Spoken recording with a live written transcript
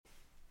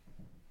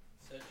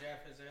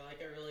there like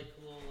a really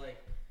cool like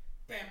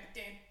bam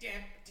bam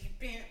bam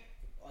bam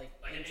like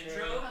an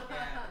intro?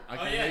 Yeah. I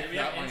can make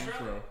that my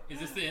intro. Is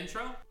this the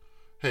intro?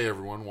 Hey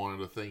everyone, wanted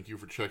to thank you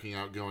for checking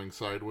out Going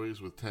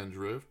Sideways with 10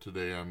 Drift.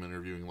 Today I'm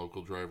interviewing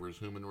local drivers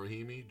Hooman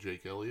Rahimi,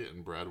 Jake Elliott,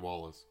 and Brad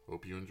Wallace.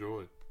 Hope you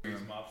enjoy.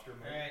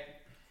 Alright.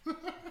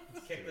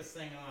 Let's kick this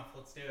thing off.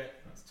 Let's do it.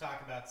 Let's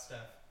talk about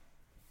stuff.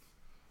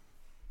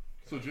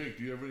 So Jake,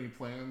 do you have any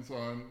plans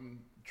on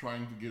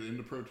trying to get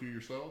into Pro 2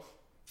 yourself?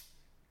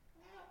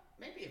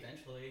 Maybe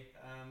eventually.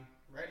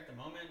 Right at the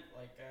moment,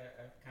 like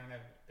I've kind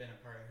of been a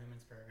part of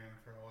Hooman's program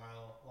for a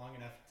while, long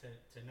enough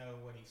to know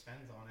what he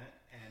spends on it,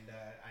 and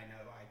I know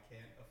I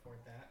can't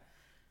afford that.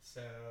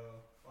 So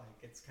like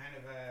it's kind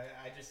of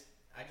I just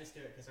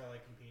do it because I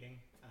like competing.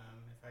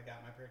 If I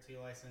got my Pro 2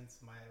 license,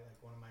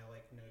 one of my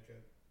no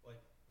joke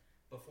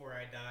before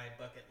I die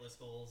bucket list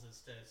goals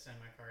is to send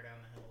my car down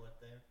the hill at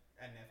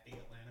an FD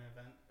Atlanta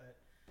event. But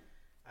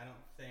I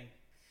don't think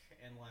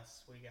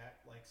unless we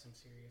got some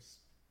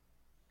serious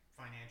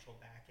financial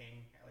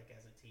backing,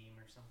 as a team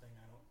or something,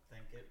 I don't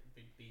think it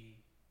would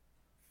be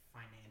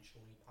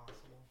financially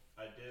possible.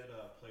 I did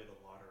play the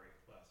lottery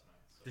last night.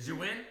 So Did you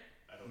win?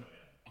 I don't know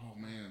yet. Oh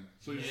man.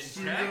 So you're didn't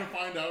soon check? going to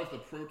find out if the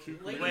Pro 2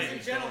 career Ladies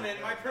and gentlemen,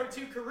 my Pro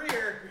 2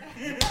 career.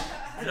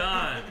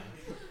 Done.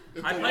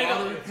 If I the played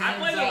lottery the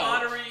pans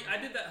out- lottery. I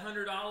did that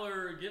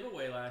 $100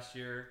 giveaway last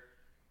year.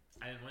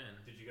 I didn't win.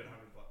 Did you get $100?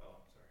 Oh,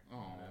 I'm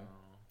sorry. Oh.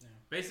 No.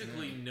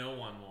 Basically, no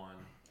one won.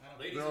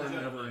 Ladies There are and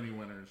never gentlemen, any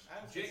winners.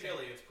 Jake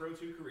Elliott's Pro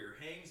 2 career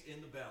hangs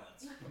in the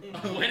balance.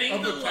 Winning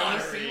Of the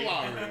Tennessee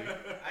lottery. lottery.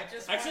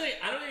 Actually,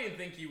 I don't even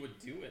think you would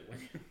do it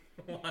winning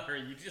the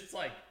lottery. You just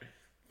I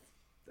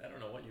don't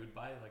know what you would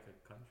buy, like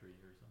a country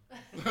or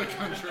something. The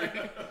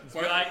country. Just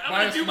be like, I'm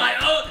gonna do my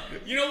own.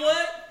 You know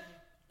what?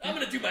 I'm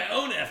gonna do my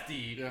own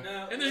FD, Yeah.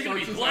 No, and there's gonna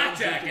be Starts as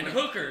blackjack and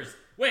legitimate. hookers.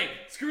 Wait,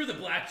 screw the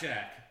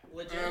blackjack.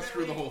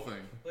 Screw the whole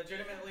thing.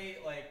 Legitimately,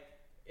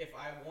 if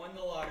I won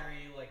the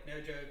lottery, no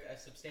joke, a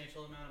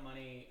substantial amount of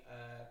money,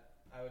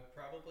 I would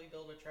probably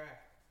build a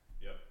track.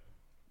 Yep.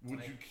 Would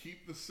you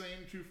keep the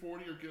same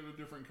 240 or get a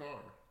different car?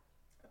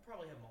 I'd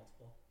probably have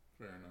multiple.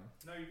 Fair enough.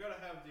 No, you gotta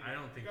have the. I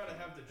don't think you gotta you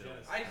have the would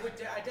build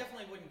Genesis. I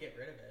definitely wouldn't get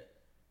rid of it.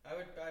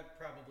 I'd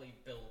probably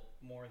build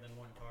more than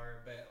one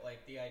car, but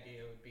the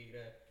idea would be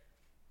to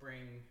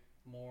bring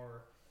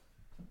more.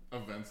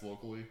 Events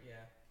locally.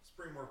 Yeah. Just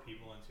bring more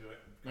people into it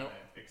and kind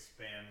of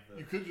expand the.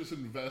 You could just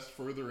invest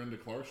further into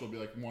Clarksville, be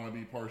want to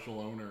be partial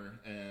owner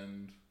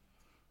and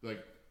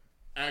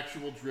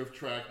actual drift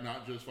track,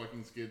 not just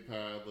fucking skid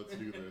pad. Let's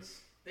do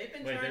this. They've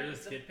been Wait, trying. there's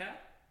a skid pad?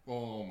 Well,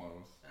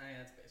 almost.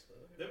 That's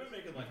basically. They've been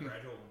making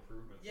gradual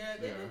improvements. Yeah,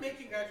 they've been Yeah.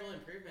 making gradual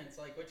improvements,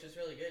 which is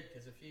really good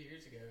because a few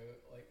years ago,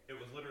 It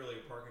was literally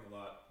a parking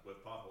lot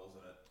with potholes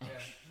in it.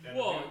 yeah, And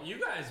Well, you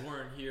guys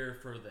weren't here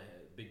for the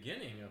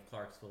beginning of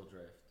Clarksville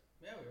Drift.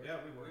 yeah, we were. Yeah,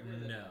 we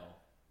were. No.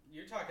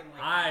 You're talking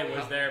I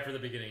was there for the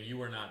beginning. You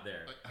were not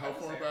there. How I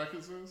was far there. back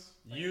is this?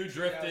 You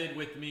drifted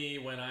with me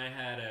when I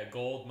had a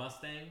gold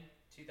Mustang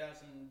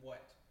 2000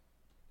 what?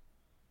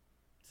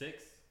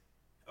 6.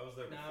 I was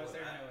there No, before I was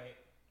there in that. 08.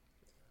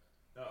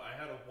 No, I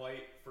had a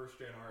white first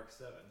gen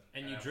RX-7.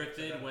 And you I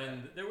drifted had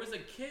when there was a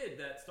kid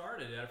that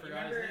started it. I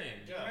forgot his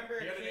name. Do you remember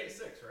he a had an kid?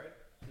 86,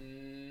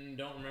 right?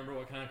 Don't remember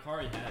what kind of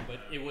car he had,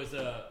 but it was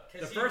the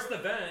 'Cause first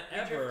event You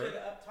ever.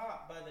 drifted up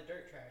top by the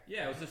dirt track.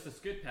 Yeah, it was just a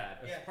skid pad.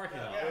 It was Yeah, a parking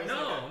yeah, lot. yeah, it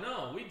was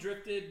No, we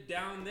drifted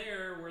down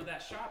there where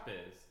that shop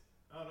is.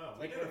 Oh no,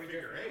 we Like did where a we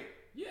figure drift 8.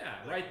 Yeah,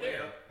 Like, right way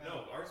there. up.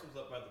 No, ours was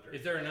up by the dirt.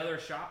 Is there another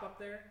shop up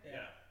there?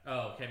 Yeah.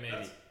 Oh, okay, maybe.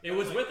 That's- It that's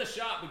was like- with the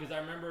shop because I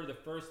remember the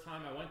first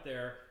time I went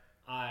there,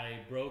 I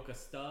broke a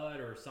stud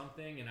or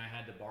something, and I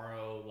had to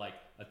borrow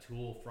a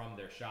tool from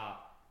their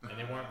shop, and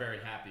they weren't very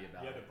happy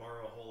about You had it. to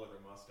borrow a whole other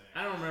Mustang.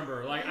 I don't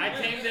remember. I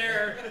came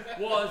there.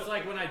 Well, it's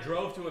when I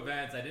drove to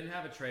events. I didn't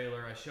have a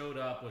trailer. I showed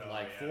up with Oh,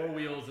 yeah, 4 yeah.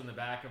 wheels in the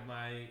back of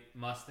my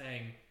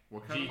Mustang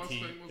What kind of GT.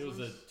 Mustang was It was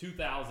this? a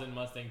 2000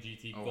 Mustang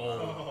GT Oh,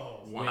 Gold.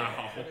 Oh,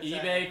 Wow. With What is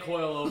that? eBay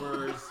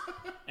coilovers,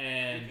 You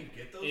and can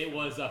get those it from-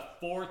 was a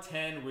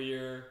 410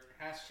 rear.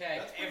 Hashtag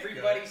That's pretty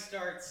everybody good.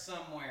 starts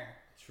somewhere.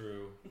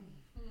 True.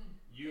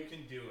 You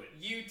can do it.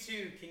 You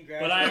too,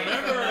 congratulations. But I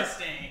remember-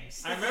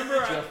 Mustangs. I remember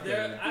Jeff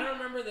Davis. I don't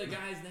remember the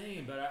guy's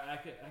name, but I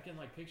can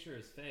picture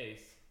his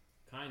face,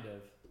 kind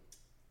of.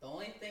 The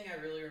only thing I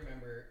really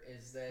remember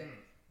is that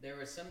there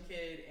was some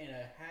kid in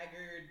a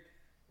haggard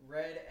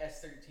red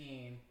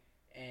S13,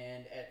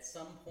 and at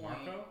some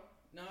point, Marco?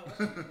 no, it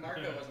wasn't,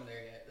 Marco wasn't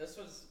there yet. This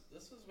was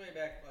way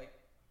back,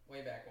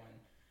 way back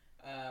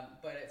when.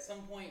 But at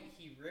some point,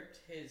 he ripped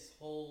his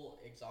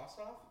whole exhaust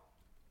off,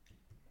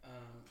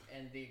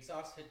 and the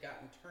exhaust had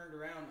gotten turned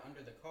around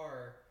under the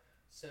car,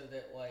 so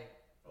that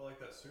Oh, like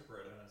that Super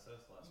at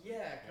NSS last week.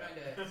 yeah, kind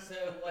of.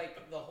 So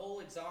the whole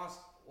exhaust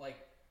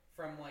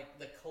from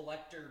the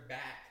collector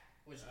back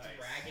was Nice.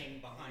 dragging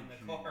behind the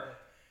car,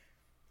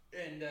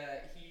 and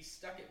he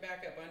stuck it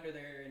back up under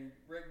there and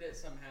rigged it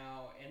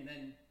somehow, and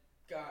then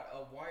got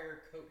a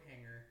wire coat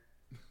hanger,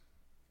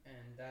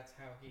 and that's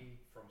how he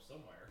From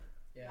somewhere.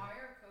 yeah.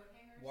 Wire coat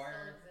hangers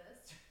Wire-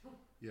 still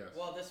exist? Yes.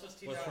 Well, this was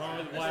 2000. What's wrong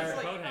with this wire was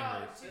like, coat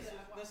hangers?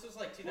 This was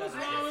like 2000. What's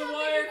I wrong with still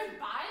wire- don't even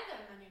buy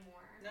them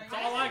anymore. No, That's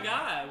all I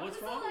got. What's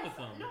When was wrong the with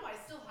last- them? No, I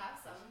still have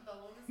some, but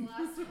when was the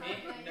last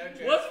time? No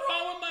joke. What's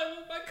wrong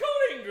with my coat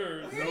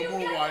hangers? Where do No you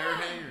more get wire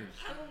them? hangers.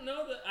 I don't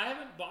know that. I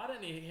haven't bought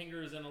any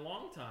hangers in a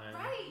long time.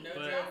 Right. No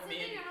But- joke. That's the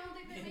thing. I don't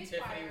think Me they and make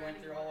Tiffany wire went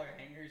through all anymore. our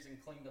hangers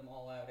and cleaned them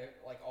all out.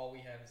 Like all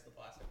we have is the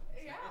plastic ones.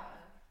 Yeah.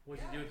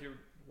 What'd you do with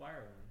your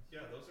wire ones?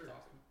 Yeah, those It's are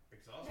awesome.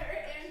 exhausting.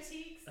 They're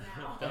antiques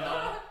now.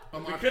 We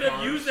Unlock could have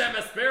cars. used them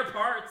as spare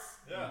parts.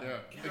 Yeah. Yeah.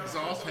 You know,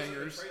 Exhaust those in the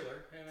hangers. trailer.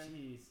 Hey, man,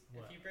 Jeez.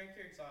 if you break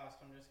your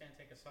exhaust, I'm just gonna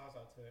take a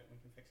sawzall to it and we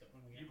can fix it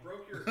when we get You home.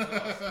 broke your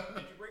exhaust.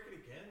 Did you break it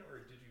again, or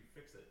did you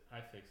fix it?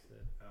 I fixed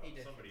it, Oh, He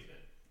did somebody fix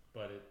did.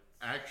 but it.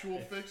 Actual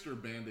It's- fixed or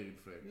Band-Aid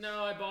fixed?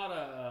 No, I bought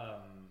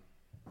a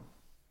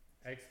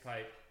X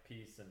pipe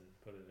piece and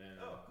put it in.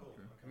 Oh, cool.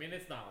 Okay. I mean,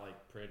 it's not like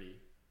pretty.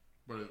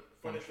 But it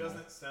But it functional.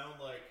 doesn't sound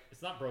like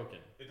It's not broken.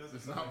 it doesn't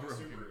It's sound not like a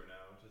broken. Subaru now.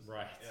 Just,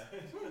 Right.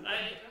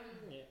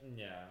 Yeah.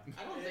 Yeah.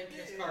 I don't think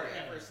his car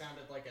ever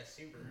sounded like a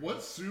Subaru. What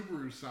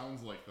Subaru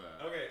sounds like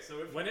that? Okay, so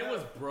if When you it have-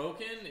 was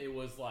broken, it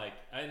was like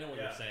I know what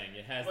Yeah. you're saying.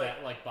 It has But-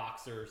 that like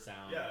boxer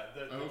sound. yeah,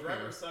 the Okay.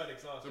 driver's side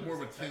exhaust. Is there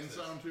more of was a in tin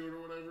Texas. sound to it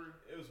or whatever?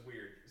 It was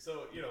weird.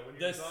 So you know when your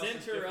The exhaust is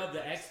center different of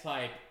the things- X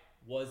pipe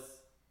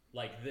was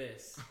like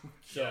this,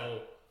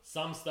 so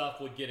some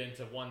stuff would get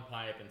into one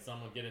pipe and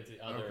some would get into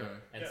the other,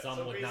 Okay. and Yeah, some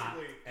so would not,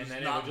 basically, and Just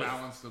then not it would just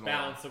balanced at all.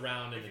 bounce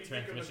around in If the you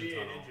think of a transmission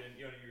V8 tunnel. engine,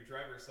 you know your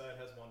driver's side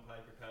has one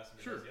pipe, your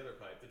passenger Sure. has the other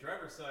pipe. The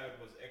driver's side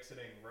was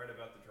exiting right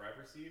about the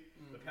driver's seat.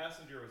 The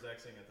passenger was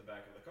exiting at the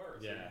back of the car,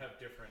 so you Yeah. have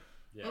different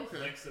Yeah. Okay.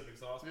 lengths of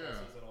exhaust Yeah.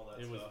 pulses and all that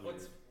It was stuff.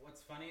 weird.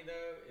 What's funny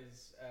though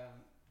is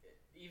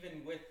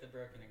even with the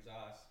broken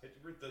exhaust.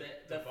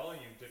 The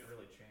volume didn't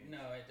really change.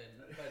 No, it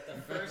didn't. But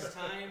the first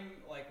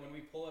time, like when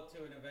we pull up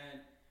to an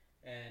event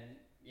and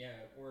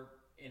we're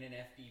in an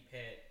FD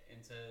pit,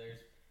 and so there's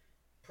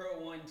Pro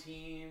 1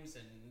 teams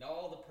and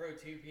all the Pro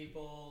 2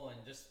 people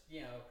and just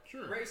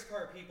Sure. race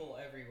car people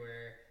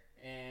everywhere,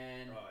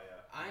 and Oh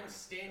yeah. I'm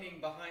standing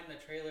behind the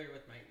trailer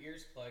with my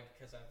ears plugged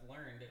because I've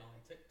learned. It only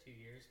took 2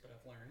 years, but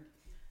I've learned.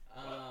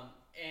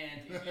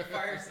 And he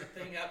fires the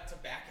thing up to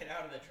back it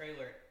out of the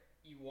trailer.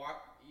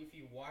 If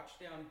you watch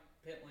down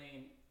pit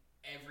lane,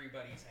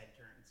 everybody's head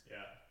turns.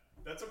 Yeah.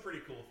 That's a pretty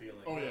cool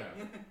feeling. Oh yeah.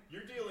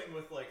 You're dealing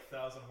with like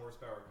 1,000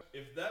 horsepower.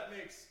 If that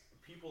makes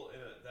people in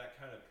that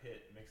kind of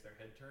pit makes their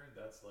head turn,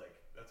 that's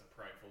a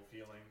prideful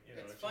feeling. You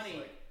know, It's just funny.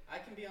 like, I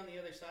can be on the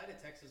other side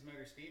of Texas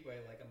Motor Speedway,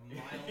 like a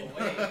mile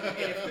away,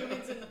 and if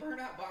Hooman's in the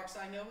burnout box,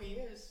 I know he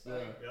is. Yeah.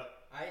 yep.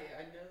 I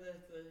know that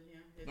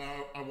it's,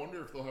 Now I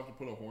wonder if they'll have to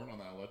put a horn on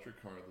that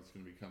electric car that's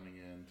going to be coming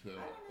in to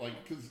I don't know.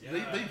 like because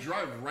Yeah. they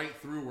drive right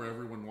through where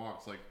everyone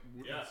walks. Like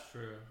Yeah. That's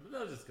true. But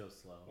they'll just go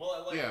slow.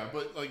 Well, yeah,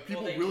 but like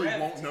people well, they really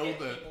rev won't to know get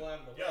that. people out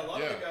of the yeah, a way.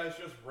 lot of Yeah. the guys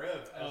just rev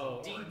as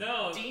Oh, a horn.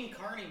 no. Dean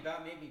Carney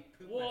about made me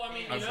poop Well, my I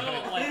mean, you pants.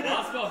 know, like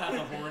Osmo has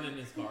a horn in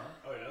his car.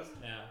 Oh, he does?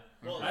 Yeah.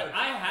 Well,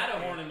 I had a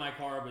horn in my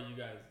car, but you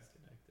guys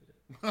disconnected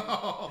it.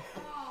 Oh.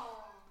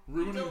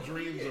 Ruining don't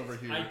dreams need it. over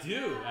here. I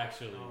do,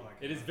 actually. Oh my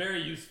It is God.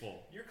 very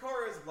useful. Your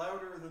car is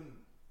louder than,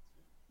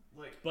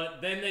 like,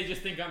 But then they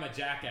just think I'm a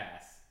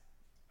jackass.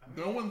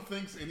 No one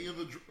thinks any of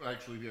the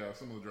actually, yeah,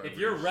 some of the drivers. If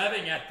you're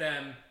revving at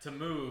them to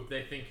move,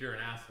 they think you're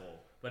an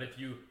asshole. But if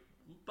you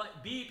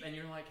beep and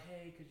you're like,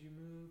 hey, could you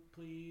move,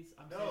 please?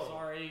 I'm No. so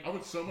sorry. I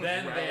would so much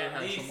Then they rather at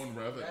have least- someone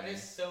rev That at me.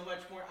 is so much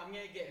more. I'm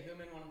gonna get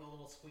Hooman one of the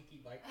little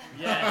squeaky bike.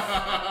 Yes.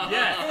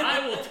 Yes,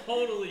 I will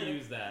totally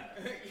use that.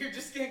 You're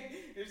just gonna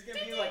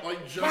be like,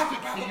 Like just to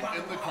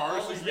keep in the car,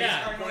 so you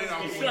Yeah. can point out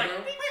the It's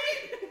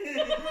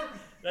window. like-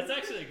 That's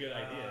actually a good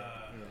idea. Yeah.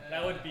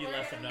 That would be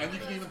less And obnoxious.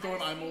 you can even throw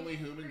an "I'm only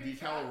human"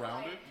 decal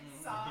around it.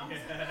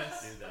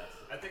 yes. Do that.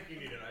 I think you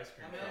need an ice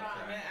cream I'm truck.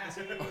 gonna ask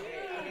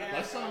you.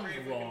 That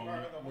sounds wrong.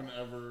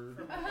 Whenever,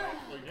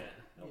 like, Yeah,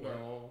 you that'll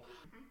know,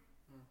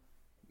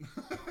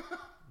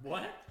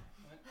 What?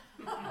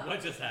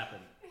 What just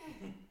happened?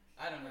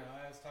 I don't know.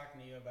 I was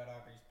talking to you about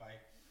Aubrey's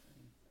bike.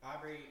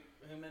 Aubrey,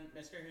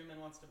 Mr. Hooman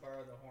wants to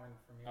borrow the horn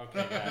from you.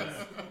 Okay,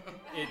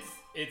 guys.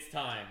 It's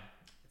time.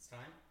 It's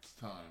time. it's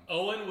time.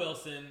 Owen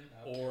Wilson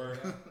or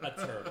Okay. a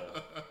turtle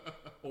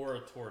or a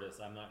tortoise.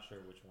 I'm not sure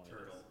which one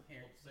Turtle. it is.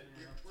 Here, We'll say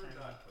yeah, we're turn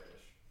not the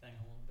British. thing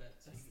a little bit.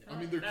 So you get I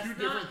mean, they're That's two not-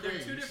 different they're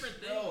things. two different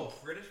things. No,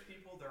 British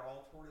people, they're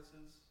all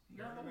tortoises.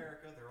 Here in No.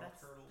 America, they're all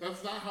That's- turtles.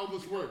 That's not how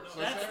this works.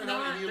 That's not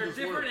how not. any They're of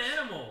this different works.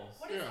 animals.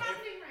 What is Yeah.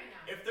 happening right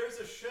now? If there's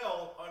a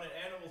shell on an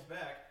animal's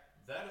back,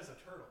 that is a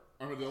turtle.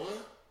 Armadillo?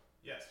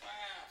 Yes.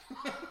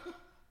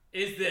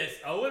 Is this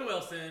Owen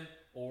Wilson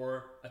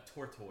or a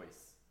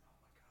tortoise?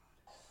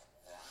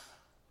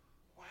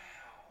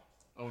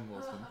 Owen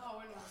Wilson.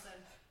 Owen Wilson.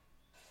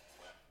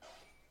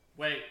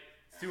 Wait,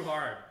 it's too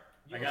hard.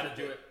 I You gotta have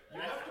do to- it. You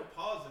have to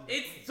pause and.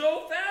 It's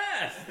so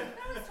fast. That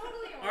was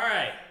totally Owen All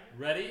right, Wilson.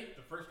 ready?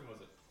 The first one was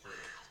a turtle.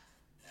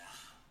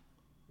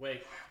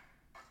 Wait.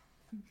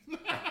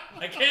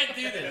 I can't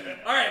do this.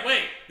 All right,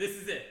 wait. This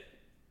is it.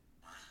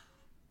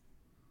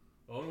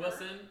 Owen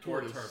Wilson or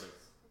Tortoise. tortoise?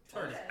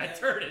 Tortoise. Okay. A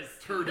tortoise.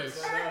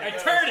 Tortoise. A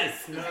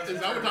tortoise. Is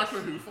that what Doctor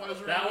Who flies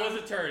around? That was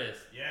a tortoise.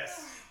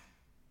 Yes.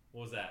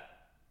 What was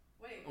that?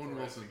 Wait, Owen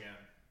Wilson. Again.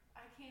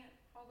 I can't.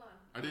 Hold on.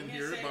 I didn't I'm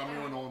hear gonna it, say but I'm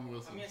Owen- going Owen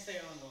Wilson. I'm gonna say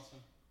Owen Wilson.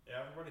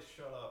 Yeah, everybody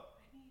shut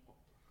up. I need.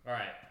 All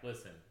right,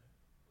 listen.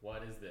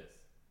 What is this?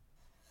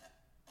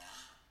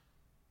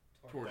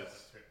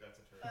 Tortoise. That's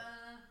a turtle.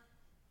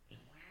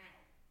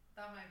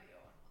 That might be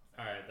Owen Wilson.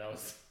 All right, that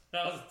was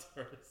a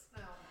tortoise.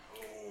 No.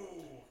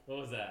 Ooh. What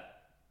was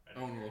that?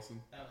 Owen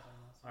Wilson. That was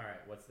Owen Wilson. All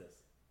right, what's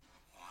this?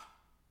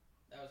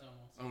 That was Owen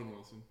Wilson. Owen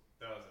Wilson.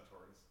 That was a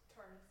tortoise.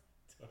 Tortoise.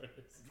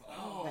 Tortoise.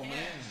 Oh,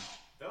 man.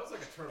 That was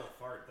like a turtle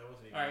fart. That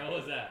wasn't even. All right, what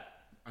was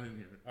that? I didn't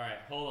hear it. All right,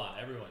 hold on,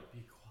 everyone,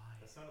 be quiet.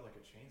 That sounded like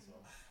a chainsaw.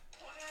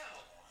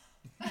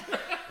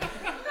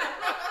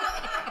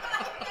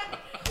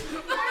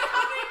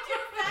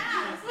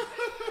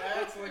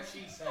 That's what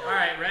she said. All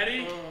right,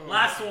 ready? Oh.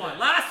 Last one.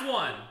 Last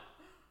one.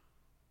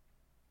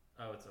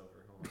 Oh, it's over.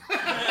 Hold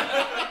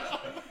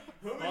on.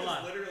 Hooman Hold is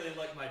on. literally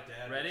like my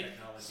dad. with Ready?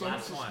 technology. Some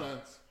Last one.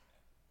 suspense.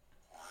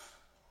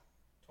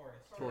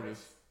 Tortoise.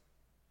 Tortoise.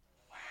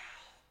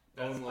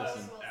 That's Owen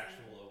Wilson.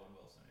 Actual Owen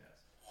Wilson, yes.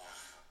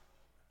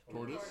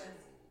 Tortoise.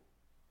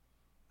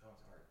 That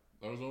was hard.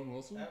 That was Owen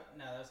Wilson? No,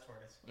 that was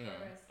Tortoise. Yeah,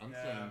 Tortoise. I'm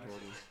Yeah, saying I'm-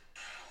 Tortoise.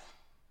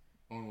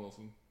 Owen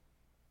Wilson.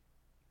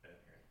 I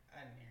didn't hear it. I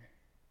didn't hear it.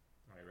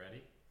 All right,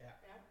 ready?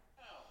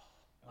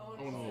 Owen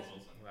Owen Wilson.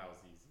 Wilson. That was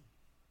easy.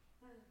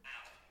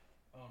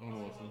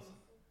 Owen Wilson.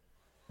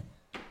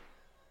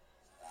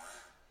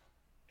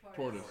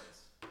 Tortoise. Tortoise.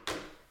 All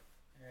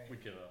right. We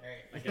give up. All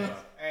right. I give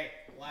up. All right.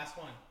 Last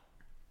one.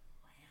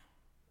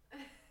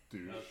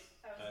 Dude. That was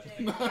Uh,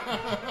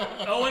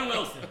 Jake. Owen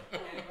Wilson.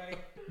 Anybody?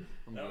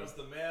 I'm That good. was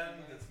the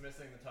man that's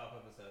missing the top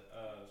of his head.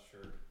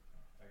 Sure.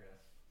 I guess.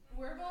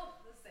 We're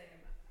both the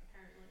same,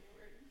 apparently.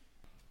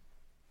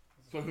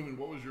 So, Hooman,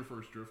 what was your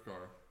first drift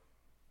car?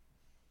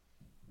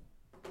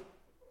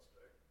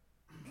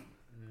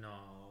 No,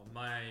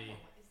 my Is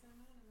there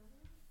not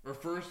another? Or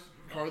first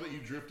car that you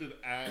drifted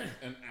at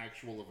an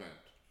actual event?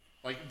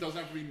 Like, it doesn't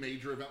have to be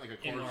major event like a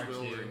Carsville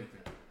MR2. or anything.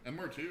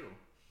 MR2.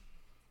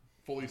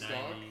 Fully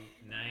stock?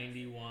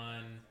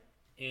 91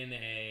 in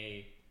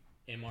a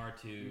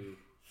MR2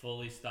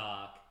 fully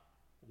stock.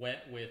 Went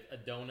with a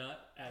donut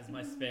as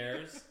my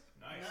spares,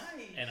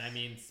 Nice. and I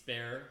mean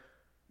spare.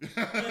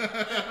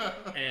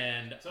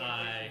 And So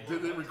I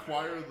Did it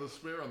require the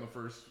spare on the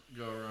first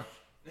go around?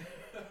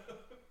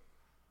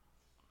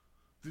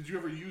 Did you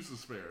ever use the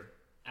spare?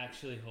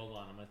 actually hold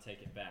on. I'm gonna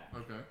take it back.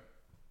 Okay.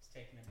 He's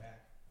taking it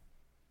back.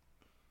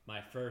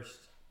 My first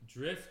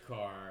drift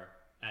car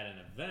at an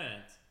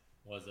event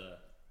was a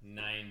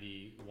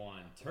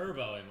 91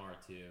 Turbo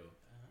MR2,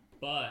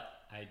 but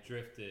I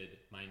drifted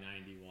my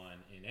 91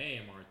 in a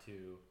MR2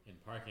 in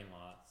parking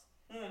lots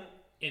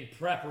in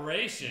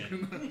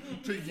preparation.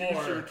 To use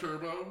For- your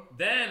turbo?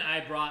 Then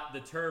I brought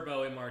the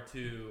Turbo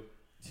MR2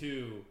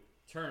 to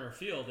Turner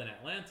Field in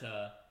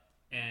Atlanta,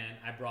 and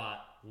I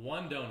brought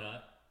one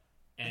donut,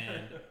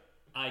 and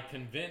I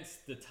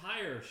convinced the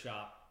tire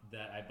shop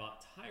that I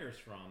bought tires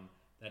from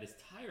that his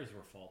tires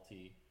were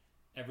faulty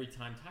every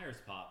time tires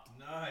popped,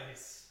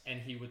 Nice.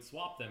 and he would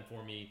swap them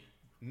for me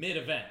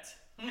mid-event.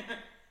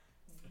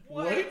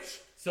 What?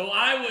 So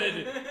I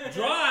would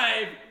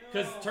drive,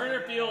 because Oh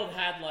Turner my Field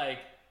had like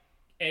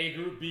A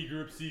group, B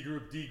group, C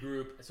group, D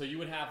group. So you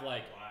would have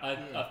like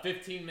a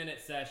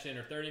 15-minute session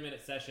or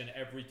 30-minute session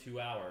every 2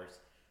 hours.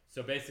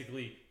 So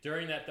basically,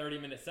 during that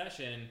 30-minute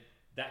session,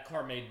 that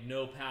car made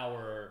no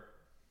power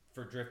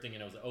for drifting,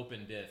 and it was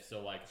open diff.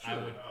 So like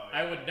Sure.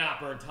 I would not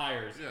burn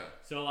tires. Yeah.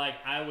 So like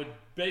I would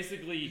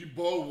basically You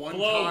blow one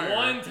blow tire.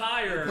 one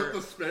tire, Put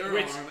the spare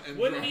which on and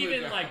wouldn't drop it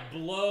even down. like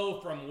blow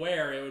from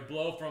where. It would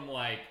blow from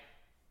like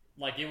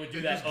it would do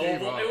It that just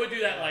gave oval. up. It would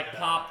do that like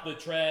pop the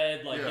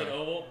tread, like Yeah. hit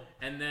oval,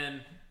 and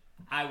then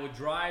I would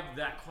drive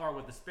that car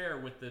with the spare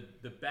with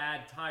the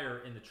bad tire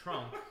in the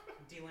trunk,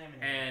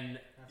 Delaminated. and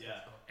That's Yeah. what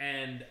it's called.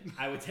 and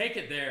I would take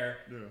it there,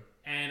 Yeah.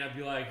 and I'd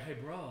be like, "Hey,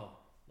 bro,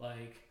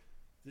 like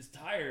this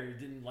tire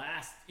didn't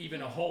last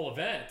even a whole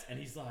event," and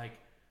he's like,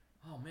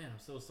 "Oh man, I'm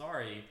so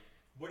sorry."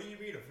 What do you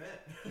mean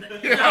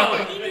event?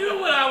 No, he knew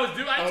what I was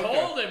doing. I Okay.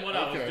 told him what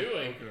I was Okay.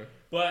 doing. Okay.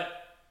 But,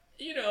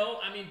 you know,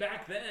 I mean,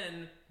 back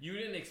then, you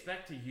didn't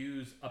expect to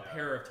use a Yeah.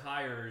 pair of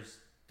tires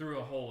through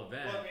a whole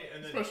event. Well, I mean,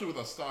 and then Especially with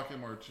a stock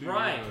MR2.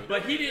 Right. uh,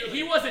 But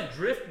he wasn't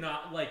drift,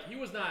 he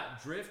was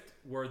not drift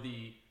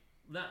worthy,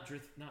 not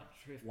drift.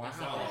 Wow. that's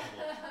not knowledgeable.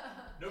 right.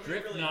 Nobody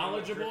Drift really knew what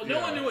knowledgeable. drifting No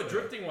one Yeah. knew what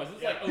drifting was. It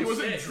was Yeah. like he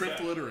wasn't 06. drift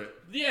literate.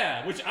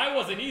 Yeah, which I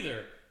wasn't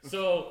either.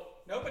 So,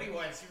 Nobody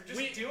was. You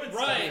were just doing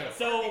right. stuff.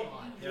 So,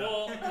 Yeah.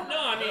 well, no,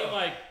 I mean, No.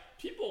 like,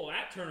 people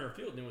at Turner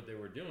Field knew what they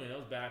were doing. That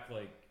was back,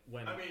 like,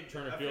 when I mean,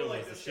 Turner I Field feel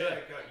like was this the guy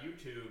shit. got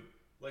YouTube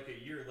like a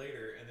year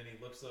later, and then he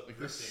looks up Like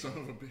this drifting,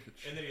 son of a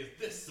bitch. and then he's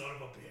this son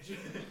of a bitch.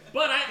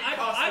 But It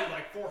cost me I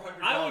like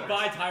 $400. I would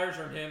buy tires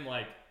from him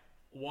like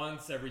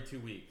once every 2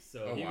 weeks.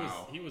 So Oh, he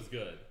wow. was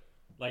good.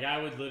 Like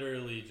I would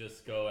literally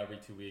just go every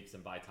 2 weeks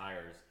and buy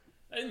tires.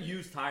 I didn't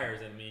use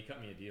tires, and he cut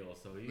me a deal.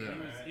 So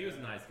he was a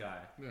nice guy.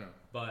 Yeah.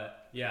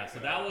 But yeah, so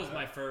that was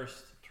my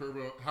first.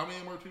 Turbo. How many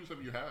MR2s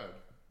have you had?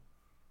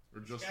 Or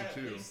just Got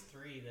the at two? least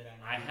 3 that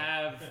I know. I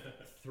have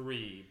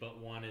 3, but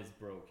one is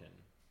broken.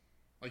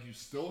 Like you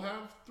still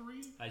have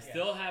 3? I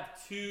still have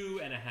 2.5.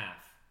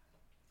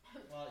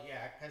 Well,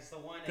 yeah, because the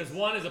one Because is...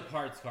 one is a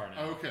parts car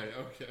now. Okay.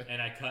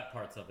 And I cut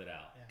parts of it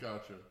out. Yeah.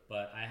 Gotcha.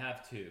 But I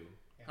have 2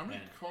 How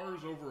many And-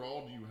 cars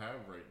overall do you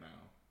have right now?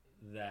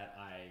 that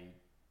I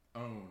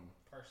Own.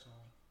 Personally.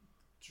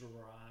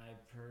 drive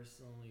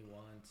personally.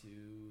 1, 2,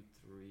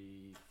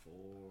 3, 4,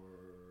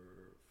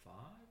 5,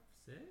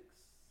 6,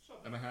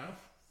 And a half?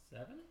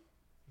 7?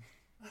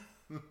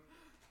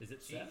 Is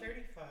it 7?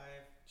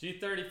 G35,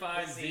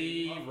 G35, The Z,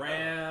 Z,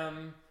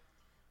 Ram,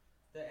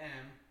 the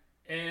M,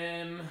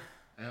 M,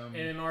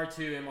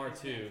 MR2,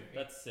 MR2.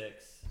 That's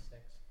 6.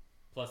 6.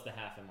 Plus the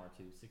half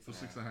MR2. 6 So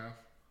and a half.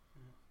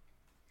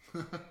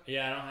 6.5?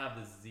 Yeah, I don't have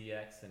the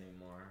ZX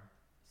anymore.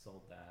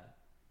 Sold that.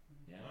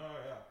 Yeah. Oh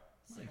yeah.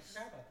 I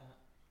forgot about that.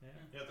 Yeah.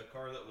 Yeah, the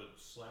car that would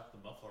slap the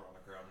muffler on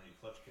the ground when you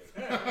clutch kick.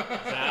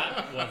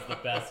 That was the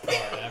best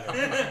car ever.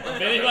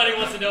 If anybody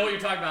wants to know what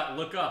you're talking about,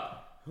 look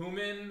up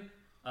Human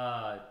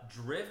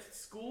Drift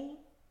School,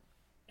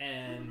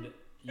 and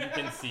you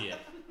can see it.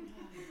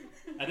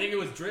 I think it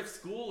was Drift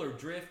School or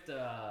Drift.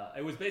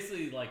 It was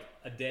basically like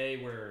a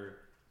day where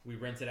we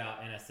rented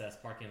out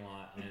NSS parking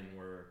lot, and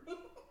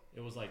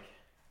it was like,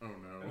 Oh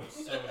no. It was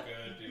so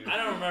good, dude. I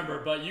don't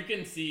remember, but you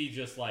can see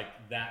just like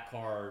that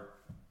car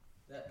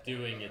That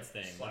doing its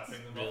thing. Slapping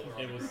It's the really- muffler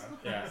on it the was,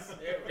 ground. yeah.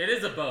 It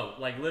is a boat.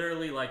 Like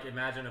literally, like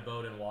imagine a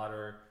boat in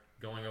water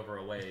going over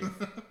a wave.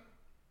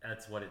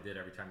 That's what it did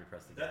every time you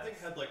pressed the That gas.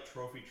 thing had like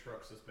trophy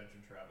truck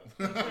suspension travel.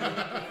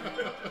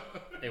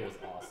 It was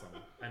awesome.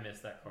 I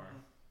missed that car.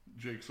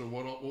 Jake, so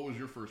what was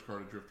your first car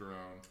to drift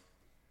around?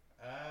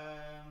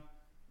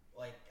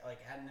 Like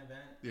at an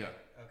event. Yeah.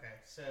 Okay,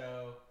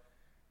 so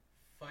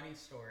funny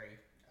story.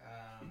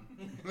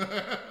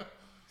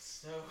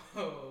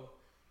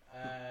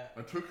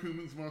 I took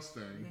Human's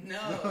Mustang. No.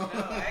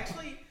 I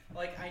actually,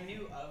 like, I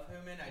knew of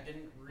Human. I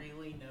didn't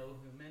really know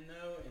Human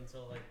though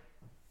until like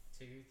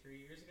 2-3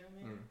 years ago,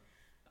 maybe.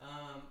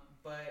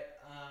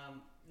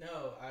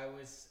 No, I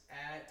was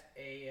at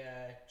a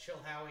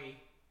Chilhowie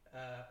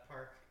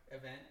Park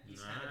event,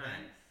 East End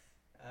event.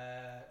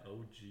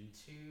 OG.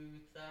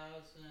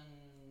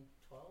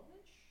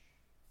 2012-ish?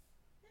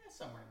 Yeah,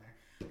 somewhere in there.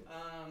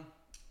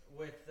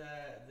 With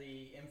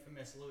the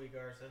infamous Louis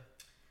Garza.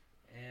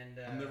 And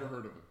I've never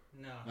heard of him.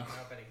 No,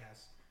 nobody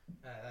has.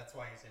 That's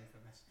why he's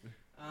infamous.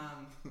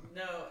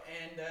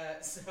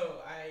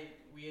 So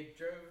we had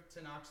driven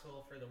to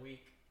Knoxville for the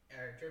week,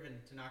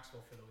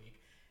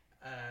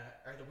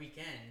 or the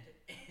weekend,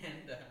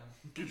 and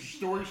Get your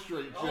story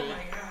straight, Jake. oh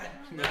my god,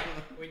 no.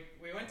 we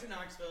went to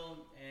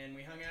Knoxville and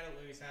we hung out at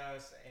Louis'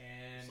 house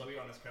and Slept we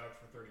on his couch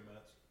for 30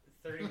 minutes.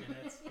 30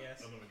 minutes,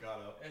 yes. And then we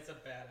got up. It's a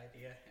bad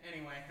idea.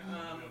 Anyway, We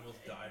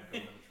almost died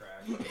going to the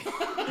track.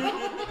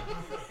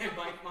 and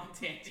Mike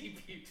Montanti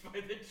puked by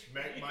the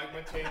tree. Mike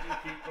Montanti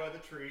peeked by the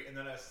tree, and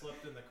then I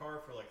slept in the car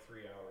for like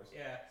 3 hours.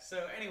 Yeah.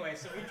 So anyway,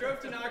 we drove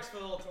to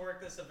Knoxville to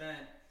work this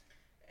event,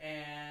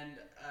 and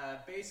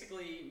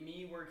basically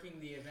me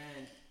working the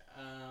event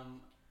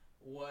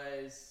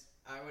was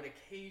I would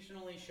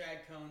occasionally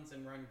shag cones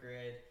and run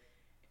grid,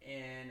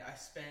 and I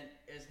spent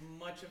as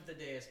much of the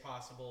day as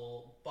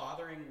possible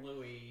bothering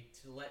Louis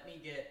to let me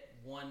get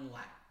one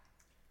lap.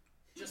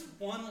 Just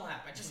one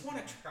lap. I just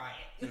want to try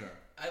it. Yeah.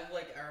 I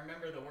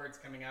remember the words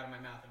coming out of my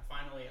mouth, and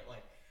finally at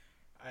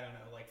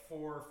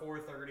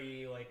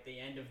 4:30, like the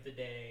end of the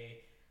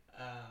day,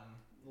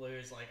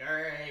 Lou's like, all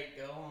right,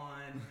 go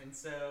on. And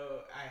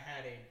so I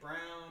had a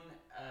brown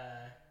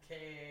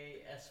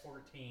KA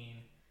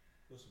S14.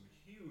 With some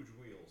huge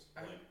wheels.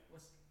 That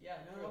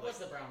was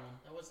the brown one.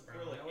 That was the They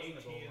brown were one. like That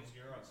wasn't the gold 18s, one. and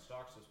you're on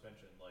stock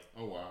suspension. Like,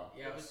 Oh wow.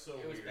 Yeah, it That's was so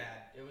it was weird.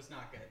 bad. It was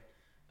not good.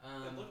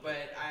 looked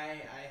But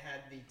I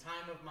had the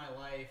time of my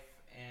life,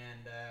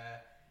 and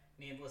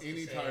needless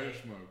Any to say, tire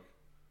smoke.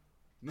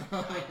 No.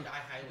 I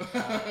highly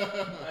doubt it.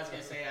 I was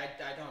gonna say I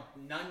don't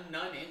none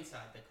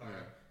inside the car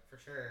Yeah. for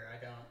sure. I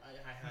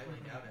highly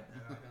doubt it.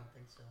 No, I don't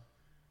think so.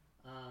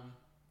 I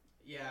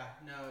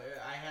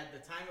had the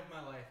time of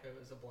my life. It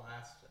was a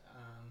blast.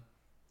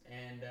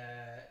 And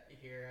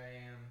here I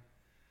am,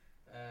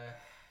 a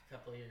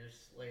couple of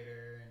years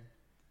later, and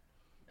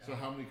So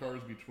how many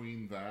cars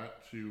between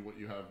that to what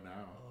you have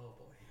now? oh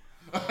boy.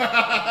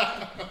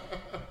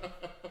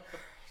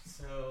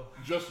 So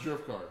Just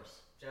drift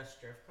cars.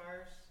 just drift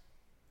cars.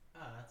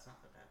 Oh, that's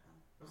not the bad one.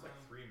 there's like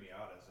 3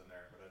 Miatas in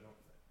there, but I don't.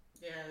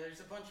 Yeah, there's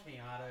a bunch of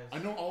Miatas. I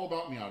know all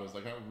about Miatas.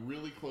 I got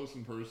really close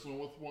and personal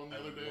with one the I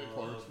other day at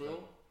love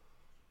Clarksville.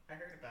 I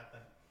heard about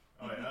that.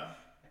 Oh yeah.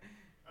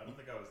 I don't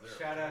think I was there.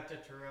 Shout out to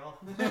Terrell.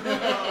 oh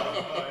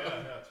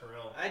yeah,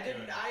 Terrell. I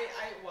didn't.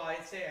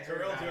 I'd say I heard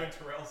Terrell about doing it.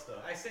 Terrell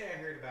stuff. I say I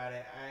heard about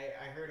it.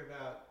 I heard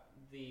about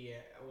the.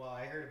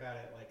 I heard about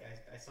it. Like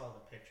I saw the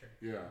picture.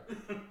 Yeah.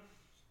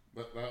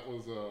 That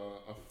was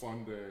a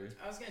fun day.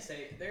 I was gonna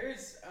say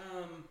there's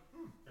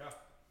Yeah.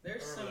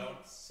 there's I remember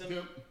some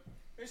Yep.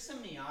 There's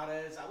some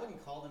Miatas. I wouldn't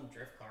call them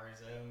drift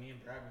cars though. Me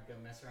and Brad would go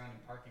mess around in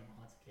parking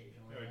lots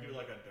occasionally. Yeah, we do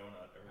like a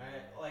donut.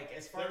 Like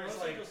as far They're as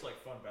mostly like just like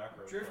fun back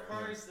road drift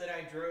cars that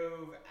I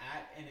drove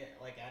at an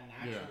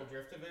actual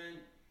drift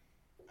event,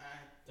 I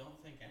don't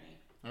think any.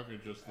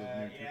 Okay, just the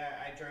new two.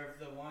 Yeah, I drove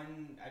the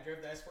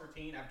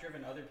S14. I've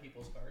driven other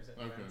people's cars at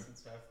events and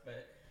stuff,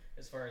 but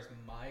as far as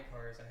my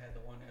cars, I had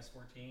the one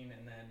S14,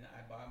 and then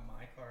I bought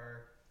my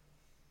car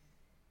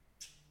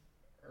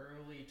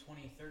early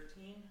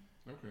 2013.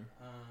 Okay.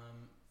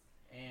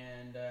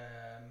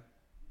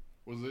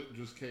 Was it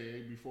just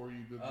KA before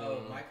you did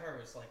my car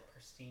was like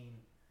pristine.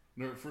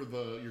 No, for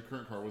your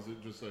current car, was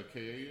it just a KA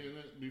in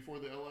it before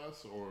the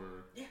LS,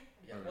 or? Yeah.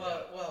 Okay.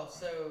 Well,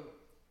 so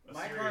a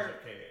my series car. of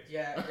KAs.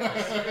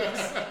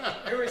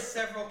 Yeah, there was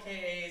several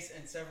KAs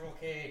and several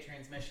KA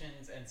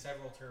transmissions and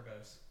several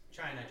turbos,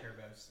 China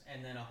turbos,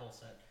 and then a whole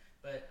set.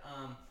 But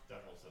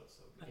That whole set's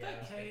so I good.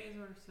 thought KAs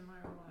were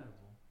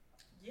semi-reliable.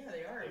 yeah,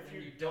 they are If when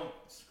you you don't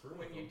screw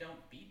when with you them.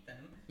 don't beat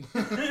them.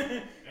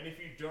 And if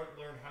you don't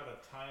learn how to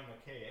time a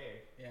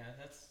KA Yeah,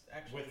 that's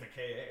actually with a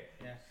KA.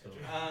 yeah. So,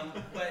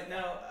 But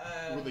no.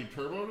 Were they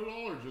turboed at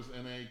all, or just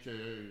NA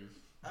KAs?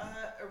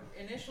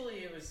 Initially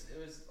it was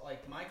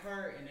like my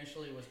car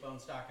initially was bone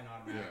stock and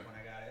automatic Yeah. when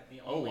I got it.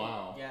 The Oh, only,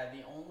 wow. Yeah,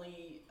 the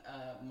only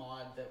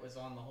mod that was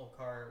on the whole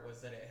car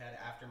was that it had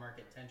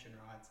aftermarket tension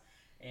rods,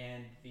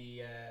 and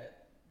the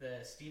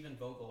Steven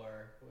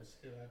Vogler was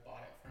who I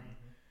bought it from,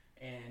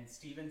 and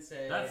Steven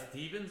said that's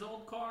Steven's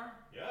old car?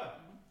 Yeah.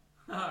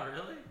 Oh,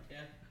 really?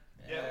 yeah.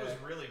 Yeah, it was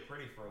really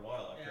pretty for a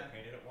while after yeah. I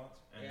painted it once.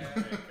 And Yeah,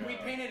 I think, we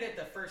painted it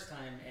the first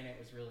time, and it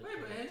was really. Wait,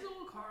 but pretty. his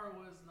old car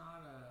was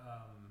not a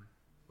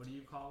what do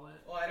you call it?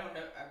 Well, I don't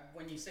know.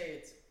 When you say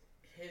it's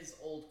his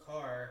old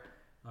car,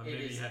 Maybe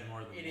is- he had more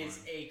than it one. is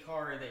a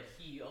car that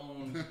he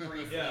owned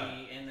briefly Yeah.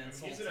 and then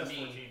sold he's an to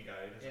S14 me.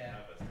 guy. He doesn't Yeah.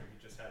 have a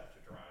he just had to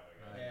drive.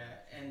 I guess.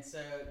 Yeah, and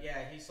so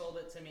he sold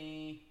it to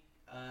me,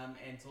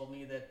 and told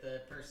me that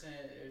the person,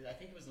 I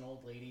think it was an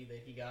old lady that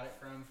he got it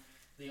from.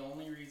 The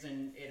only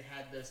reason it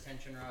had those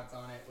tension rods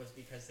on it was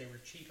because they were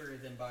cheaper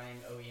than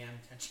buying OEM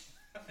tension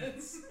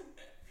rods.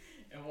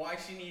 And why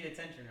she needed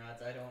tension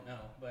rods, I don't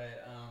know,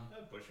 but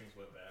Bushings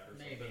went bad or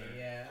maybe, something. Or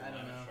yeah, the I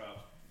don't line know.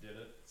 Shop did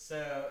it.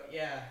 So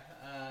yeah,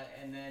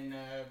 and then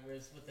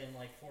was within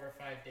like 4 or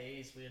 5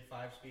 days we had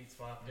 5-speed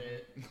swapped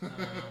it,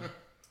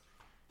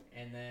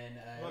 and then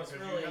it Well, was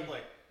because really you had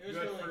like it was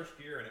you had really first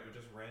gear and it would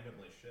just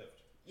randomly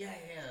shift. yeah,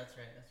 that's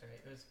right.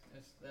 It was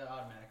the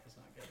automatic was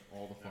not good,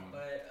 All the fun.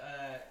 but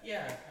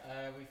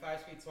we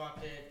 5-speed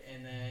swapped it,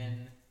 and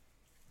then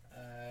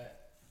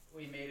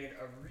we made it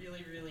a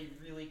really, really,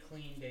 really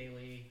clean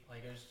daily.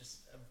 Like it was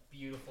just a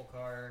beautiful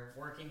car,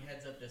 working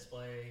heads-up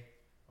display,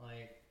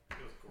 like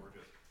It was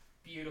gorgeous.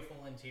 beautiful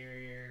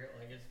interior.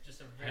 Like it's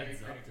just a very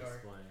Heads up pretty car.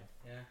 display.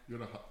 Yeah. You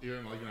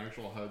had like an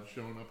actual HUD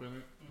showing up in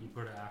it. You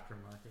put an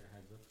aftermarket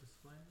heads up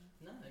display in it?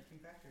 No, they came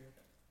factory with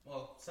it.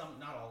 Well, some,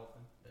 not all of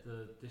them,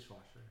 The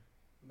dishwasher.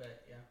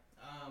 but yeah.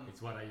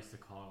 It's what I used to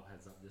call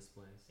heads up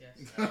displays. Yes.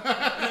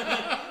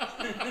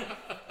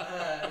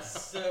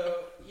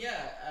 So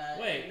yeah.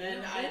 Wait, and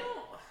then they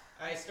don't.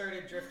 I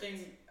started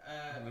drifting.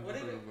 What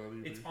is it?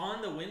 It's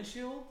on the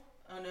windshield.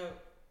 Oh no.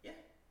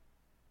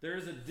 There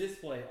is a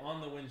display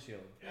on the windshield.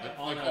 Yeah. Like,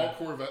 on like a, all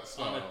Corvette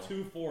style. on a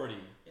 240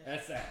 Yeah.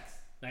 SX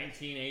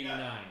 1989.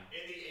 Yeah,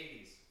 in the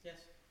 80s. Yes.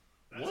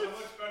 That's What? how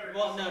much better.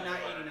 Well, no, Nissans not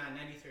are. 89,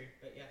 93,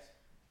 but yes.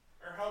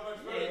 Or how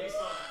much better It-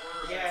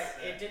 Nissans were. Yeah, back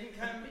then. it didn't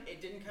come.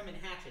 It didn't come in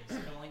hatches.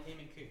 It only came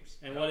in coupes.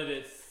 And what did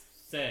it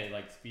say?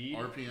 Like speed?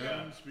 RPM,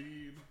 Yeah.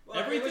 speed. Well,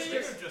 Everything? It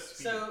was It was just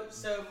speed.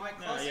 so my No,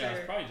 cluster. yeah,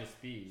 it's probably just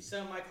speed.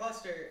 So my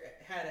cluster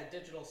had a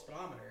digital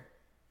speedometer.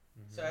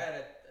 So I had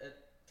a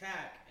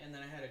TAC, and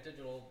then I had a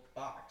digital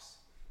box.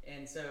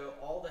 And so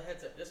all the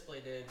heads-up display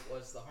did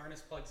was the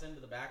harness plugs into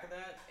the back of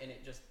that, and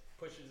it just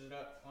pushes it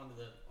up onto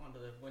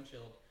the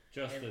windshield.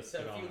 Just And the so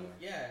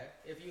speedometer.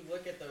 if you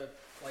look at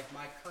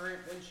my current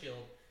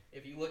windshield,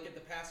 if you look at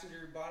the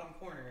passenger bottom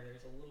corner,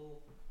 there's a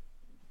little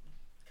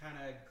kind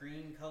of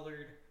green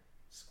colored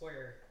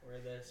square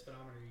where the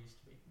speedometer used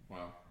to be.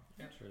 Wow.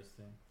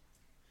 Interesting.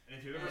 And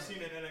if you've ever seen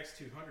an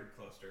NX200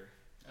 cluster,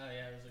 Oh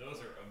yeah,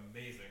 those are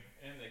amazing,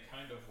 and they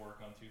kind of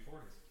work on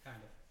 240s. kind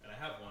of. And I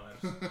have one.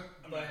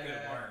 I'm But, not good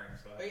at wiring,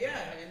 so. But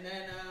yeah, and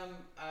then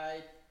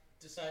I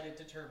decided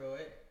to turbo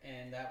it,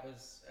 and that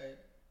was a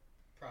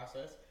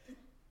process.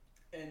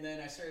 And then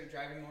I started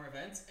driving more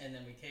events, and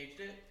then we caged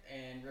it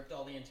and ripped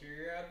all the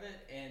interior out of it,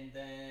 and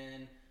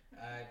then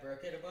I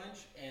broke it a bunch,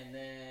 and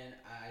then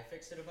I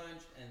fixed it a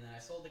bunch, and then I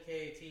sold the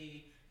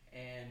KAT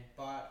and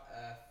bought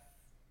a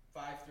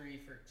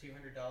 5.3 for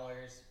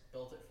 $200,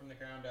 built it from the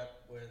ground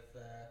up with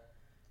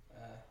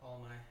all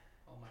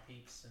my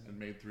peeps And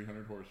made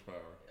 300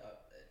 horsepower.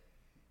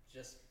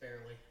 just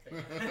barely. But,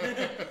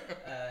 It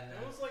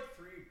no, was like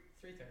 330,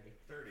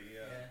 330. yeah.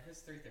 Yeah,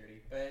 it's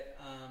 330. But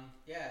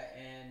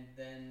and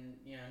then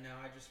now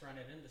I just run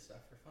it into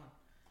stuff for fun.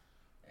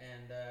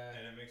 And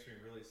it makes me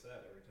really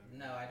sad every time.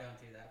 no, I don't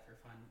do that for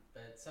fun.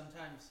 But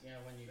sometimes,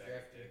 when you Bag of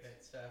drift, you dicks. hit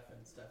stuff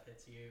and stuff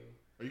hits you.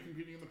 Are you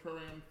competing in the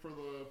Pro-Am for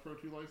the Pro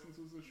 2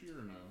 licenses this year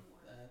or no?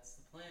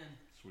 That's the plan.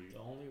 Sweet.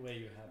 The only way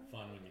you have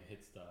fun when you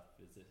hit stuff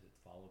is if it's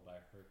followed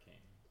by a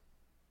hurricane.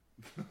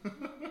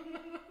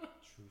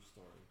 True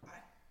story.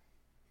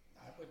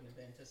 I wouldn't have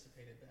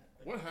anticipated that.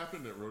 But What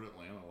happened at Road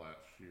Atlanta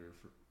last year?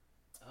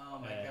 Oh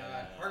my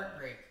God!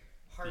 Heartbreak.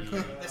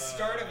 The- The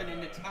start of an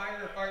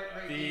entire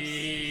heartbreaking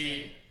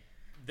season.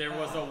 There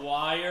was a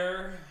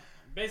wire.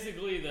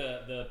 Basically,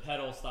 the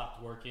pedal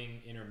stopped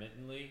working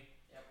intermittently,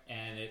 Yep.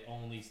 and it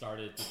only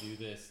started to do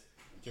this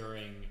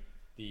during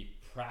the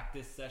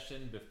practice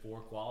session before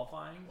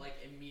qualifying, Like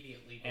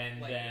immediately. and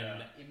like,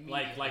 then immediately.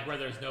 like where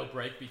there's no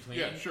break between.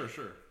 Yeah, sure.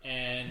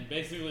 And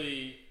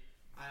basically,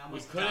 I we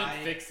almost couldn't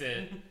died. fix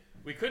it.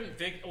 We couldn't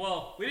fix.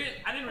 Well, we didn't.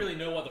 I didn't really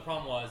know what the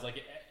problem was.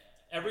 Like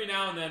every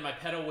now and then, my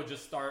pedal would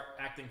just start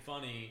acting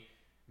funny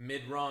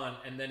mid-run,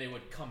 and then it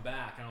would come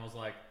back, and I was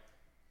like,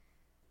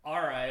 "All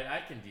right,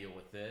 I can deal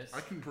with this."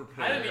 I can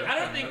prepare. I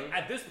don't think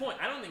at this point.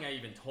 I don't think I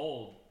even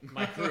told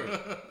my crew.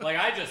 Like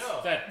I just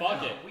No, said,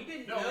 "Fuck No, it." we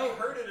didn't No, know. we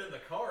heard it in the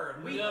car.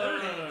 And We No,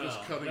 heard no,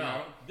 Just cutting no.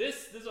 out.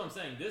 This is what I'm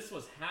saying. This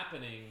was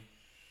happening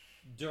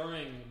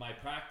during my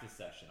practice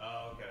session.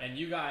 Oh, okay. And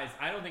you guys,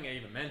 I don't think I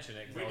even mentioned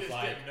it we because I was just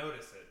like, didn't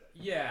notice it.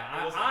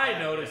 yeah, It wasn't I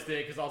that noticed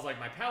it because I was like,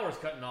 my power's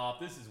cutting off.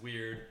 This is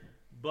weird,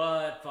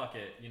 but fuck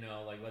it,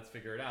 like let's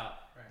figure it out.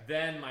 Right.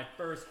 Then my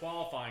first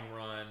qualifying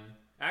run,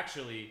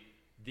 actually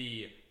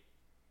the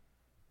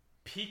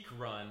peak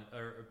run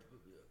or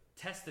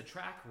test the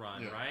track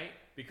run, Yeah. right?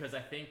 Because I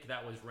think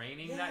that was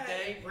raining Yeah, that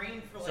day. It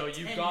rained for like So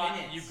 10 you got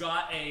minutes.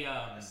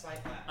 a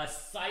side lap. a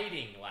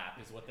sighting lap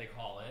is what they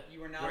call it. You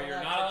were not where you're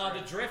allowed not to allowed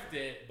drift. to drift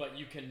it, but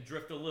you can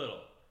drift a little.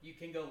 You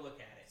can go look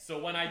at it. So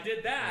when I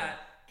did that,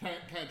 Kind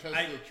of test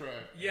I- the track.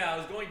 yeah, I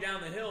was going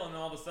down the hill, and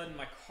all of a sudden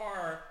my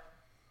car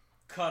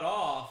cut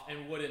off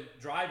and wouldn't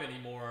drive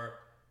anymore.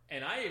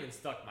 And I even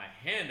stuck my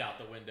hand out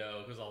the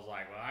window because I was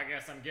like, well, I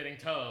guess I'm getting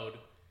towed.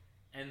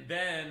 And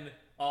then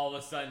all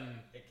of a sudden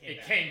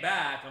It came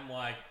back. I'm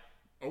like,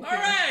 Okay. all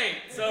right.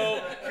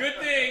 So good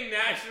thing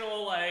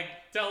national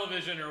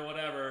television or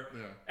whatever.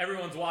 Yeah.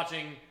 Everyone's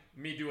watching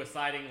me do a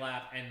siding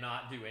lap and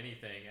not do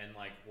anything. And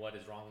what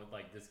is wrong with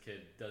this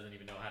kid doesn't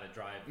even know how to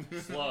drive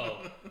slow.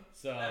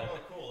 So. Oh,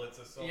 cool. It's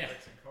a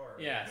self-fixing car.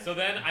 Yeah, so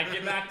then I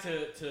get back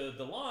to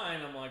the line.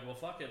 I'm like, well,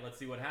 fuck it. Let's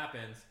see what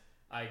happens.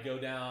 I go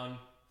down,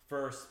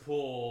 first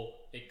pull.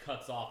 It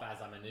cuts off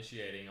as I'm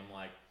initiating. I'm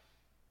like,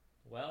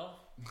 well,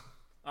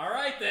 all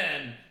right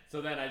then.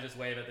 So then I just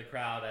wave at the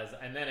crowd.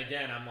 And then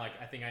again, I'm like,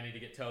 I think I need to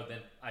get towed. Then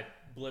I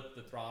blip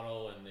the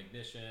throttle and the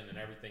ignition and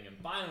everything and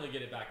finally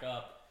get it back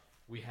up.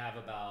 We have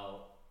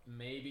about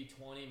maybe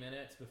 20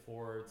 minutes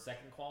before the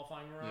second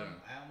qualifying run.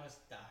 Yeah. I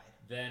almost died.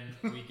 Then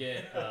we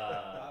get...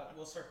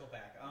 We'll circle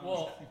back. I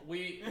almost Well,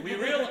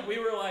 died. we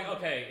were like,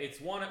 okay, it's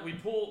one.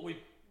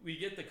 We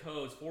get the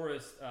codes.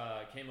 Forrest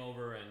came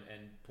over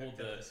and pulled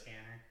Hooked up the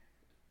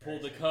scanner.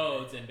 the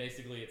codes, and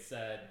basically it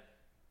said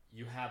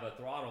you have a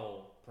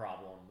throttle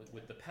problem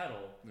with the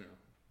pedal, Yeah.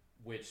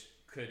 which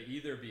could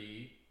either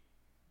be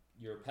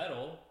your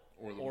pedal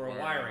Or, the or a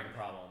wiring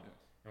problem. Yeah.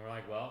 And we're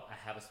like, well, I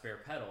have a spare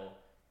pedal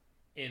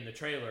in the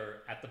trailer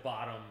at the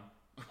bottom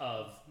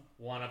of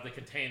one of the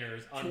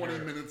containers 20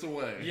 under. minutes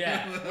away.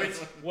 Yeah, which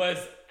was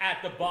at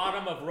the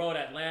bottom of Road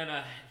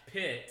Atlanta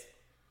pit.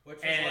 Which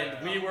was And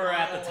like we a were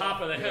at the mile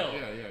top of the hill.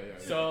 Yeah.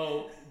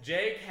 So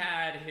Jake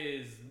had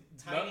his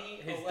tiny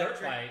his dirt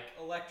bike,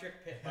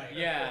 electric pit bike.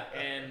 yeah,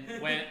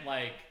 and went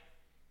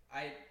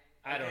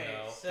I don't Okay,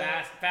 know, so-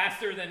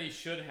 faster than he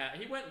should have.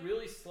 He went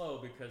really slow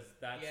because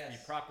that's Yes.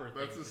 the proper thing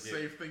That's to a do.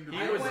 safe thing to do.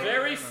 He I was went-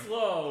 very Yeah.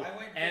 slow I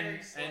went and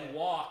very slow. and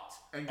walked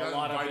And a got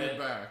lot of invited it,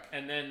 back.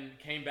 and then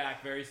came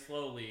back very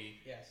slowly.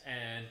 Yes.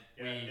 And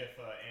Yeah, we if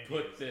Andy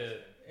put was the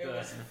listening. It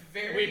was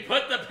very. we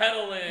put the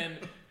pedal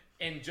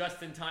in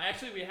just in time.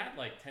 Actually, we had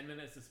 10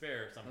 minutes to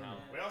spare somehow.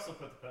 Mhm. We also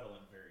put the pedal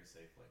in very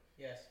safely.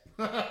 Yes.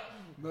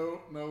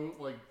 no, zip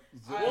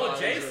Well, lines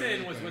or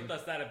Jason was anything. with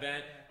us that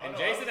event, Oh, and no,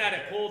 Jason I had was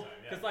it there pulled at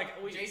the time,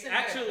 because we Jason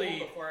had it pulled actually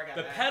before I got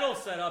the back. pedal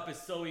setup is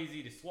so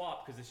easy to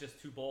swap because it's just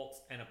 2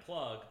 bolts and a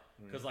plug.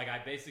 Because I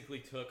basically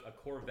took a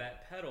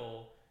Corvette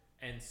pedal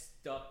and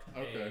stuck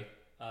Okay.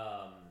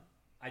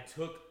 I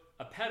took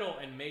a pedal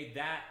and made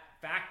that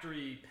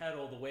factory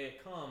pedal the way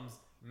it comes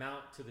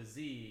mount to the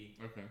Z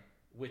Okay.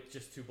 with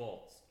just 2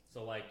 bolts.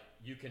 So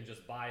you can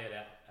just buy it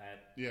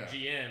at Yeah.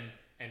 GM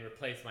and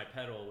replace my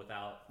pedal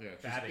without Yeah,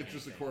 fabbing it's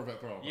just a anything. Corvette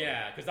throttle.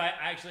 Yeah, because I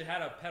actually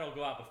had a pedal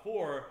go out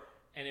before,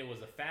 and it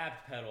was a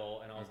fabbed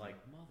pedal, and I was like,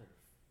 mother,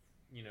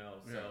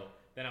 So Yeah.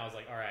 then I was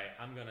like, all right,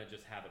 I'm gonna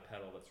just have a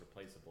pedal that's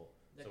replaceable.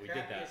 The So we did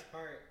that, crappiest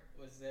part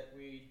was that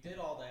we did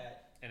all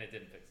that, and it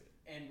didn't fix it.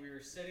 and we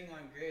were sitting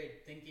on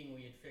grid thinking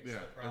we had fixed Yeah,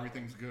 the problem.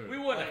 everything's good. We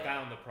wouldn't have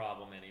found the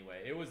problem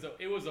anyway. It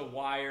was a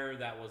wire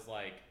that was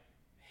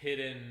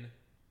hidden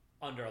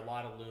under a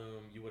lot of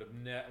loom. You would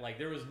have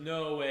there was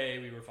no way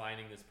we were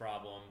finding this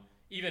problem.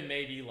 Even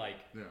maybe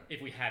Yeah.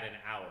 if we had an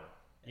hour,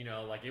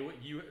 it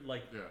would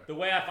Yeah. the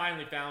way I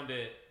finally found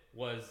it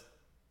was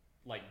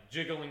like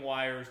jiggling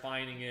wires,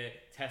 finding it,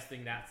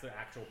 testing that's the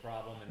actual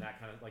problem, and that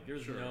kind of like.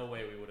 There's Sure. no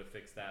way we would have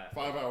fixed that.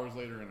 5 hours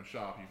later in a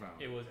shop, you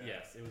found It it. was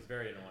yes, it was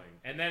very annoying.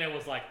 And then it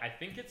was like, I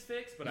think it's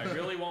fixed, but I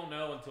really won't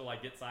know until I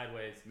get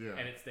sideways Yeah.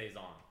 and it stays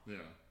on. Yeah.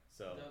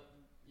 So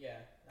Yeah,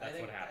 That's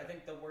what I happened.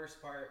 think the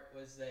worst part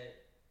was that,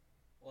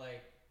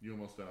 like, You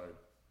almost died.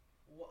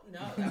 no,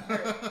 that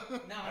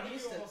part, no, How I did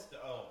used you to. almost?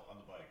 Oh, on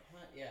the bike.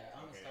 Yeah,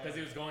 almost Okay. died. because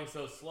he was going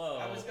so slow.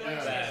 I was going Yeah.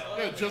 so that- slow.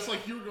 Yeah, just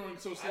like you were going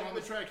so slow I on the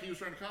was- track, he was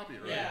trying to copy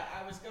it, right? Yeah,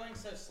 I was going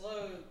so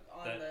slow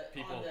on That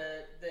people-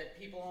 that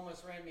people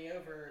almost ran me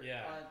over.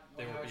 Yeah,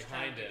 when they I were was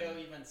behind trying to him. go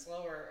even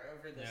slower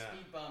over the Yeah.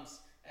 speed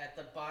bumps at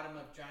the bottom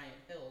of giant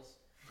hills,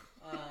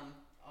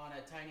 on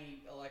a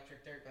tiny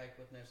electric dirt bike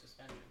with no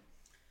suspension.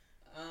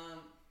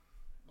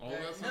 All but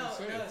that sounds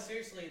safe. no,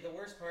 seriously, the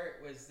worst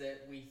part was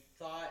that we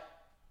thought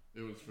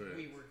It was fixed.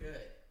 we were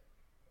good,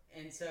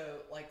 and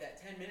so like that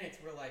 10 minutes,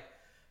 we're like,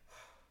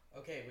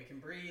 okay, we can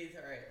breathe.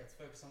 All right, let's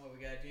focus on what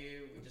we gotta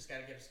do. We just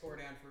gotta get a score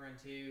down for run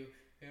 2.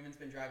 Human's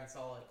been driving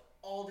solid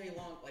all day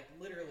long, like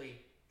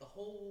literally the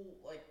whole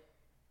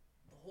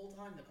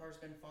time. The car's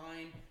been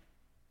fine.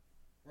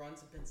 Runs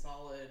have been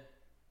solid,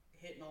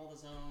 hitting all the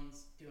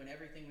zones, doing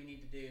everything we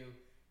need to do,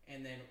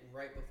 and then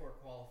right before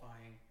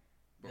qualifying,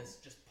 this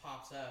just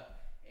pops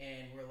up,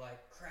 and we're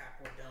like, crap,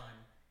 we're done.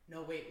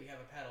 No, wait, we have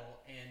a pedal,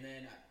 and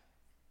then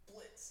I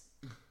blitz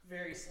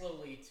very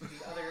slowly to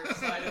the other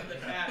side of the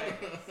paddock,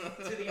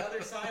 to the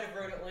other side of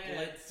Road Atlanta,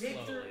 Blitz dig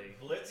through. slowly.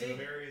 Blitz Dig-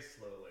 very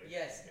slowly.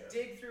 Yes, Yeah.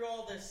 dig through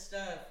all this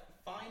stuff,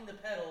 find the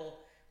pedal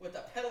with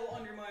a pedal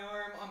under my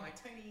arm on my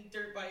tiny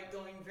dirt bike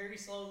going very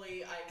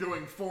slowly.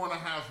 Going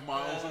 4.5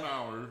 miles an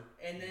hour.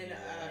 And then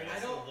I mean, I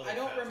it's a don't little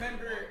faster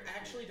remember. than long.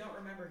 Actually, don't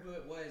remember who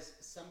it was.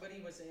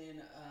 Somebody was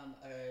in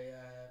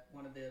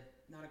one of the,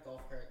 not a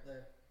golf cart,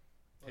 the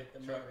like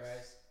Pit the trucks.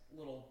 motorized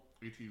little,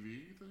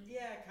 ATV thing?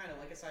 yeah, kind of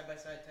like a side by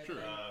side type Sure.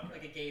 thing, Okay.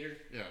 like a gator.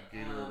 Yeah,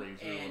 Gator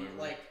Razor, and whatever.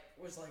 like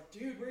was like,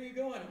 dude, where are you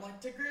going? I'm like,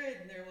 to Grid,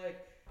 and they're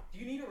like, do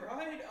you need a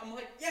ride? I'm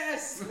like,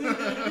 yes. And,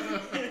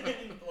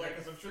 Like,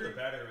 because I'm sure the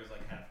battery was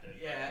like half dead.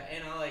 yeah,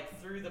 and I like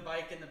threw the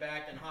bike in the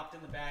back and hopped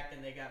in the back,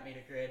 and they got me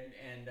to Grid,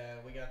 and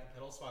we got the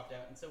pedal swapped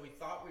out, and so we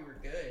thought we were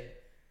good.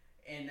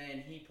 And then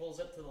he pulls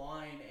up to the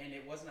line, and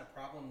it wasn't a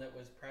problem that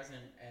was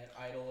present at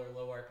idle or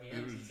low RPMs.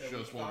 It was and so we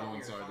just while thought going we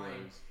were fine.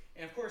 sideways.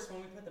 And of course,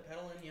 when we put the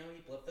pedal in, he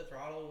blipped the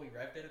throttle, we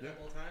revved it a Yeah.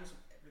 couple of times,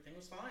 everything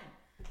was fine.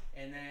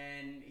 And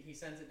then he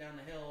sends it down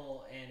the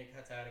hill, and it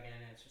cuts out again,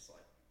 and it's just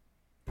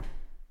like,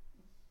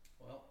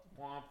 well,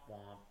 Womp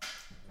womp.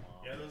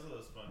 Womp. Yeah, those are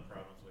those fun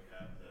problems we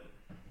have that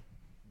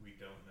we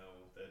don't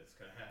know that it's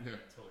gonna happen Yeah.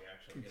 until we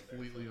actually get there.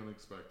 Completely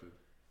unexpected.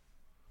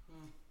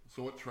 Hmm.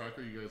 So what track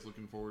are you guys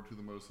looking forward to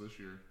the most this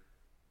year?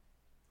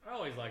 I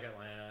always like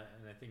Atlanta,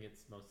 and I think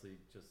it's mostly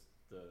just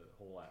the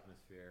whole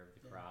atmosphere,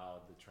 the Yeah.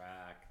 crowd, the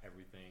track,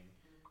 everything.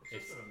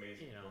 It's just an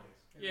amazing you know,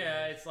 place.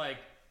 Yeah, it's like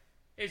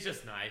it's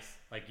just nice.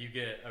 Like you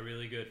get a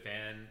really good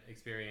fan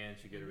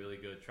experience, you get a really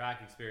good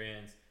track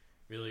experience,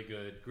 really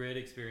good grid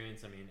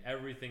experience. I mean,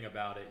 everything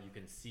about it, you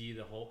can see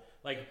the whole.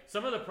 Like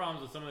some of the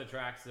problems with some of the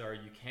tracks are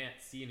you can't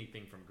see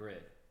anything from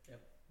grid,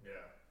 Yeah.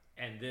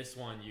 and this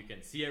one you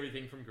can see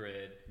everything from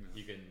grid. Yeah.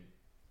 You can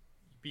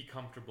be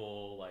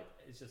comfortable. Like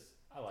it's just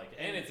I like it,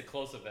 and it's a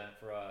close event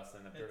for us,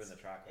 and I've driven the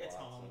track a it's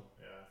lot. home.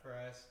 So. Yeah. For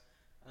us.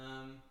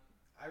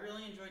 I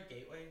really enjoyed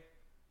Gateway,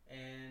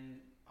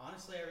 and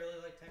honestly, I really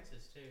like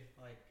Texas too.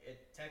 Like,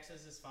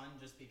 Texas is fun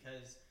just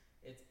because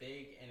it's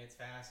big and it's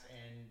fast,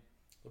 and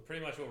But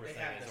pretty much what we're They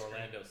saying have is this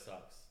Orlando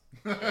sucks.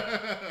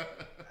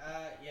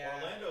 yeah.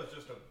 Orlando is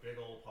just a big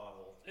old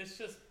pothole. It's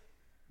just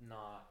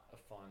not a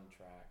fun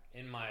track.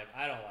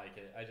 I don't like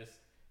it.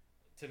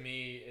 To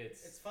me,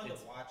 It's fun to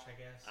watch, I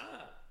guess.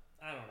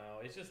 I don't know.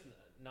 It's just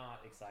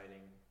not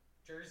exciting.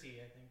 Jersey,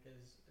 I think,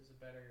 is a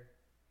better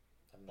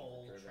I've never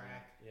bowl driven.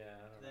 track Yeah,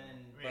 I don't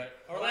than. know.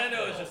 But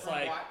Orlando is just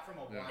like, from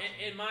a Yeah. watching.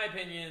 in my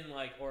opinion,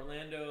 like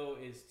Orlando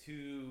is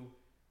too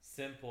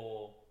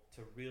simple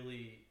to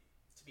really.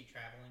 to be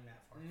traveling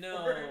that far.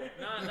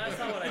 No, that's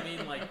not what I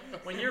mean. Like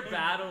when you're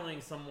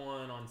battling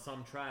someone on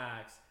some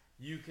tracks,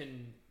 you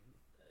can,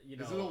 you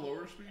know. Is it a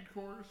lower speed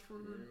course for?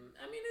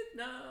 I mean,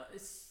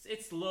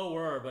 it's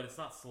lower, but it's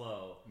not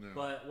slow. No.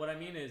 But what I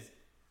mean is,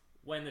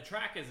 when the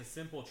track is a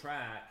simple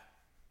track,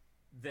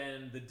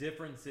 then the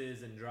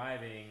differences in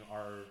driving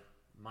are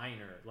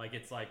minor. Like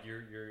it's like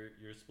you're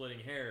splitting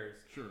hairs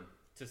Sure.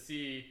 to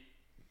see,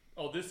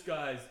 oh, this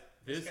guy's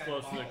this guy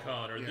close to the followed.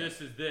 cone, or Yeah.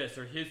 this is this,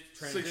 or his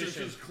transition. 6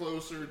 inches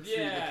closer to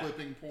Yeah. the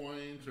clipping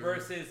point. Or,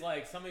 Versus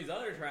like some of these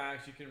other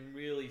tracks, you can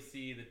really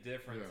see the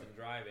difference Yeah. in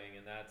driving,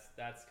 and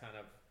that's kind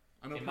of,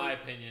 I know in my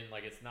opinion,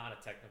 like it's not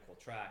a technical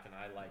track, and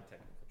I like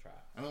technical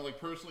tracks. I know, like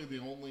personally, the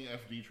only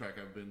FD track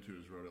I've been to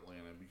is Road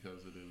Atlanta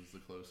because it is the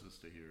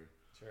closest to here.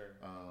 Sure.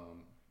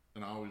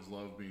 And I always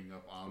love being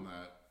up on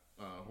that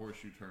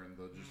horseshoe turn.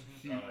 The just Mhm.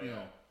 huge, Oh, you yeah.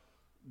 know,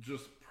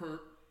 just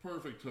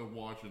perfect to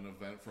watch an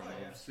event from. Oh,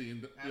 yeah. Of seeing,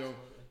 you know, Absolutely.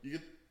 you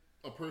get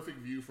a perfect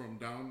view from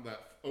down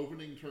that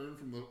opening turn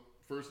from the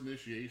first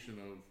initiation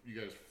of you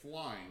guys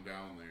flying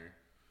down there.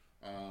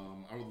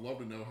 I would love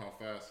to know how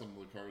fast some of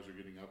the cars are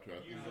getting up to. I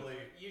think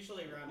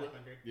Usually around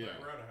 100. yeah,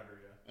 Like around 100,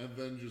 yeah. and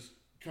then just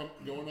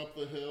going up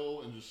the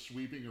hill and just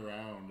sweeping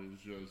around is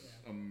just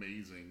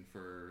amazing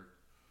for.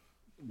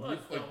 Well,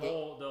 it's the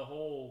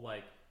whole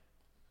like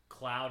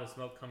cloud of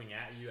smoke coming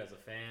at you as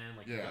a fan.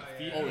 Like Yeah.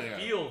 you Oh, feel, yeah.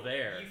 feel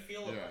there. You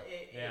feel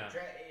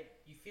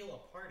you feel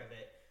a part of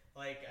it.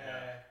 Like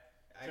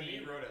I To me,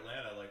 mean, Road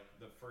Atlanta, like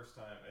the first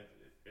time,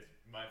 it's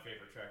my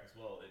favorite track as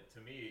well. To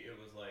me, it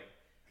was like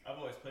I've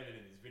always played it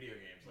in these video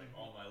games like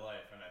all my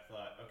life, and I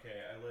thought,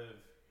 okay, I live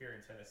here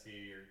in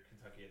Tennessee or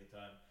Kentucky at the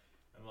time.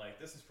 I'm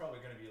like, this is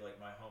probably going to be like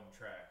my home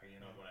track, you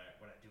know, when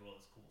I do all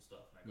this cool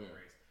stuff and I go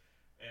race.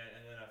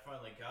 And then I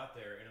finally got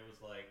there, and it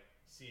was like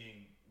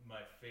seeing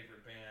my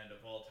favorite band of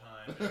all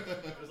time.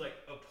 It was like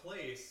a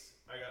place.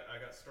 I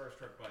got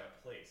starstruck by a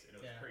place, and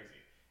it was crazy.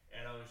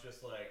 And I was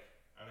just like,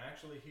 I'm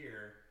actually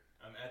here.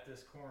 I'm at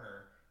this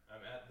corner.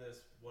 I'm at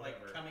this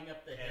whatever. like coming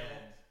up the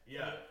hill.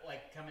 Yeah.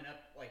 Like coming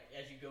up, like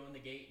as you go in the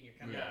gate and you're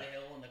coming up the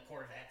hill and the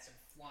Corvettes are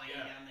flying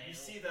down the hill. You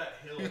see that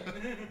hill.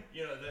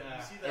 You know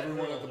that. You see that.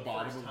 Everyone hill at the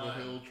bottom first of the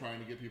time. hill trying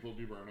to get people to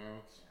do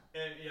burnouts.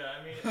 And I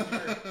mean, if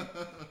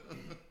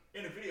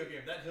you're in a video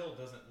game, that hill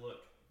doesn't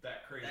look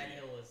that crazy. That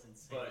hill is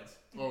insane.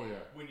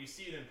 But when you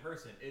see it in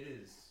person, it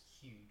is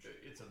huge.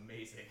 It's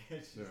amazing.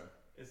 It's just,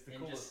 it's the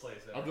coolest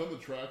place ever. I've done the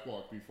track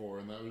walk before,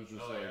 and that was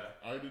just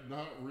I did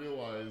not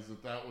realize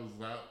that was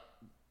that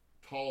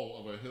tall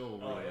of a hill.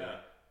 Really. Oh yeah.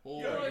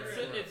 Holy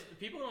it's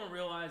people don't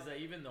realize that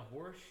even the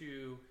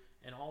horseshoe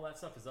and all that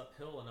stuff is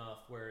uphill enough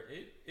where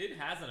it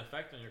has an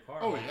effect on your car.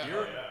 Oh, Like,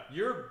 yeah.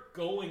 you're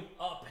going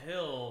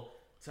uphill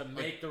to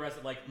make the rest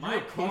of my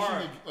you're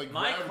car. pushing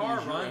My gravity car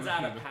is your runs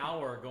out of energy.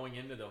 power going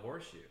into the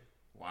horseshoe.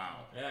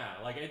 Wow. Yeah,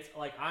 like it's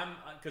like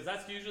because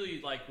that's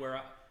usually like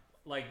where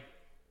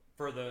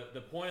for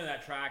the point of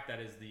that track that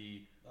is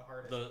the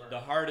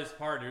hardest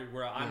part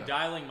where I'm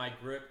dialing my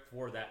grip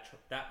for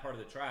that part of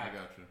the track. I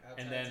got you.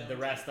 And then the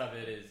rest of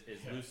it is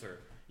looser.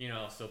 You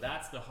know, so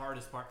that's the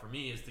hardest part for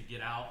me is to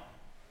get out.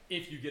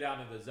 If you get out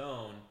into the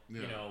zone,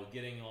 you know,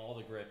 getting all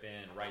the grip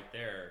in right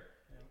there,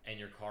 and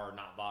your car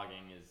not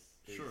bogging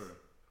is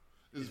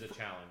a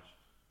challenge.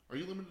 Are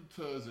you limited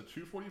to, is it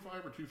 245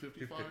 or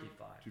 255?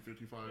 255.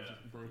 255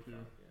 Yeah. Pro 2?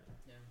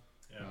 Yeah.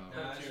 No,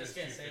 I was Pro 2 just is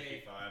gonna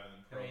say, 255 and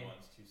then Pro I mean-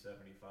 1's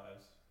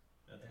 275s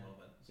at the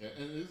moment. So. Yeah,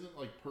 and it isn't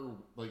like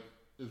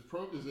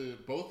is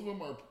it both of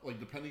them are like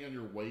depending on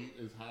your weight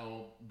is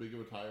how big of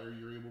a tire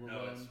you're able to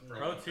No, run? it's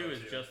Pro 2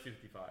 is just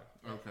 255.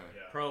 Okay.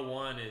 Yeah. Pro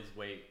 1 is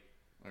weight.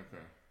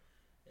 Okay.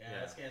 Yeah,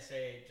 I was gonna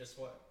say just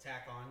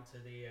tack on to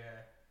the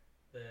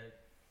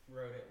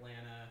Road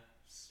Atlanta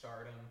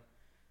stardom.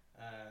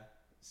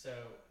 So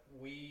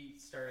we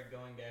started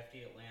going to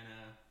FD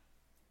Atlanta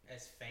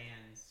as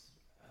fans.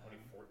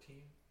 2014,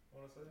 I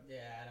want to say.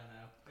 Yeah, I don't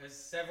know. It was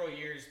several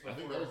years before. I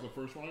think that was the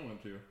first one I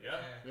went to.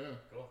 Yeah. Yeah.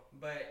 Cool.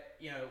 But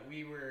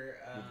we were.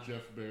 With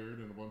Jeff Baird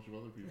and a bunch of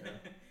other people.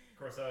 Of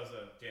course, I was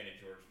a Danny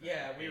George fan.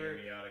 Yeah, we being were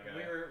a Miata guy.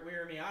 we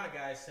were Miata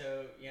guys,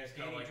 so He's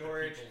kinda Danny like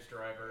George. the people's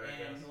driver, I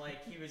And guess. like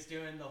he was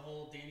doing the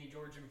whole Danny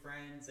George and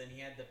Friends, and he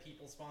had the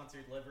people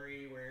sponsored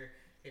livery where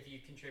if you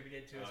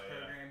contributed to his Oh, yeah.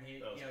 program, he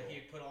That was cool.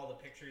 he'd put all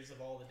the pictures of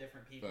all the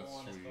different people That's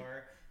on his sweet.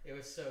 car. It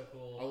was so I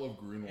cool. love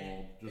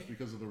Greenwald just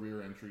because of the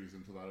rear entries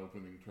into that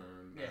opening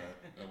turn Yeah.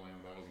 at Atlanta.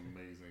 That was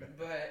amazing.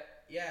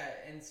 But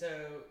yeah, and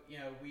so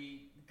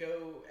we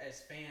go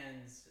as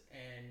fans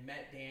and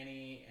met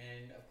Danny,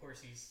 and of course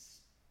he's,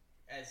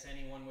 as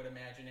anyone would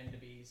imagine him to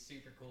be,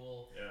 super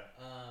cool. Yeah.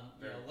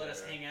 Very Let cool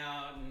us guy. hang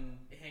out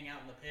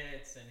in the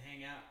pits and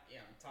hang out,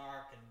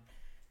 talk and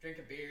drink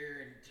a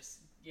beer and just,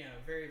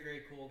 very,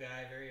 very cool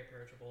guy, very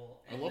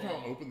approachable. I And love how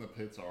then- open the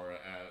pits are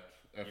at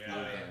FD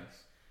Yeah.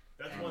 events.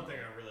 That's one thing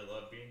I really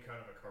love, being kind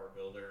of a car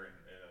builder and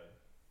a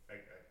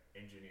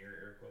engineer,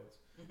 air quotes.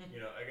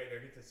 I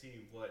get to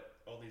see what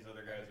all these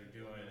other guys are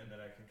doing, and then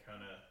I can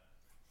kind of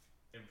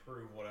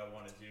improve what I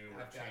want to do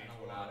or I've gotten change a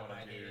what lot I of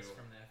want to do. ideas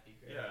from the FD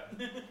grid.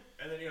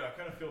 Yeah, and then I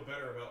kind of feel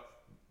better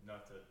about,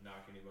 not to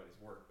knock anybody's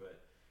work, but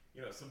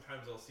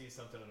sometimes I'll see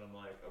something and I'm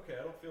like, okay,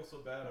 I don't feel so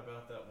bad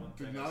about that one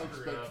thing. Did I not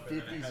screwed expect up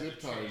and then 50 I had zip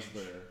to ties change.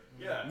 there.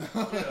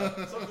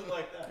 Yeah, something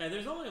like that. And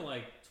there's only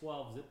like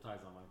 12 zip ties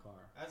on my car.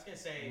 I was gonna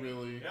say,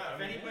 Really? Yeah,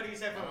 if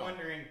anybody's ever Wow.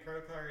 wondering,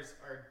 pro cars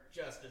are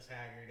just as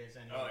haggard as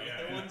any Oh, of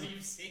yeah, the yeah. ones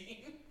you've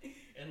seen,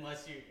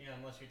 unless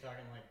you're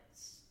talking like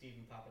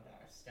Stephen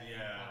Papadakis, And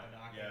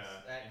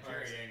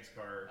Jerry Yang's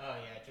car. Oh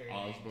yeah, Jerry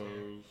Yang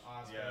too.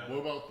 Osbos. Yeah. What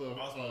about the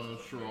Osmos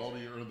is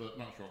Schiraldi or the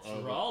not Schiraldi?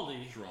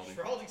 Schiraldi. Schiraldi.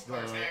 Schiraldi's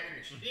car's The- haggard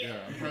as shit. Yeah,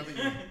 I'm trying to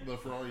think of the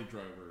Ferrari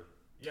driver.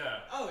 Yeah.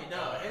 Oh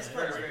no, his Yeah.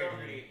 car's very Federico?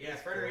 pretty. Yeah,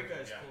 It's Federico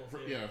cool. is Yeah. cool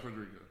too. Yeah,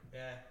 Federico.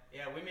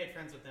 Yeah, we made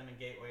friends with them in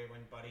Gateway when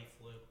Buddy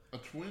flew. A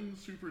twin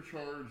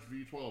supercharged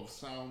V12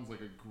 sounds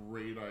like a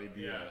great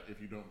idea if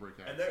you don't break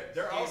And access.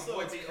 they're Dude, also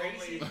what's the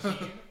crazy only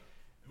team.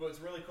 What's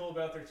really cool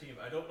about their team,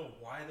 I don't know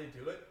why they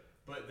do it,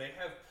 but they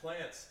have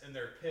plants in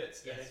their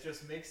pits, and Yes. it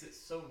just makes it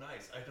so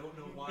nice. I don't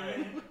know why.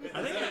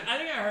 I think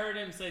I heard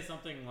him say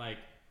something like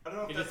I don't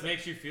know if It that's just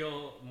makes you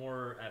feel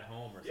more at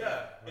home or something.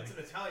 yeah, Like, it's an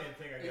Italian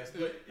thing, I guess.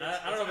 But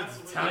I don't know if it's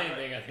an absolutely Italian right.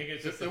 thing. I think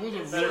it's just It was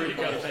a it's really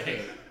Puerto Rico cool thing.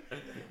 fit.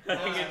 I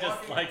think it just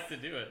walking- likes to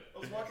do it. I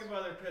was walking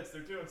by their pits.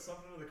 They're doing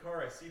something to the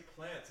car. I see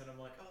plants, and I'm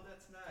like, "Oh,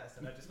 that's nice."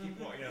 And I just keep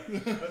walking.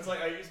 It's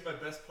like I use my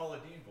best Paula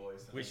Deen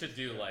voice. and We I should just-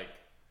 do like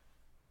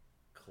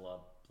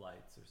club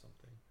lights or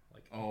something.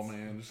 Like Oh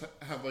man, just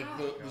have like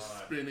Oh, the God.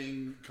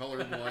 spinning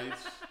colored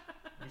lights.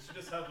 We should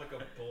just have like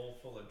a bowl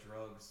full of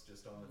drugs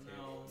just on the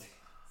table. No. Just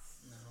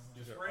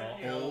These are right, all-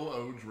 you know, Full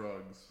O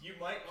drugs. you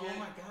might Oh get.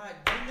 my god,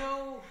 you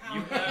know how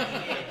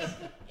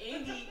You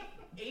Andy is.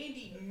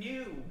 Andy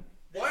knew.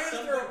 that Why is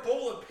there a somebody-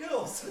 bowl of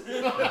pills?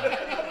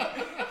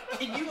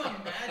 Can you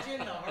imagine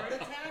the heart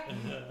attack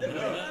that would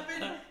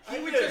happen? He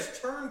I would did.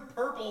 just turn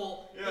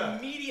purple Yeah.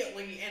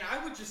 immediately, and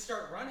I would just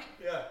start running.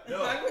 Yeah,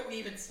 no. I wouldn't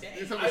even stay.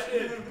 You guys I have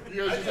did.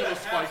 you guys I just did have a a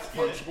spiked half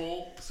punch skid.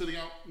 bowl sitting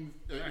out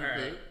at your Alright.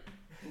 pit.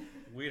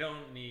 we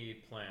don't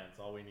need plans.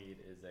 All we need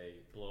is a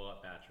blow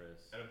up mattress.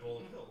 And a bowl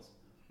of pills.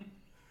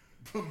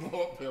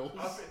 Blow up pills.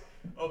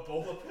 A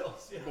bowl of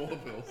pills. Yeah. Bowl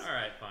of pills. All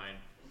right, fine.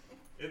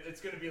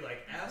 It's gonna be like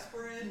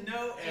aspirin.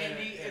 No, and-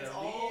 Andy, and it's a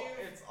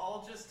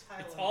all leaf. just Tylenol.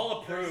 It's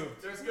all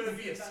approved. There's gonna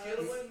be a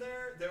Skittle in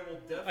there. There will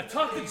definitely. I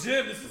talked to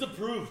Jim. This is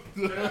approved.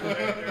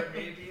 There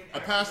may be an I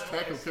passed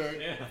tech, accidental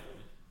okay? Yeah.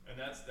 And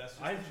that's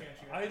just I the chance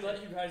you have.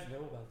 let you guys know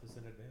about this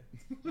in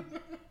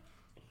advance.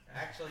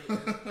 Actually,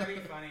 it's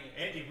pretty funny.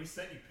 Andy, we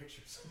sent you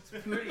pictures.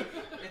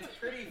 It's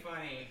pretty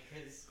funny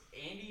because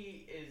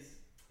Andy is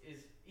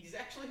he's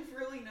actually a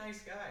really nice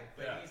guy,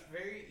 but Yeah. he's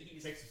He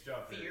takes his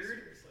job very feared.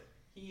 seriously.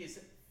 He is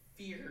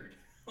feared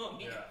on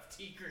the Yeah.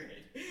 FT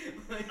grid.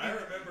 Like, I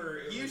remember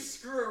it you was,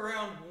 screw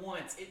around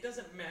once, it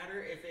doesn't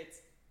matter if it's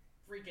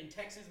freaking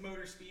Texas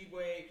Motor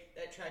Speedway.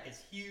 That track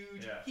is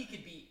huge. Yeah. He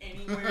could be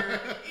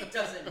anywhere. It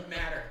doesn't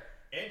matter.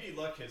 Andy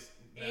Luck has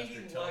Andy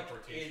mastered Luck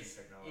teleportation is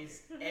technology.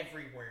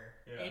 everywhere.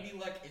 Yeah. Andy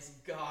Luck is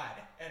God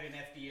at an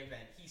FD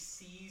event. He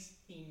sees,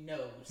 he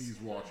knows. He's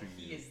watching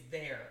He you. is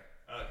there.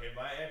 Okay,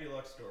 my Andy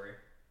Luck story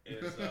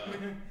is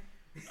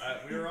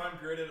we were on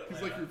grid at He's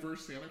Atlanta. like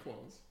reverse Santa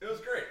Claus. It was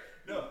great.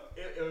 No,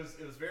 it was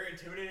very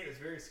intimidating. It was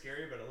very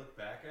scary, but I look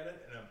back at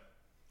it and I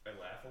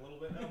laugh a little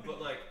bit now. But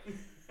like,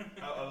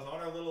 I was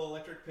on our little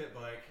electric pit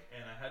bike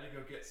and I had to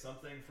go get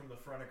something from the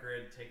front of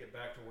grid, take it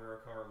back to where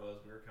our car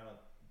was. We were kind of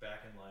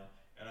back in line,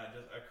 and I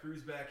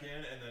cruise back in,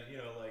 and then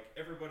like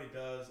everybody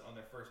does on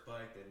their first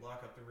bike, they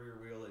lock up the rear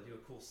wheel, they do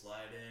a cool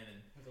slide in,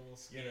 and With a little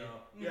skid.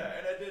 yeah,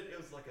 and I did. It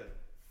was like a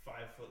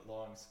 5-foot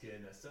long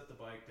skid. And I set the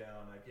bike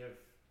down. I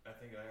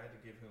think I had to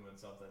give Human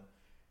something,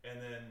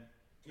 and then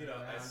Turn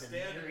I around and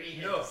stand. there he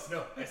No, is.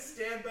 I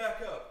stand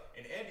back up,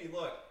 and Andy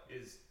Luck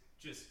is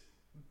just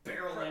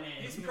Barreling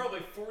in. He's probably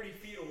 40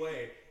 feet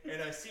away,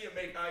 and I see him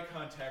make eye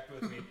contact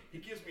with me. He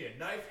gives me a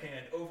knife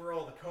hand over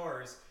all the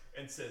cars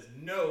and says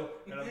no,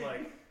 and I'm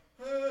like.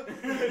 And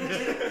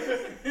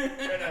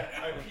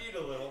I peed a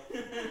little,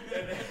 and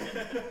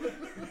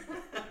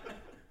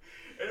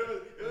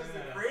it was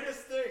the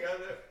greatest thing.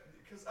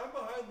 Because I'm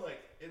behind like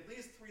at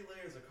least 3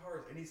 layers of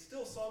cars, and he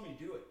still saw me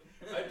do it.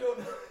 I don't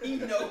know. He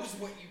knows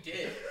what you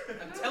did.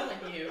 I'm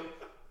telling you.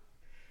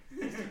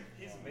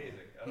 He's amazing.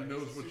 He He's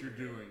knows a what you're superhero.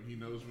 doing. He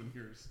knows when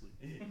you're asleep.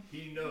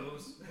 He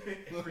knows.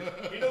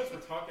 He knows we're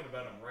talking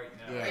about him right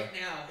now. Yeah. Right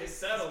now, His he's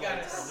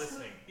satellites got are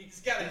listening.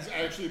 He's got He's a.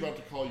 actually about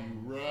to call you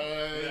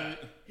right. Yeah.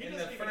 He In the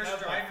doesn't even first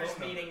have my drivers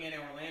phone number. meeting in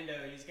Orlando,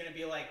 he's gonna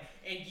be like,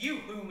 "And you,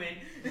 Human,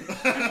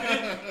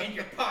 and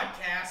your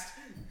podcast."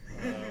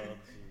 Oh,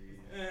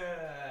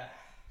 jeez.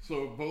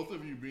 So both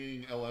of you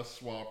being LS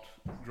swapped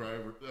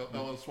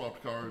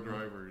car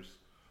drivers,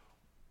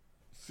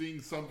 seeing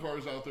some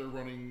cars out there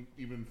running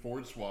even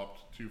Ford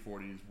swapped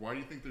 240s, why do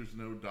you think there's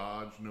no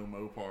Dodge, no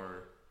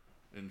Mopar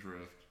in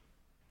drift?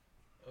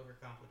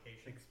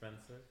 Overcomplication.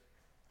 Expensive.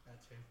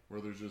 That too.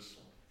 Where there's just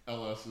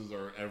LSs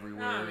are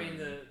everywhere. No, I mean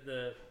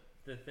and-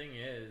 the thing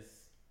is,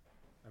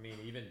 I mean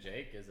even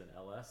Jake is an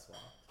LS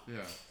swapped.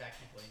 yeah,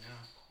 Technically,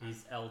 no.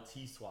 He's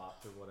LT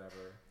swapped or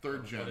whatever.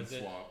 third What gen is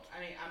it? swapped. I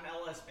mean, I'm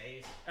LS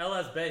based.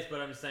 LS based,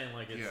 but I'm just saying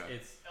like it's Yeah.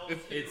 it's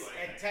It's-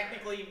 And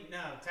technically,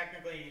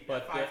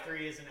 But the-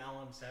 5.3 is an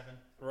LM7.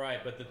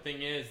 right. But the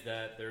thing is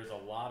that there's a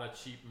lot of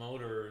cheap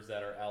motors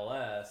that are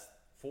LS.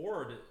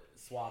 Ford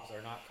swaps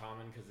are not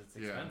common because it's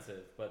Yeah.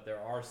 expensive, but there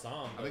are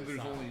some. I think but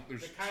it's not-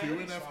 there's The 2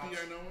 Coyote in FD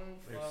swaps. I know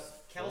of. There's Well, four.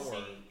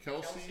 Kelsey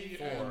Kelsey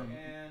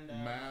and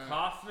Matt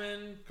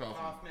Kaufman, Kaufman.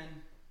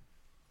 Kaufman.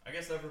 I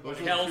guess Those everybody. are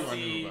the 2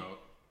 Kelsey. I know about.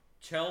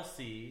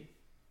 Chelsea,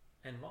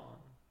 and Vaughn.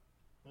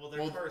 Well,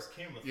 their Well, cars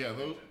came with yeah, fuel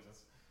those- engines.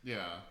 That's-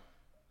 Yeah.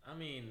 I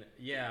mean,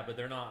 yeah, but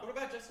they're not. What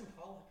about Justin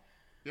Pollock?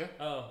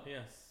 Oh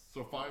yes,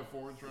 So 5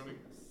 Fords running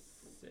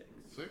 6.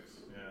 6.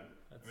 Yeah.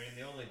 That's, I mean,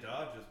 the only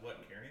Dodge is what,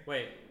 Kearney?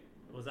 wait,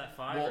 was that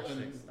 5 Well, or 6?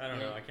 and- I don't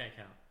know. yeah. I can't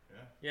count. Yeah.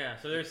 Yeah,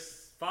 so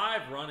there's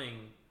 5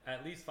 running,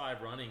 at least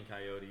 5 running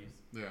Coyotes,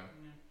 Yeah.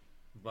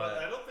 But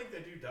I but don't think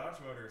they do Dodge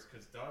motors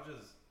because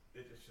Dodges,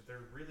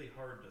 they're really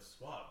hard to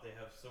swap. They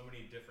have so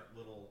many different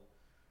little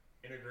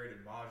integrated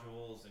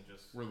modules and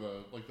just. Where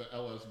the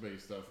LS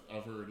based stuff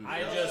I've heard is I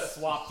Yeah. just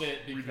swapped it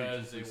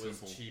because Ridiculously it was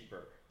simple.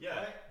 cheaper.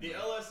 Yeah, the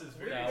LS is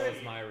very. That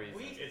was my reason.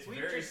 It's We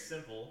very just-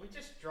 simple. We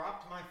just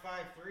dropped my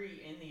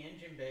 5.3 in the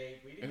engine bay.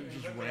 We And didn't it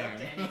even just hook it up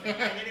to ran.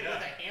 anything. I hit it Yeah.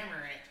 with a hammer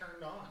and it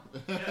turned on.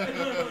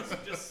 Yeah,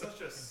 it's just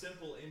such a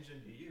simple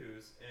engine to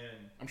use,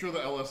 and I'm sure the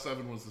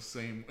LS7 was the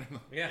same.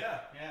 Yeah.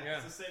 Yeah.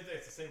 it's the same thing.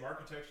 It's the same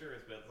architecture.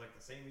 It's like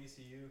the same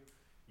ECU.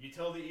 You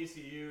tell the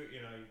ECU,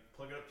 you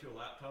plug it up to a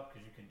laptop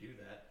because you can do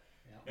that,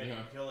 Yeah. and Yeah.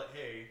 you tell it,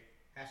 hey,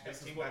 Hashtag this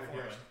is team what by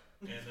we're force.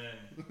 doing, and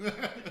then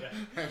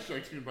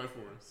Hashtag tuned by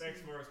Forrest. thanks,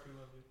 Forrest, we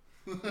love you.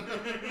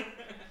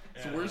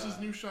 So And, where's his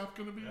new shop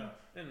gonna be? Yeah.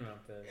 In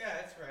Memphis. Yeah,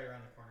 it's right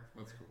around the corner.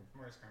 From That's where- cool. from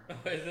where his car Oh,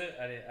 was. is it?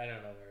 I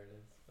don't know where it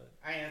is, but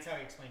That's how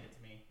he explained it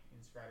to me.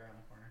 It's right around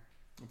the corner.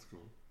 That's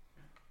cool.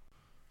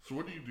 So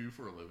what do you do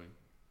for a living?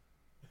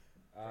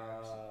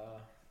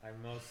 I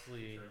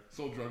mostly Sure.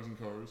 Sold drugs and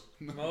cars.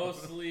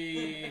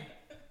 mostly.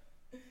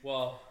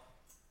 Well,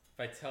 if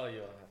I tell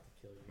you, I'll have to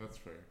kill you. That's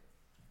fair.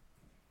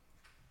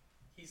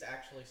 He's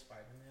actually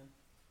Spider-Man.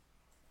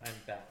 I'm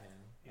Batman.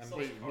 He I'm, sells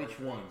Wait, car which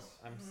one? drugs.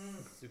 I'm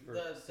Mm, super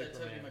the Tobey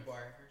Superman.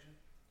 Maguire version.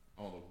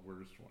 Oh, the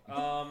worst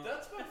one.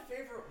 That's my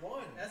favorite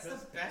one. That's the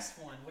 'cause best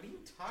one. What are you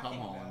Tom talking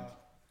Holland. about?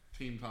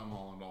 Team Tom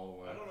Holland all the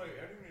way. I don't know. I don't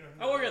even know.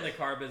 Who I work that in the is.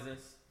 car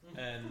business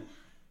and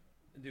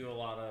do a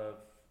lot of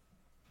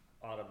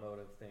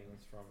automotive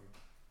things, from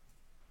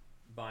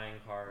buying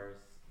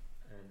cars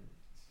and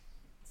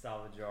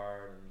salvage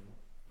yard and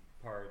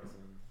parts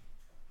and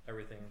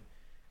everything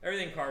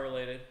car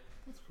related.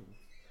 That's cool.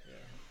 Yeah.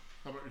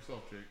 How about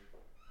yourself, Jake?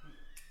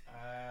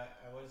 I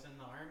was in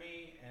the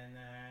army, and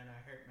then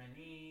I hurt my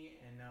knee,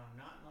 and now I'm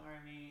not in the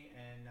army,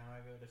 and now I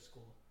go to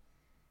school.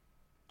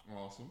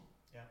 Awesome.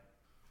 Yeah.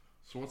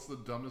 So what's the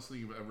dumbest thing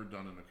you've ever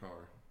done in a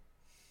car?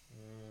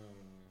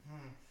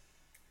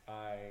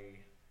 I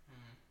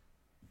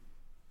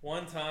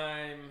one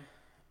time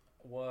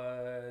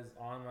was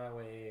on my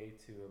way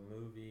to a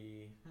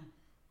movie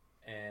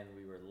and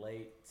we were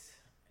late,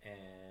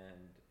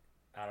 and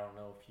I don't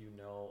know if you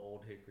know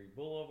Old Hickory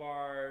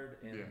Boulevard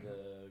in Yeah.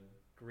 the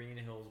Green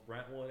Hills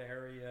Brentwood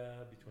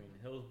area between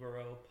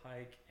Hillsborough,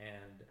 Pike,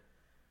 and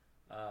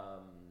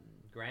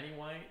Granny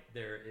White.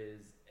 There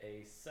is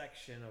a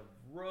section of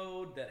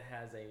road that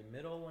has a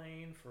middle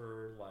lane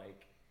for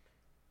like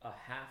a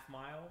half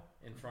mile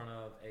in front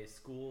of a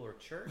school or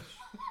church.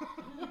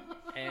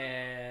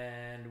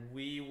 And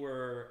we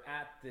were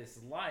at this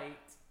light,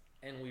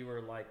 and we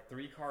were like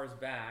 3 cars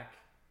back.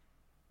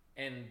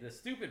 And the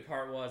stupid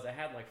part was I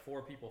had like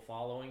 4 people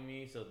following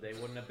me, so they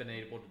wouldn't have been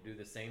able to do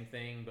the same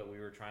thing, but we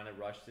were trying to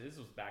rush to, this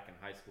was back in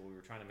high school, we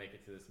were trying to make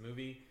it to this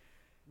movie.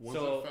 Was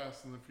So- it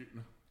Fast and the Furious?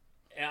 No.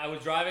 And I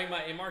was driving my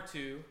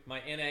MR2,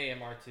 my NA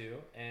MR2,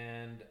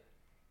 and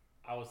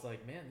I was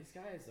like, man, these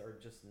guys are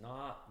just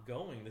not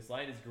going. This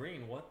light is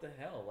green. What the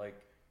hell?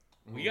 Like,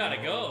 we gotta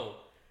no. go.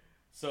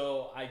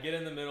 So I get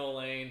in the middle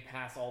lane,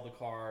 pass all the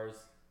cars,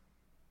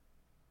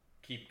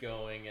 keep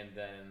going, and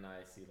then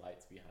I see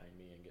lights behind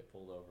me and get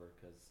pulled over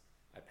because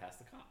I passed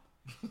the cop.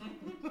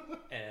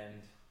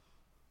 And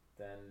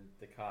then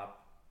the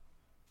cop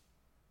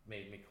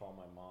made me call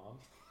my mom.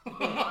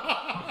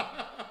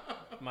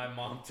 My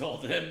mom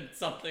told him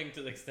something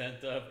to the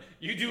extent of,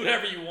 you do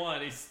whatever you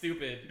want, he's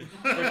stupid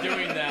for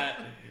doing that.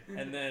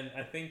 And then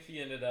I think he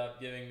ended up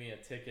giving me a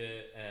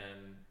ticket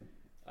and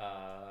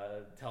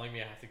telling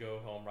me I have to go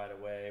home right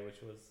away,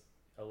 which was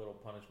a little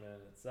punishment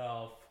in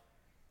itself.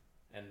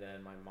 And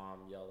then my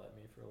mom yelled at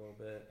me for a little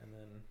bit, and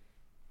then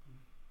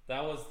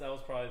that was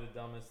probably the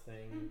dumbest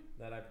thing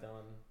that I've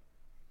done.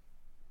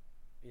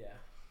 Yeah.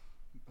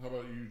 How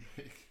about you,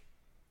 Jake?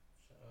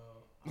 So,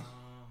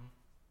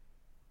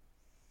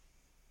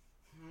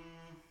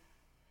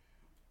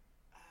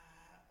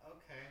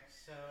 okay,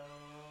 so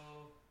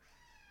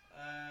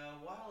a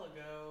while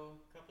ago,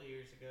 a couple of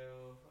years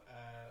ago,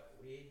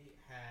 we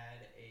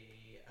had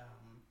a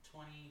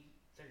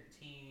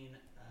 2013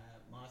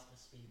 Mazda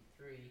Speed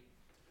 3,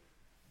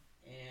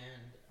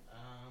 and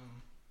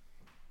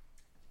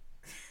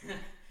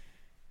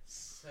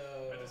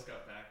so I just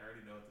got back. I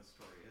already know what this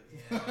story is.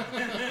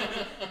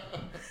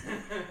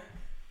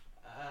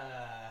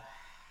 yeah.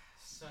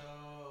 So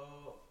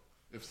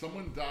If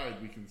someone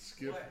died, we can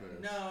skip what?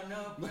 this. No,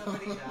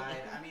 nobody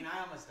died. I mean,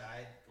 I almost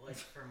died, like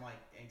from like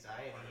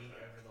anxiety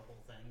over the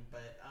whole thing.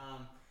 But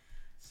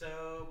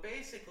so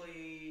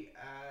basically,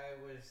 I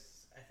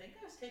think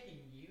I was taking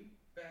you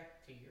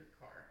back to your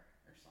car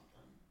or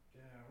something.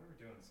 Yeah, we were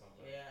doing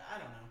something. Yeah, I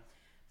don't know.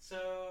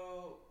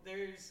 So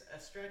there's a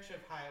stretch of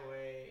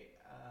highway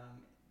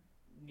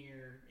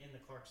in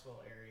the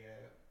Clarksville area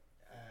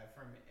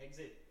from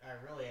exit.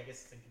 Really, I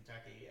guess it's in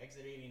Kentucky.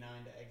 Exit 89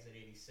 to exit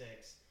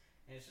 86.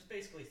 And it's just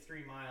basically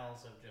 3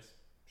 miles of just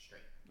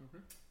straight.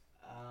 Okay.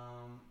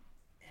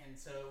 And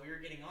so we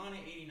were getting on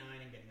at 89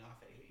 and getting off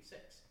at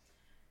 86.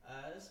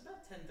 This is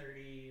about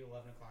 10:30,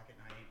 11 o'clock at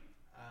night.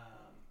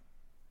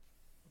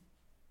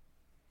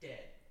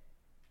 Dead.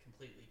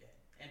 Completely dead.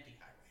 Empty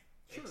highway.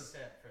 Sure.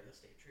 Except for the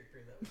state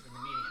trooper that was in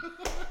the median.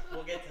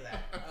 We'll get to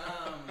that.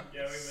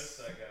 Yeah, we missed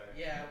that guy.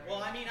 Yeah,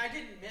 well, I mean, I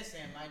miss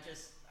him.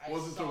 I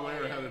Wasn't saw aware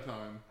him, ahead of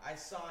time. I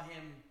saw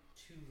him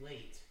too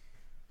late.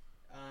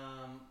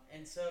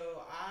 And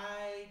so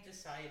I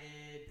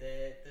decided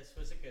that this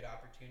was a good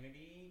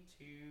opportunity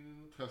to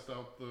Test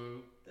out the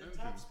engine.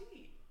 top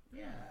speed.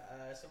 Yeah.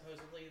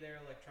 Supposedly they're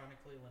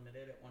electronically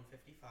limited at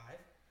 155.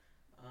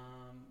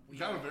 You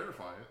gotta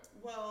verify it.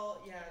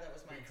 Well, yeah, that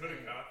was my We could have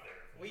intent. got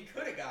there. We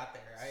could have got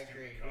there. I Stupid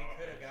agree. car, We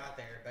could have man. got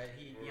there, but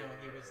he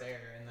was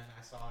there, and then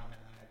I saw him,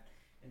 and I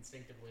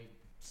instinctively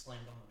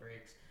slammed on the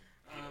brakes.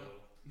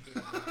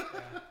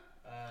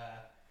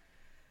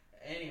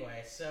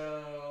 Anyway,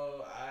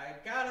 so I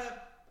got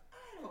up.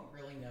 I don't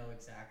really know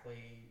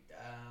exactly.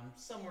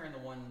 Somewhere in the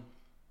one.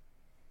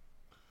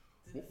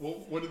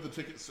 What did the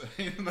ticket say?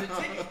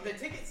 The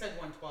ticket said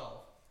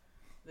 112.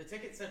 The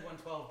ticket said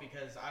 112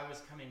 because I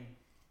was coming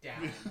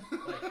down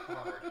like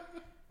hard,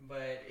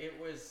 but it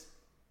was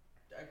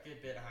a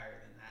good bit higher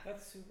than that.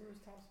 That Subaru's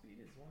top speed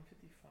is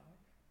 155.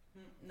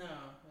 No,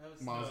 that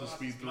was Mazda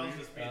Speed 3?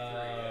 Mazda Speed 3,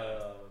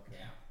 yeah.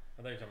 Okay. Yeah.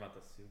 I thought you were talking about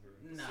the Subaru.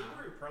 No,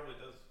 Subaru probably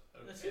does.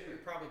 the Okay.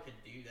 Subaru probably could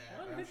do that.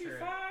 but I'm 155? sure.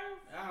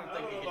 I don't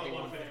think I it don't could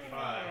know do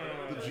about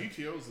 155. The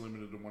GTO is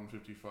limited to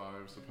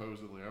 155,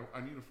 supposedly. I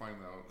need to find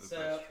out if So-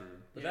 that's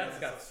true. But Yeah, that's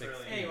got it's 6.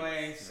 Australian.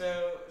 Anyway,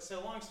 so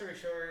long story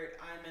short,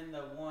 I'm in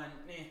the one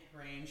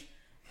range.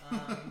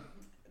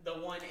 The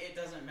one it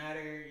doesn't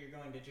matter, you're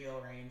going to jail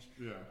range.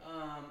 Yeah.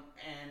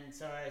 And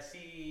so I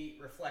see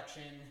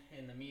reflection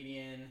in the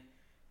median,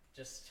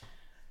 just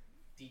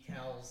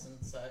decals and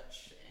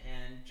such,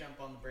 and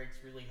jump on the brakes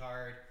really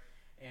hard.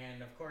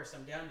 And of course,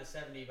 I'm down to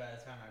 70 by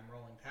the time I'm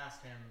rolling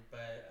past him,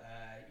 but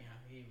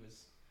he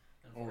was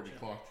Already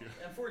clocked you.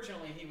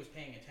 Unfortunately, he was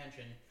paying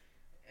attention,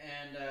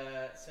 and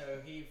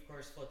so he of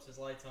course flips his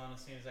lights on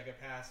as soon as I go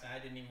past, and I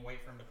didn't even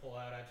wait for him to pull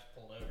out. I just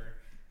pulled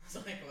over. I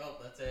was like, well,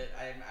 that's it.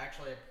 I'm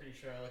pretty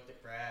sure I looked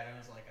at Brad and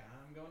was like,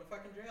 I'm going to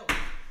fucking jail.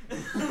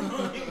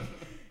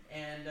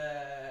 And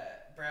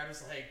Brad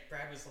was like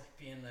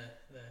being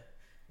the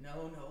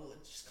no,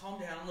 let's just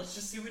calm down. Let's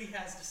just see what he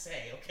has to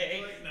say,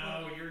 okay? Like,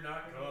 no, you're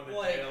not going to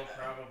Like, jail,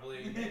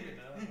 probably. Maybe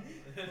not.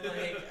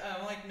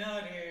 I'm like, no,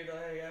 dude.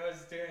 Like, I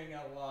was doing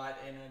a lot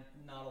in a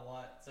not a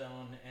lot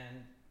zone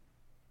and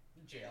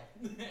jail.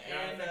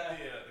 Yeah, And I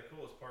think the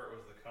coolest part was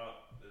the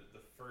cop.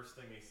 The first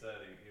thing he said,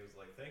 he was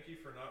like, "Thank you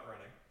for not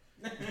running."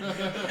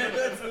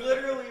 that's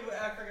literally what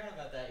I forgot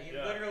about that. He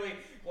Yeah. literally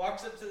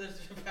walks up to the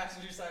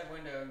passenger side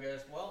window and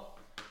goes, "Well,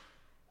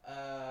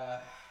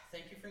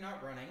 thank you for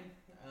not running.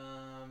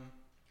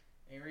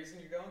 Any reason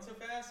you're going so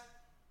fast?"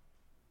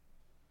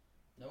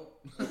 Nope.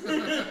 I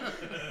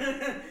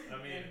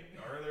mean,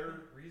 are there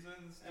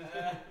reasons?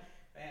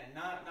 Man,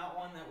 not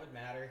one that would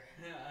matter.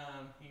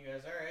 He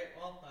goes, all right,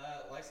 well,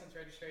 license,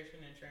 registration,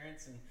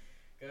 insurance, and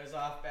goes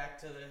off back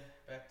to the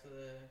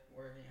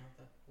where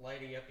the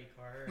lighty uppy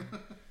car.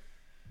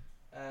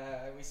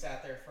 And, we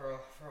sat there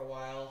for a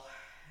while,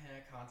 and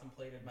I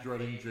contemplated my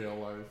Dreading fate. jail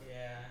life.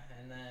 Yeah,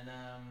 and then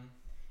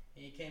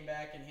he came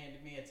back and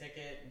handed me a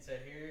ticket and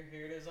said, here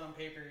it is on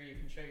paper. You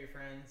can show your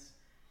friends.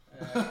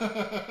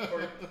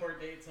 Court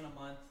dates in a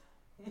month.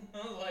 I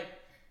was like,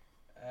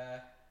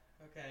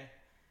 okay.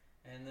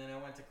 And then I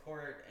went to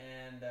court,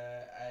 and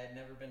I had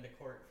never been to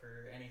court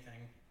for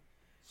anything.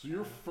 So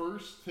your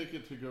first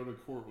ticket to go to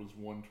court was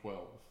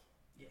 112.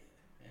 Yeah,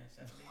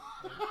 70.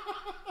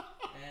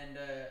 And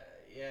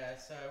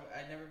so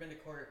I'd never been to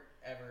court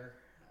ever.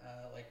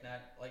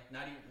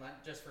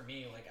 Not just for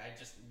me. Like I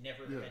just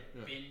never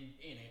had been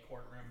in a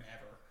courtroom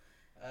ever.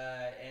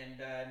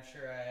 And I'm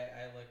sure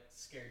I looked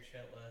scared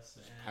shitless.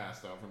 Just and,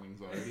 passed out from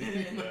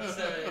anxiety. and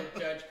so the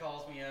judge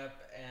calls me up,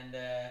 and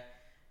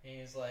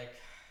he's like,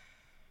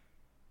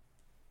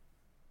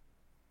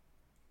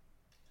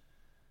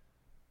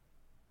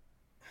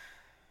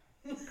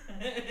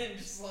 and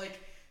just like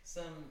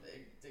some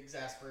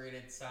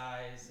exasperated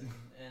sighs,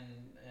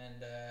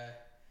 and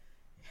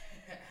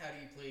how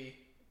do you plead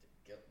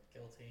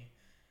guilty?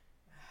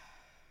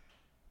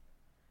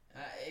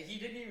 He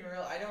didn't even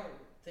I don't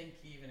think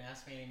he even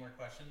asked me any more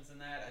questions than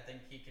that. I think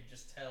he could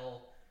just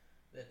tell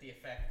that the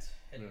effect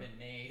had been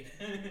made.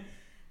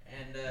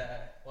 And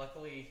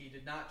luckily, he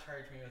did not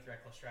charge me with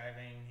reckless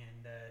driving,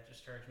 and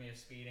just charged me with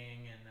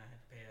speeding, and I had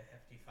to pay a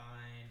hefty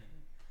fine,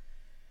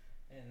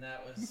 and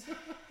that was.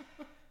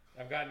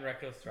 I've gotten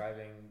reckless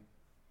driving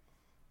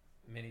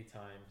many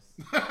times,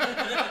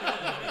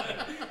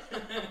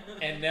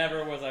 and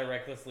never was I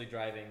recklessly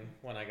driving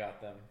when I got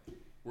them.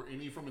 Were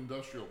any from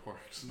industrial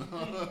parks?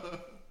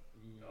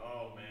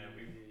 Oh man,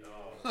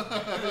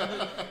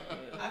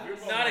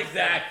 Not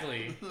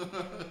exactly.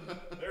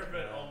 There have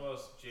been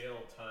almost jail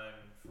time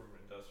from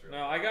industrial.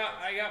 No, I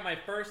got my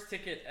first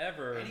ticket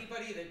ever.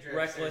 Anybody that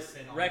drifts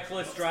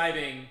Reckless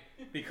driving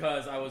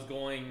because I was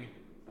going.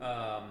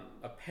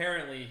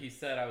 Apparently, he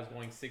said I was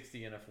going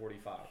 60 in a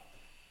 45,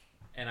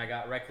 and I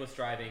got reckless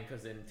driving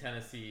because in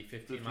Tennessee,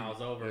 15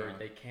 miles over,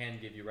 they can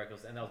give you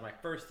reckless, and that was my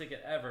first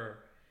ticket ever.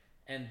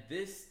 And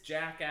this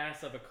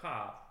jackass of a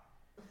cop.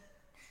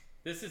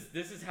 This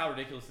is how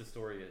ridiculous this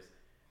story is.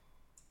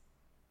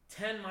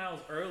 10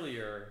 miles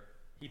earlier,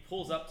 he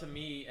pulls up to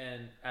me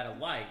and at a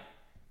light,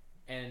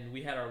 and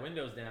we had our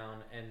windows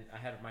down, and I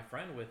had my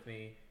friend with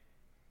me,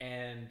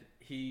 and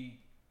he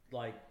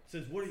like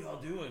says, "What are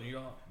y'all doing?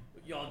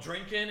 Y'all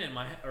drinking?" And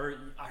are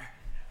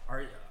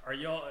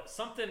y'all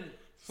something?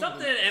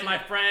 And my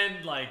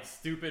friend, like,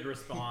 stupid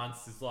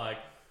response is like,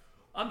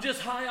 "I'm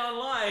just high on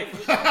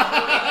life."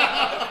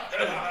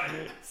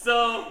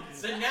 So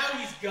now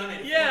he's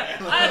gunning. yeah,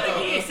 for you. I think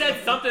he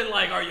said something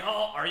like, "Are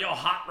y'all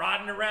hot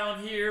rodding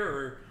around here?"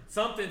 or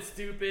something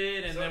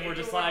stupid, and So then we're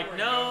even just when like, you were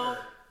 "No."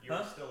 younger, you were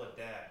Huh? still a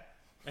dad.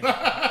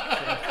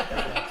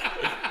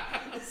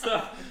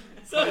 So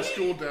High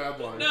school dad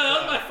life. no,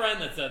 that was my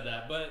friend that said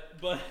that,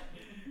 but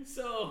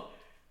so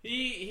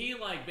he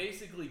like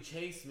basically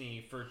chased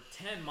me for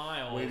 10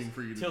 miles Waiting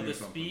for you to till do the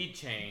something. speed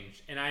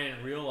changed, and I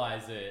didn't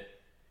realize it,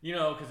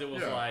 because it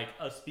was Yeah. like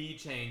a speed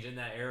change in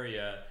that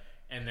area.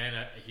 And then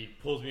he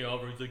pulls me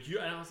over. He's like, "You,"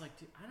 and I was like,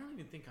 "Dude, I don't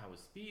even think I was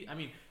speed. I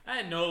mean, I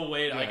had no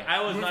way to, like, Yeah.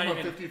 I was You went not from a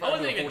even, 55 I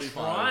wasn't to a even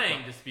 45.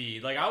 trying to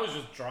speed. Like, I was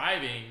just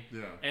driving,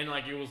 Yeah. and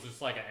like it was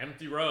just like an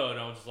empty road.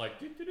 I was just like,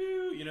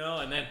 doo.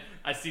 And then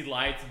I see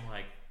lights. I'm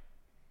like,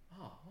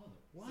 oh,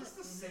 what? Is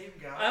this the same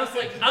guy? I was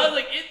like,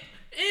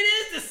 it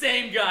is the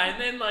same guy.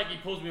 And then like he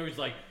pulls me over. He's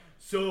like,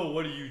 "So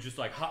what do you just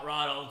like hot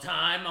rod all the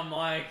time?" I'm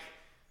like,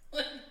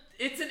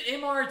 it's an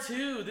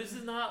MR2. This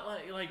is not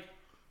like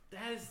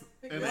that is.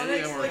 And That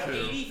any makes like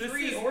MR2.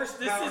 83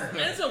 horsepower.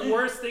 That's the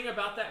worst thing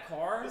about that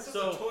car. This is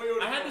So a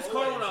Toyota I had this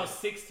Corolla car when I engine. was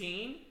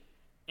 16,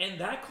 and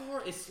that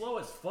car is slow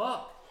as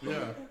fuck.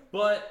 Yeah.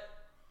 But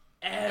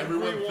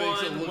Everyone everyone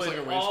thinks it looks would like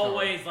a race car.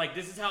 always like.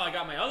 This is how I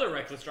got my other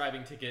reckless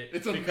driving ticket.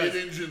 It's a because-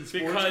 mid-engine sports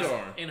because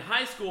car. in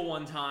high school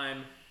one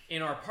time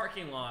in our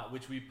parking lot,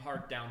 which we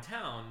parked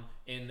downtown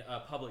in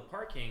public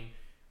parking,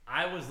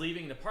 I was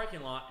leaving the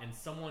parking lot and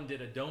someone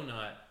did a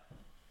donut,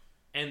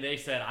 and they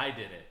said I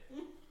did it.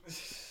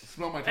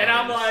 Smell my tires. And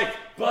I'm like,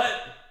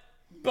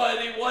 but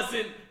it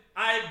wasn't.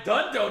 I've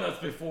done donuts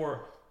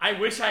before. I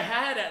wish I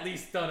had at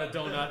least done a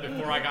donut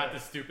before I got the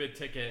stupid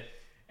ticket.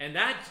 And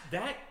that,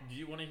 do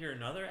you want to hear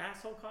another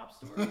asshole cop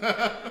story?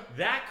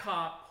 That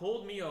cop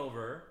pulled me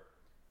over.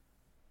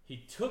 He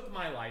took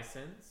my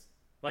license.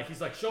 Like,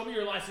 he's like, "Show me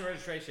your license and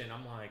registration."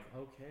 I'm like,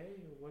 "Okay,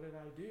 what did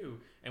I do?"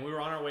 And we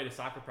were on our way to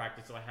soccer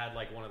practice, so I had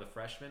like one of the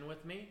freshmen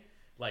with me,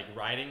 like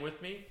riding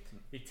with me.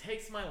 He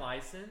takes my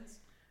license,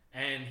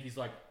 and he's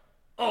like,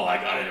 "Oh, I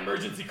got an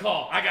emergency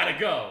call. I gotta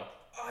go."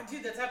 Oh,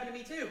 dude, that's happened to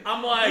me too.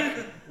 I'm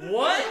like,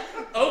 "What?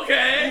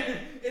 Okay."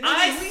 And then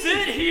I you leave.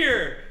 sit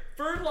here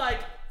for like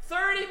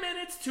 30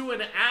 minutes to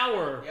an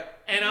hour,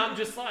 Yep. and I'm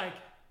just like,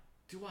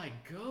 do I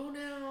go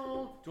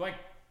now? Do I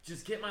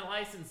just get my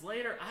license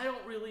later? I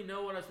don't really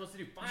know what I'm supposed to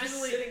do.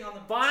 Just sitting on the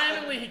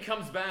Finally, he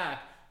comes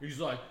back. He's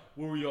like,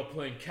 "What were y'all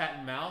playing, cat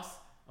and mouse?"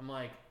 I'm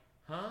like,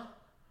 "Huh?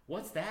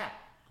 What's that?"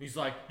 He's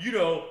like,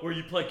 "Where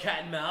you play cat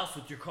and mouse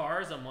with your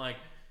cars?" I'm like,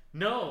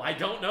 "No, I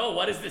don't know.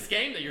 What is this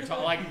game that you're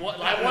talking? Like, what?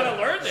 I want to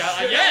learn this.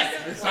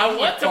 Yes, I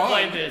want to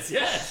play this.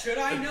 Yes." Should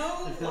I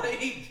know?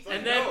 Like,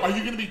 And then, Are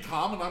you gonna be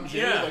Tom and I'm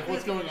Jerry? Yeah. Like,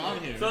 what's going on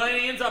here? so then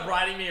he ends up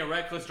writing me a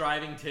reckless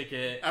driving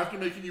ticket. After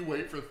making you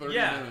wait for 30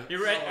 Yeah, minutes.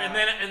 you're right. So,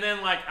 And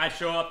then like I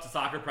show up to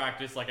soccer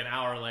practice like an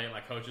hour late. My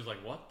coach is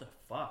like, "What the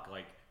fuck?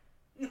 Like,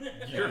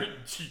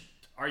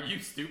 are you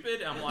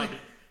stupid?" I'm like,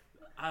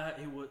 I'm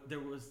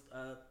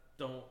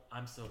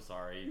so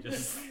sorry.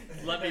 Just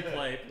let me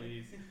play,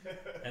 please."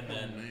 And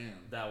then man.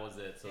 that was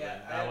it. So Yeah,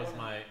 then I that had was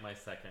one- my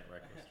second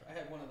reckless I drive.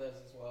 had one of those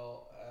as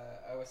well.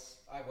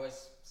 I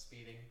was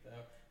speeding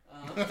though.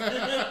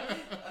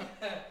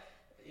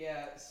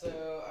 Yeah,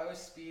 so I was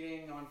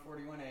speeding on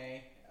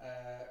 41A,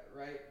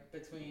 right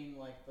between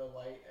like the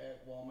light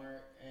at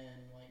Walmart and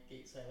like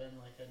Gate 7,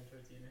 like heading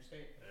towards the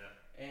interstate.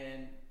 Yeah.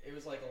 And it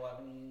was like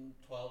 11,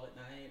 12 at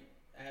night.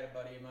 I had a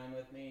buddy of mine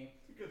with me.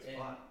 It's a good And,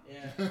 spot.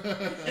 yeah.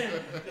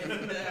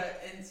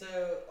 And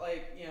so,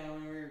 like,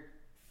 when we were,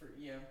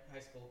 high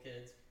school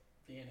kids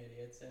being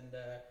idiots, and,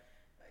 I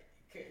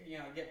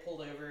get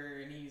pulled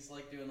over, and he's,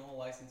 like, doing the whole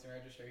license and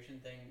registration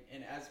thing,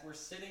 and as we're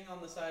sitting on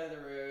the side of the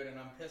road, and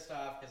I'm pissed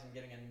off because I'm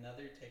getting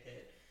another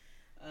ticket,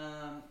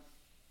 I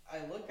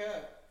look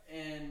up,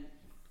 and,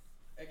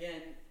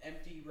 again,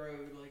 empty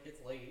road, like,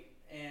 it's late,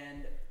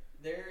 and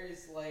there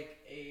is, like,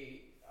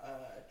 a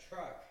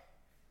truck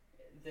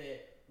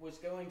that was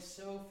going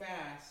so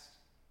fast,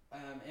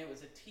 it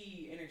was a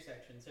T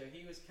intersection, so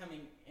he was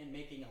coming and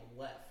making a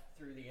left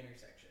through the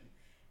intersection,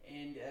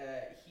 and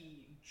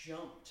he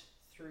jumped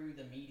through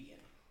the median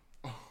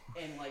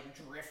and like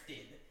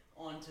drifted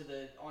onto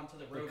the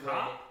roadway.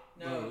 cop?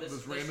 No, No,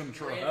 this random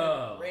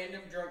truck.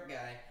 random drunk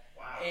guy.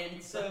 Wow.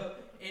 And so,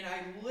 and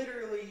I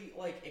literally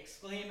like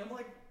exclaimed, I'm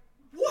like,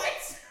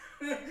 "What?"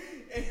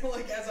 And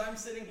like as I'm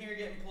sitting here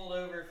getting pulled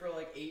over for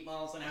like 8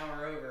 miles an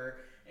hour over,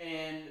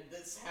 and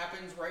this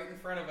happens right in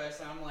front of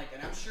us, and I'm like,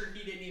 and I'm sure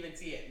he didn't even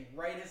see it. And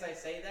right as I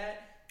say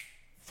that,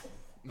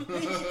 he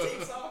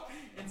takes off,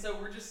 and so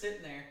we're just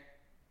sitting there.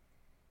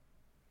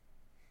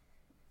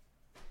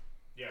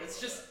 Yeah. It's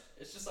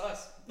just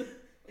us. Like,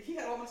 he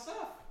had all my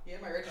stuff. He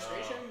had my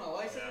registration, my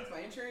license, yeah.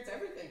 my insurance,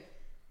 everything.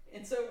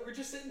 And so we're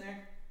just sitting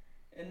there.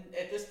 And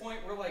at this point,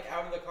 we're like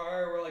out of the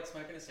car. We're like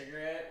smoking a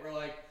cigarette. We're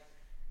like,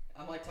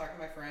 I'm like talking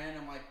to my friend.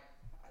 I'm like,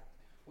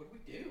 what do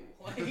we do?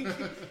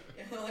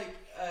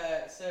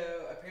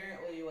 So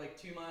apparently, like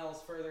 2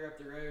 miles further up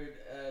the road,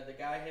 the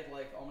guy had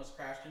like almost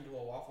crashed into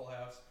a Waffle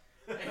House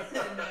and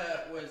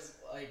was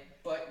like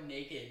butt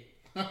naked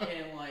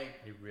and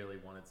like. He really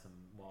wanted some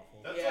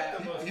waffles. That's Yeah. like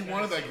the most He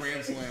wanted that Tennessee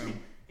Grand thing.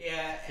 Slam.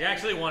 Yeah. He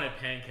actually wanted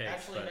pancakes.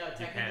 Actually, but no. he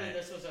Technically, panicked.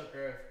 this was Oak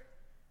Grove.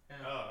 Yeah.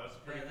 Oh, that's a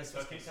pretty Yeah, this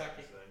was Kentucky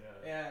Kentucky. sentence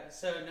then, yeah. Yeah,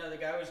 so no, the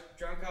guy was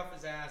drunk off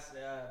his ass,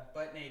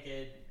 butt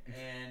naked,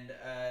 and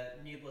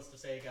needless to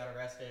say, got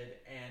arrested.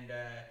 And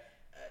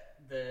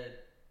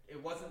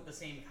it wasn't the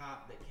same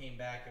cop that came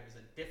back; it was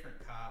a different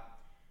cop,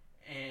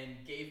 and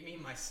gave me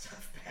my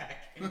stuff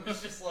back, and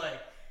was just like,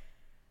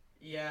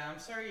 "Yeah, I'm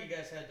sorry you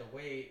guys had to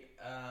wait.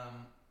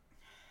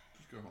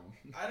 Just go home.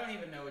 I don't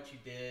even know what you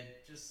did.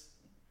 Just."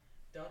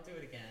 Don't do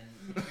it again.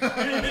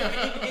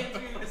 He gives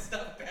me my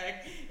stuff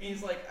back. And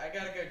he's like, I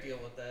gotta go deal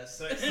with this.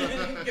 Some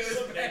Goes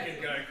back.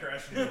 naked guy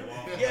crashing into the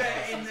wall. Yeah,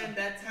 and then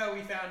that's how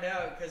we found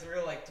out because we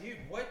were like, dude,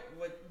 what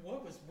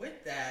was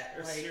with that?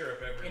 There's Like,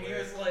 syrup everywhere. and he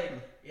was like,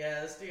 yeah,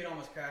 this dude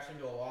almost crashed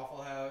into a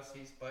Waffle House.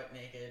 He's butt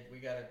naked. I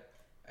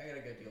gotta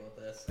go deal with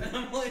this. And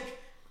I'm like,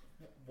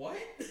 what?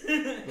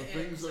 The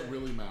things that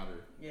really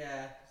matter.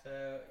 Yeah.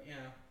 So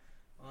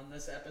on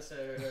this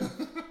episode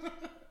of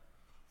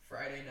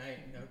Friday night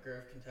in Oak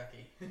Grove,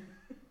 Kentucky.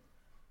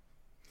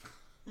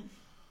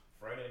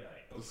 Friday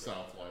night. The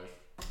South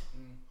life.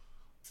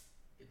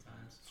 Good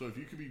times. So if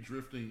you could be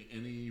drifting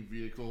any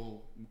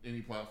vehicle,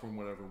 any platform,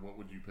 whatever, what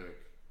would you pick?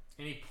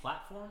 Any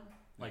platform?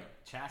 Like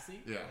chassis?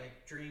 Yeah.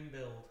 Like dream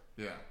build.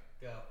 Yeah.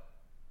 Go.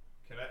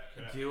 Can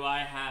I? Do I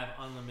have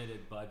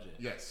unlimited budget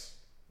Yes.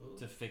 Ooh.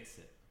 to fix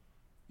it?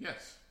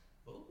 Yes.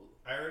 Ooh.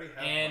 I already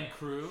have And one.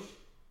 crew?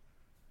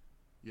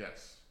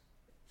 Yes.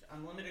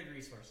 Unlimited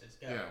resources.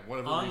 Go. Yeah.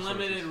 Whatever.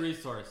 Unlimited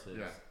resources. resources.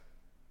 Yeah.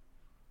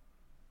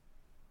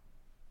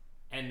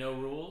 And no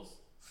rules?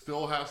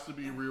 Still has to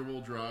be rear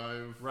wheel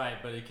drive. Right,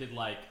 but it could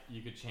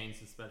you could change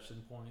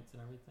suspension points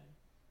and everything.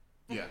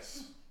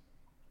 Yes.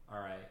 All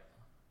right,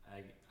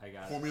 I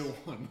got it. Formula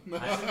One.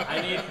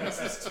 I need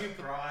This is too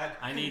broad.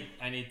 I need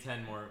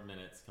 10 more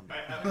minutes. Come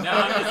back. I have- No,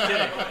 I'm just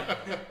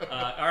kidding.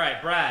 All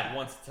right, Brad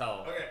wants to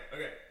tell.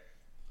 Okay.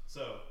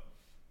 So,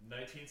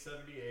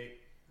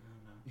 1978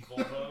 I Volvo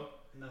don't know.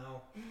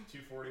 No.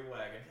 240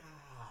 wagon.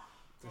 Ah,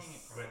 dang it,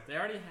 bro. Wait. They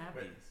already have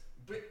Wait. these.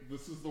 But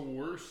This is the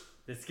worst.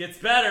 This gets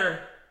better.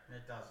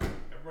 It doesn't.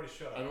 everybody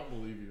shut up. I don't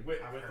believe you.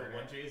 With I've the heard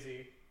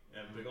 1JZ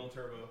and big old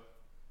turbo.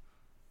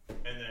 And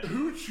then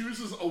Who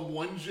chooses a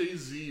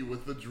 1JZ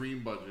with the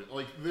dream budget?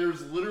 Like,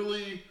 there's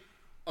literally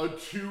a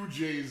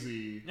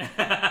 2JZ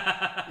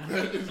that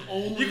is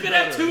only You could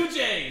better. have two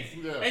J's,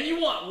 Yeah. and you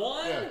want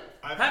one? Yeah.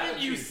 I've Haven't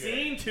had you 2J.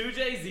 seen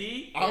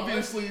 2JZ?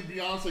 Obviously,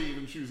 Beyonce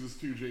even chooses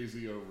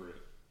 2JZ over it.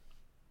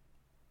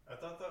 I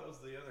thought that was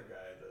the other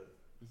guy.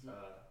 Is it?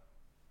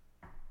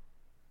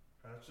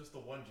 It's just the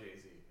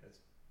 1JZ.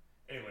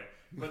 Anyway,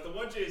 but the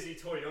 1JZ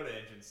Toyota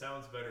engine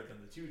sounds better than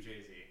the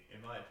 2JZ,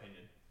 in my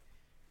opinion.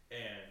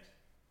 And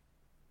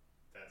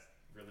that's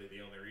really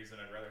the only reason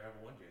I'd rather have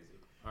a 1JZ.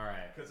 All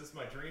right. Because it's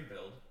my dream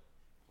build.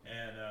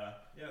 And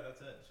yeah, that's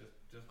it. It's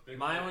just big.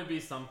 Mine would be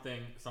something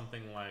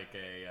like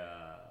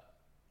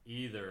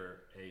either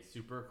a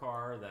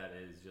supercar that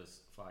is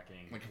just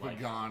fucking Like a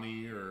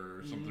Pagani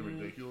or something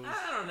ridiculous?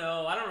 I don't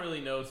know. I don't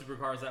really know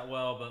supercars that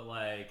well, but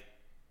like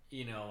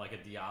a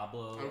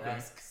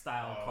Diablo-esque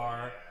style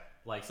car. Yeah.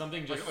 Like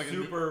something just Like a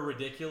super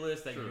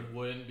ridiculous that Sure. you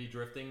wouldn't be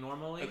drifting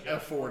normally. An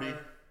F40.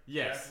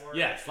 Yes, Jaguar.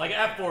 yes. Like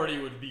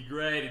F40 would be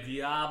great, a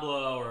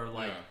Diablo or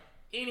like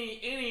Yeah.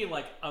 any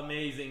like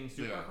amazing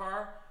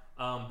supercar.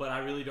 But I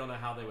really don't know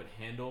how they would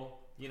handle.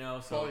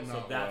 Probably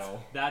not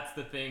well. that's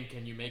the thing.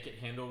 Can you make it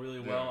handle really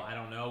well? Yeah. I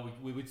don't know.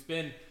 We would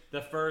spend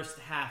the first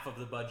half of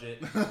the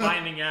budget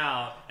finding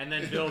out, and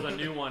then build a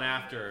new one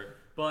after.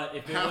 But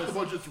if it Half was the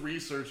budget's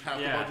research, half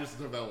Yeah. the budget's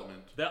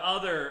development. the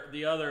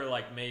other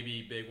like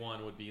maybe big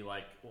one would be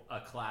like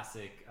a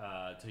classic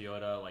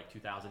Toyota like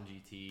 2000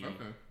 GT,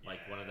 Okay.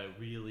 like one of the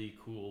really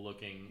cool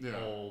looking Yeah.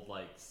 old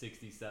like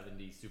 60,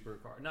 70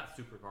 supercar, not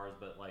supercars,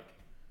 but like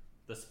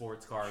the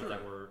sports cars Sure.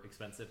 that were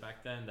expensive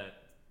back then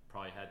that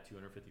probably had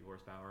 250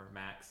 horsepower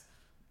max.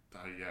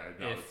 Yeah, I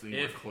doubt it's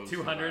anywhere If close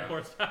 200 to that.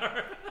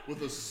 horsepower.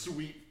 With a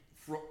sweet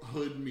front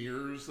hood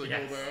mirrors that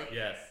yes, go back.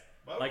 yes.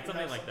 Why would Like you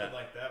something have like something that.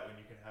 like that when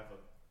you can have a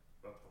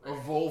A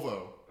brick,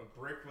 Volvo. a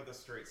brick with a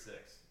straight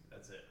six?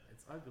 That's it.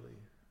 It's ugly.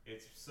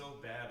 It's so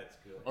bad, it's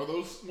good. Are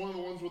those one of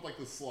the ones with like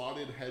the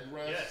slotted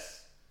headrest?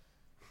 Yes.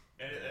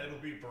 And it'll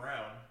be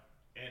brown,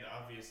 and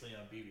obviously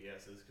on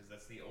BBSs, because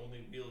that's the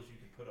only wheels you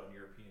can put on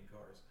European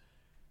cars.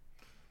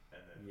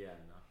 And then Yeah,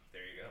 no.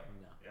 there you go.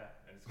 No. Yeah,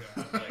 and it's gonna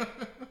have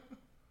like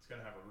it's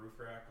gonna have a roof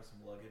rack with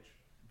some luggage.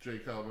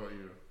 Jake, how about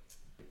you?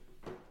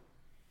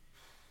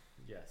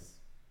 Yes.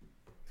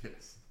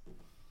 Yes.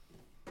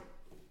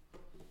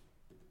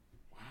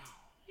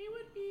 It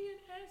would be an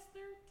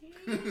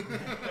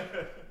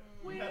S13.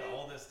 We had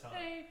all this time.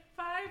 A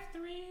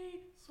 5.3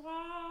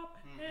 swap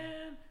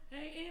and a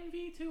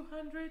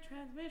MV200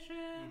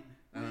 transmission,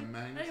 And a a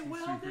Magnuson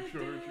welded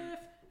supercharger. diff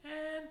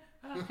and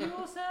a a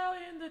fuel cell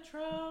in the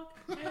trunk,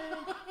 and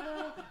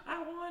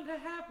I want to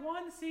have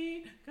one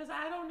seat because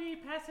I don't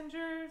need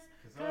passengers.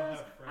 Because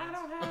I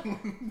don't have friends. I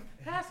don't have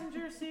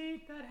passenger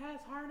seat that has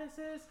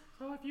harnesses.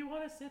 So if you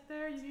want to sit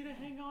there, you need to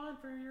hang on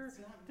for your It's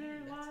not me, dear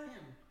that's life.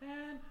 him.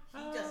 And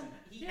He doesn't.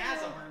 He yeah,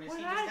 has a harness. When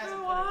He just I hasn't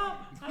grow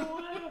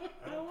put it up,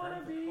 in. I want to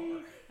don't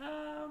be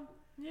drive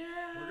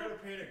yeah. We're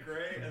gonna paint it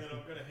gray, and then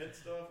I'm gonna hit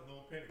stuff, and then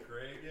we'll paint it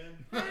gray again.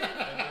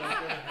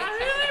 I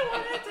really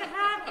wanted to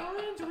have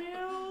orange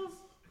wheels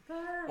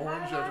that are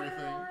Orange highlighter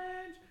everything.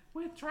 orange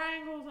with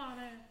triangles on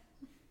it.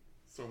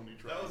 So many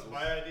That was triangles.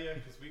 my idea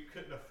because we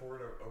couldn't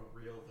afford a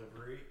real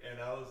livery,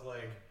 and I was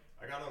like,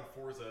 I got on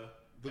Forza.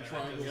 The and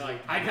triangles. You're like,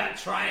 look I got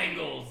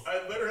triangles.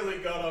 I literally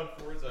got on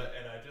Forza,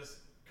 and I just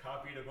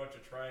copied a bunch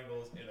of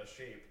triangles in a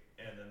shape,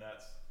 and then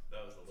that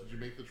was the Did you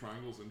livery. make the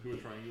triangles into a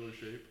triangular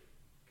shape?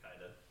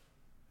 Kinda.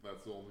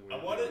 That's the only way. I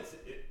to wanted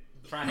do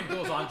to.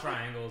 Triangles on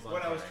triangles on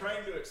When I was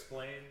triangles. trying to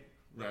explain,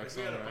 Racks because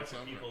we had on a bunch racks of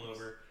on people racks.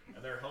 over,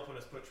 and they were helping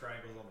us put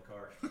triangles on the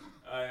car.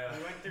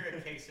 We went through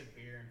a case of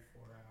beer in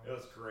 4 hours. It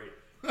was great.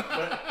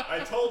 But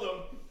I told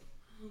them,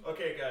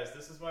 okay, guys,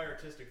 this is my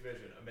artistic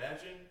vision.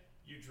 Imagine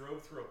you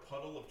drove through a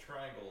puddle of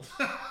triangles,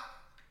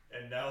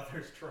 and now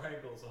there's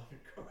triangles on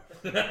your car.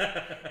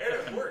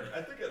 And it worked.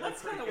 I think it looked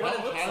That's pretty kind of good. what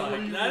it looks How like. were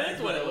you That looking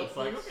is what at it looks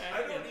like. this? Okay.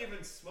 I don't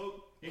even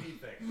smoke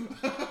anything.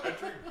 I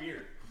drink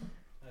beer.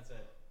 That's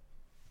it.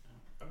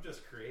 I'm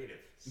just creative.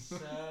 So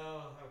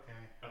okay.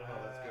 I don't know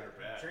if that's good or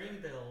bad. Dream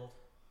build.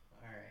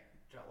 All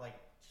right. Like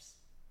just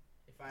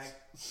if I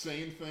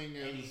Same thing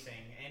as.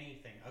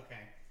 anything. Okay.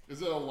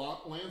 Is it a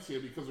lot Lancia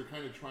because they're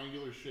kind of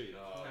triangular shaped?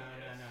 Oh,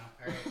 No.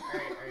 All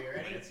right. Are you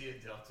ready? Lancia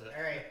Delta.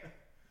 All right.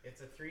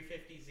 It's a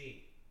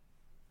 350Z.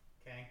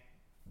 Okay.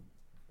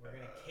 We're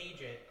gonna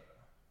cage it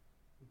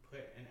and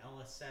put an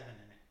LS7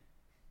 in it.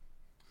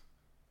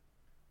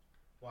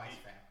 Why Ye-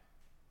 fab?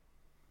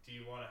 Do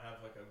you want to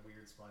have like a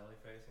weird smiley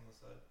face on the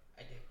side?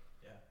 I do.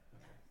 Yeah.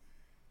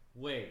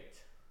 Wait.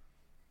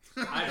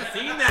 I've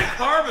seen that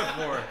car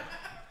before.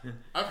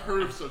 I've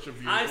heard of such a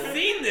vehicle. I've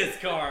seen this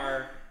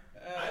car.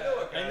 I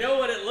know a guy. I know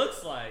what it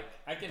looks like.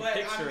 I can But I'm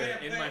picture it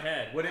gonna in put- my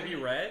head. Would it be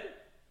red?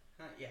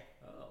 Yeah.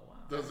 Oh wow.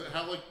 Does it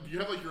have like? Do you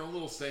have like your own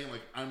little saying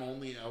like "I'm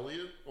only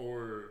Elliot"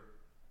 or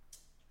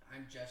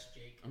I'm just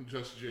Jake. "I'm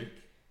just Jake"?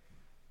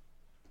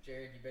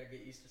 Jared, you better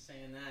get used to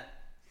saying that.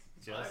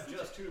 I'm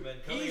just two men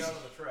coming He's- out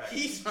on the track.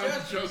 He's I'm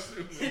just. just.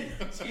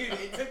 Dude,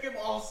 it took him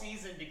all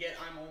season to get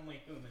 "I'm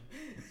only human."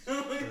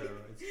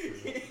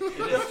 It's true.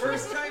 The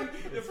first time,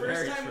 It's we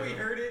very true.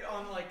 heard it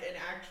on like an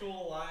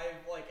actual live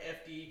like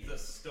FD. The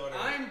stutter.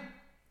 I'm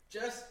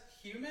just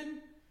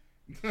human.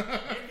 You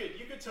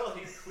could tell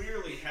he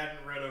clearly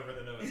hadn't read over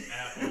the notes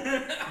at all.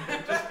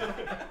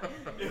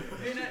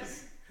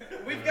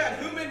 And we've got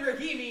Human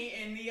Rahimi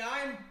in the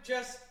I'm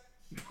just.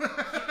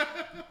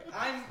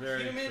 I'm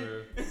Very human.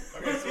 true.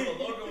 Okay, so the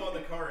logo on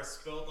the car is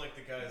spelled like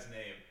the guy's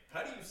name.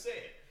 How do you say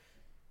it?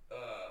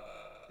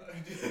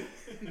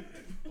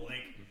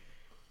 Blank.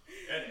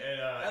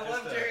 And I just,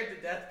 love Jared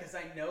to death because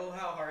I know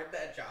how hard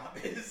that job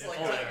is. Yeah, Like,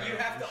 oh, you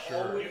yeah, have to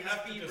sure. always You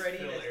have to be just ready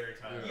fill to.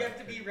 airtime. You have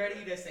to be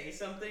ready to say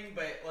something,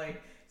 but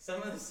like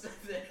some of the stuff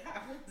that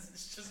happens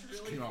is just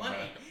really came out funny,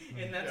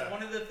 bad. and that's Yeah.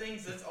 one of the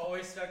things that's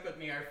always stuck with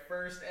me. Our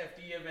first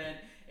FD event,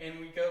 and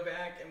we go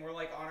back, and we're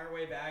like on our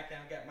way back, and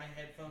I've got my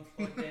headphones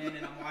plugged in,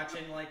 and I'm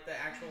watching like the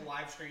actual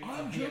live stream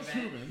I'm of the just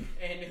event. human.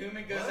 And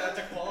Human goes What? out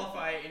to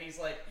qualify, and he's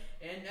like,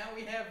 and now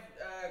we have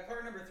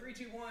car number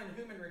 321,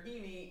 Human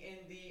Rahimi, in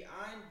the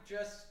I'm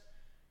just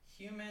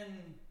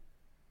human.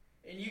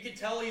 And you can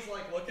tell he's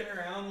like looking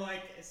around,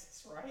 like, is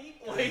this right?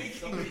 Like,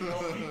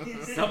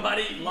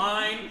 Somebody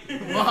line.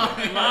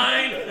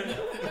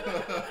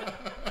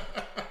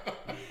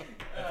 I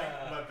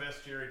think my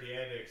best Jerry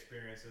Deanda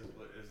experience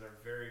is our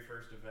very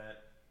first event,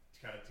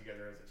 kind of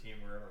together as a team.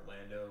 We're in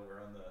Orlando.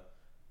 We're on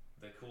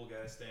the cool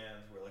guy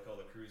stands where like all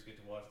the crews get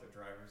to watch their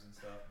drivers and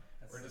stuff.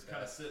 That's We're the just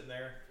kind of best. sitting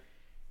there,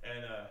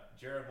 and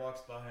Jared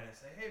walks by and I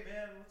say, "Hey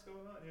man, what's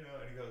going on?" You know,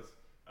 and he goes,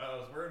 "I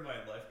was wearing my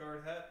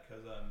lifeguard hat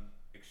because I'm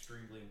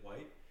extremely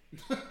white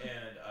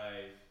and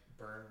I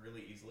burn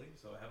really easily,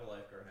 so I have a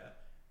lifeguard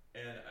hat.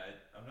 And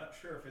I'm not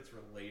sure if it's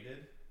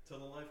related to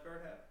the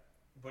lifeguard hat,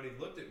 but he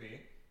looked at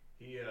me,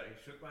 he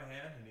shook my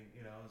hand, and he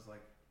was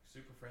like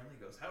super friendly.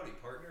 He goes, "Howdy,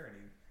 partner,"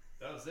 and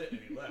that was it, and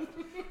he left.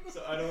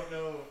 So I don't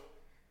know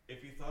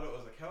if he thought it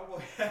was a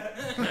cowboy hat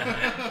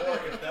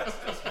or if that's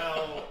just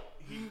how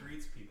he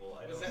greets people.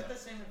 I don't Was that know. the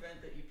same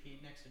event that you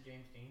peed next to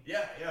James Dean?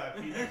 Yeah, I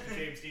peed next to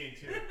James Dean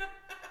too.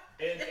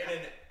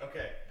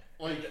 Okay.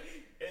 Like,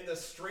 In the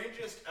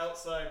strangest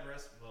outside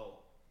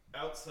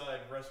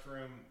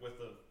restroom with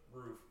a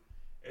roof.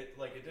 It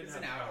didn't It's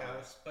have an power.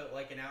 outhouse, but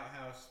like an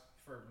outhouse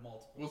for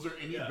multiple. was there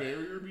any Yeah.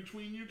 barrier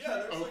between you two? Yeah,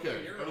 there's like a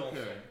okay, urinal okay.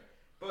 thing.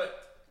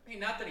 But I mean,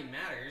 not that he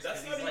matters.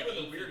 That's 'cause not he's like even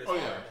the 8 feet weirdest Oh,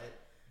 tall, yeah.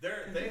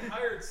 but- they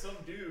hired some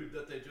dude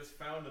that they just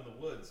found in the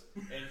woods,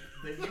 and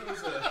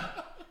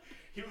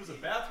he was a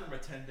bathroom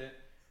attendant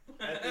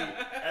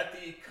at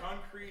the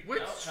concrete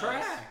Which outhouse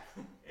track?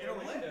 in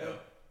Orlando.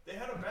 They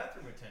had a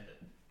bathroom attendant.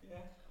 Yeah.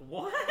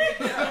 What?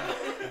 Yeah.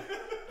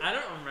 I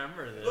don't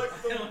remember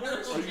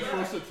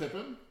to tip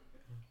him?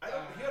 He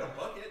had a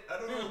bucket. I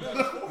don't know what that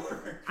was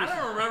for. I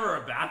don't remember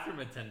a bathroom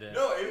attendant.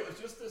 No, it was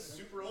just this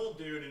super old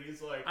dude, and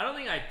he's like, I don't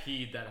think I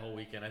peed that whole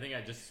weekend. I think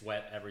I just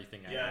sweat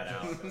everything I yeah, had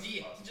no, out. that's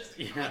Yeah, possible. just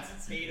Yeah.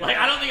 constant state of Like,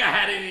 I don't think I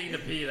had anything to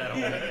pee that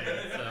whole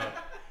weekend. So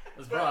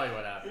that's probably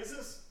what happened. He's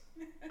just,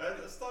 I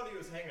just thought he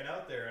was hanging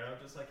out there, and I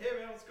was just like, hey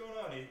man, what's going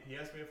on? He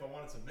asked me if I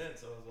wanted some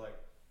mints. I was like,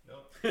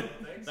 nope, no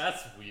thanks.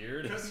 That's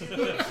weird. Because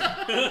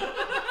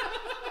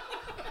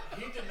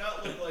he did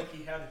not look like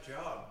he had a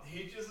job.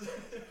 He just,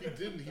 He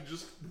didn't. He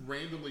just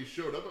randomly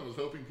showed up and was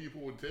hoping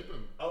people would tip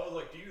him. I was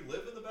like, do you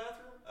live in the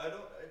bathroom? I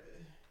don't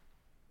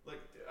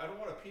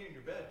want to pee in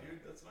your bed,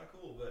 dude. That's not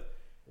cool. But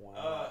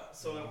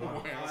so I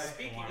walked by.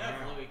 Speaking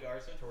of Louis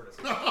Garza, Tortoise.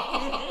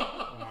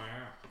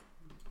 Wow.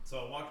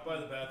 So I walked by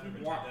the bathroom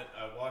attendant. I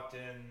walked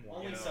in.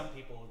 only some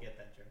people will get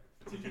that joke.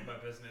 To do my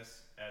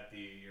business at the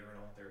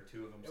urinal. There were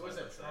two of them. It was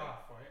side a by side.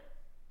 trough, right?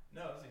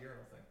 No, it was a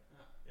urinal thing.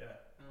 Oh. Yeah,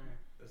 Alright.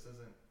 this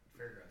isn't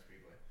Fairground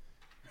Speedway.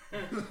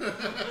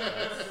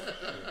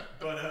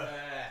 But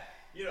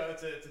you know,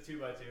 it's a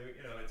 2x2.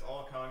 You know, it's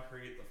all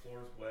concrete. The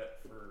floor's wet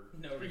for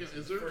No Speaking, reason.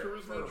 is there for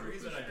charisma a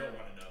reason I don't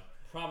want to know.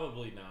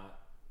 Probably not,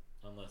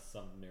 unless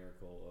some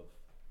miracle of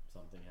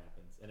something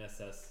happens.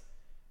 NSS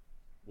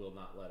will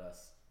not let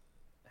us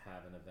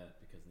have an event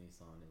because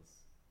Nissan is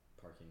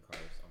parking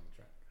cars on the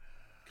track.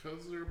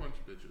 Because they're a bunch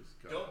of bitches.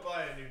 Got Don't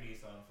buy a new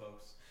Nissan,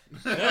 folks.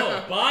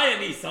 No, buy a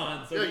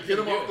Nissan. So it. we Yeah, can get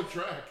them do off it. the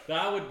track.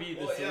 That would be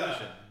the Well, yeah.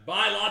 solution.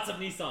 Buy lots of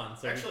Nissan.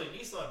 So Actually,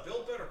 Nissan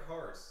build better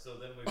cars, so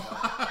then we.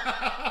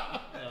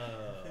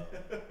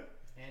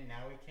 And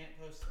now we can't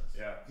post this.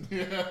 Yeah,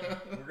 Yeah.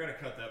 we're gonna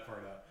cut that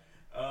part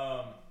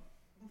out.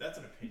 That's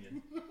an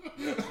opinion.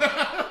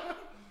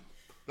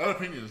 That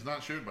opinion is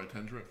not shared by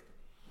Ten Drift.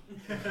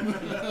 or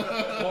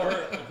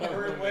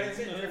What is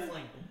it?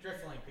 Driftlink.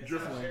 Driftlink. It's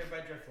not Driftlink. shared by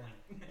Driftlink.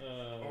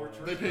 Or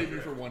They paid me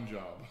for one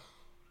job.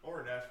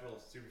 Or Nashville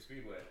Super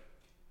Speedway.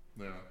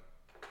 Yeah.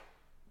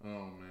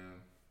 Oh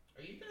man.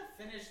 Are you gonna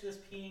finish this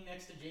peeing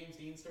next to James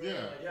Dean story?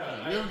 Yeah. Like,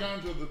 Yeah, We haven't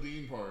gotten to the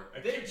Dean part. I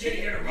They, keep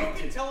getting You've been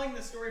interrupted. telling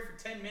the story for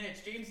 10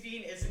 minutes. James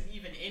Dean isn't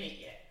even in it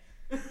yet.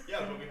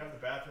 Yeah, but we have the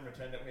bathroom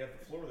attendant. We have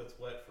the floor that's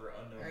wet for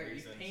unknown Alright, you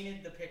reasons.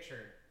 painted the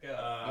picture. Go. You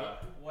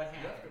what have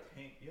happened? to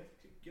paint. You have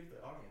to give the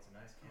audience a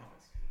nice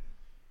canvas.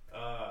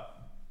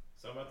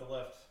 So I'm at the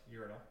left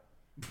urinal.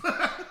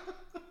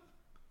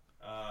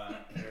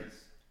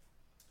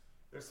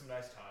 There's some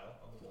nice tile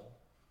on the wall.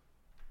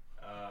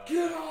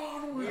 Get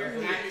on with We're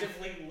it.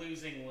 actively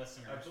losing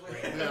listeners. I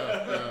believe- right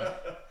Yeah.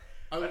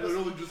 I I just-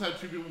 literally just had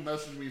two people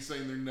message me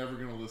saying they're never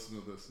gonna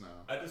listen to this now.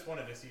 I just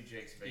wanted to see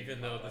Jake's face.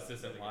 even though this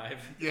isn't live,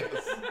 Yes.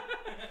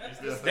 Is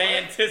this they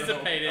live?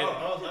 anticipated. I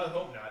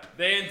hope not.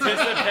 They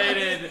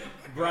anticipated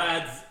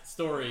Brad's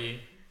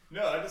story.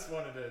 No, I just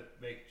wanted to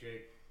make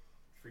Jake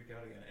freak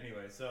out again.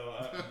 Anyway, so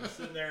I'm just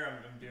sitting there.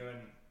 I'm doing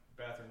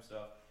bathroom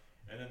stuff,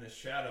 and then this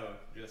shadow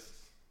just.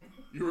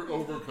 You were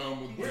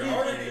overcome with We're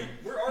joy.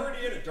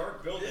 already in a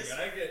dark building, This- and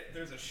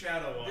there's a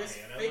shadow on This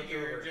me, and I look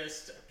figure over.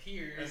 just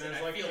appears, And and,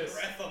 there's I like feel this-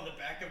 breath on the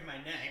back of my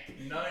neck.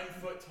 9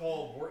 foot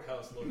tall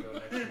Worthouse logo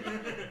next to me.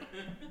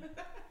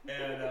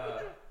 And,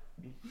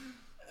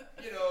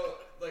 you know,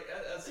 like,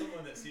 as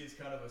someone that sees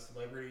kind of a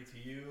celebrity to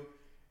you,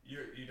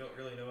 you don't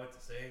really know what to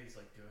say. He's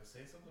like, do I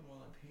say something while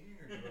I'm peeing,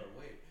 or do I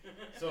wait?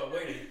 So I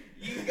waited.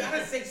 You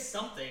gotta say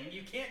something.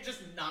 You can't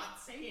just not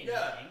say anything.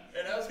 Yeah,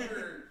 and as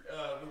we're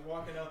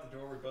walking out the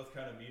door, we both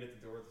kind of meet at the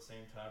door at the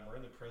same time. We're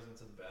in the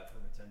presence of the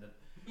bathroom attendant.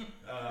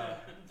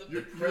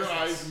 Your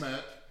eyes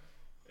met.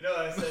 No,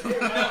 I said, hey,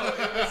 No,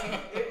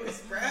 it was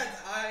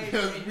Brad's eyes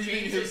Yes, and meeting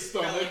James's his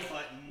stomach. belly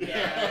button.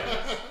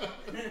 Yeah.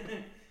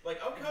 like,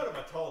 I'm kind of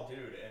a tall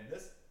dude, and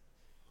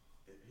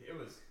it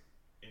was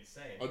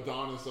insane.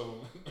 Adonis of them.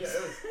 Yeah,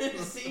 it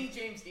was. Seeing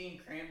James Dean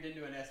crammed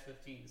into an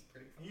S-15 is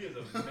pretty funny. He is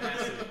a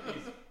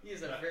massive. He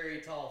is a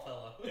very tall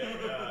fellow.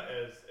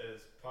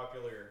 As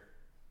popular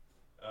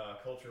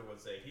culture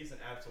would say, he's an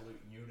absolute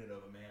unit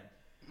of a man.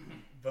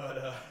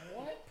 But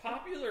What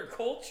popular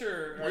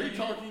culture Why are you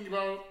talking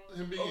about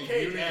him being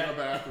Okay, a unit in Dad. a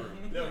bathroom?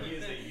 no, he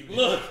is a unit.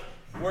 Look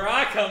where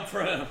I come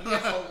from.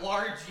 That's a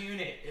large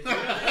unit. Is Use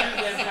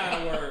them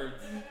kind of words.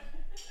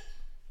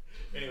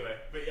 Anyway,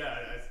 but yeah,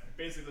 I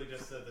basically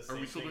just said the Are same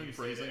we still thing doing you say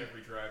phrasing? to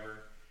every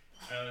driver.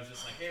 And I was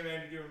just like, hey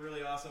man, you're doing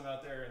really awesome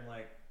out there, and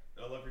like,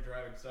 I love your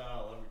driving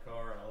style, I love your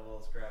car, and I love all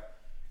this crap.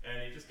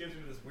 And he just gives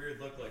me this weird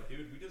look like,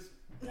 dude, we just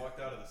walked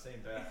out of the same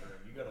bathroom.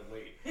 You gotta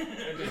wait. And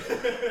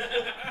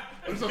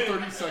There's a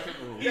 30-second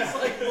rule. He's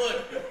like,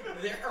 look,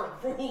 there are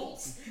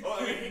rules. oh,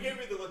 I mean, he gave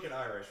me the look in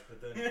Irish,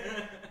 but then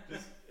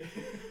just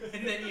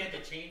And then you had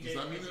to change Does it.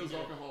 that mean because it was you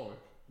alcoholic?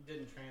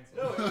 didn't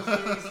translate.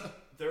 no,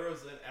 there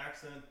was an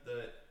accent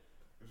that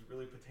was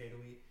really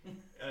potatoey.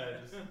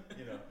 Just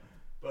you know,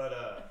 but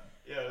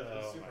yeah, it was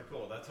Oh super my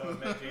cool. That's how I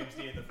met James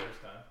Dean the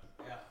first time.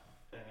 Yeah.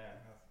 And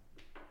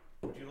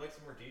would you like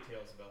some more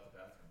details about the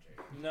bathroom, Jake?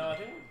 No, I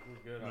think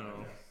we're good on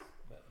No.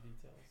 that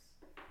details.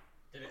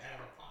 Did it have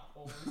a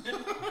pothole in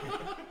it?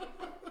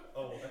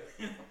 Oh, what?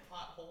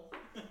 Pothole.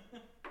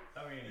 I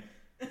mean,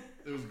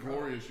 It It was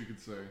glorious, you could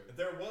say.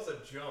 There was a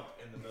jump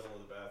in the middle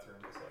of the bathroom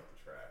just like the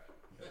track.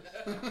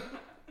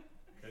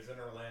 Because in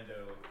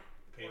Orlando,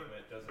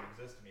 pavement doesn't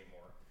exist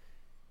anymore.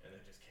 And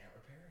they just can't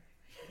repair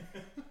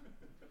anything.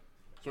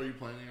 So are you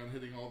planning on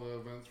hitting all the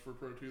events for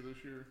Pro 2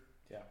 this year?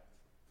 Yeah.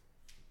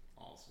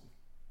 Awesome.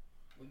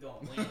 We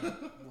gonna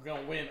win. We're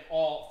gonna win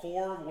all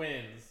 4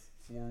 wins.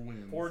 4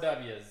 wins. 4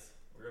 W's.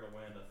 We're gonna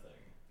win a thing.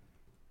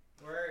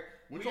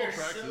 Which we all are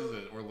tracks so... is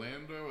it?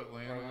 Orlando,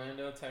 Atlanta?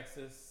 Orlando,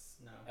 Texas,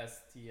 No.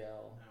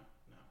 STL.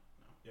 No.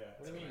 Yeah.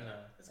 What do you mean no?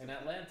 It's In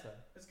complete- Atlanta.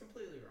 It's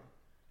completely wrong.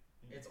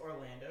 It's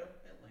Orlando,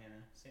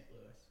 Atlanta, St.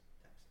 Louis,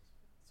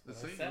 Texas. The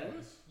That's what I St. said.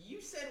 Louis?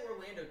 You said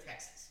Orlando,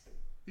 Texas.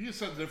 You just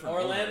said different.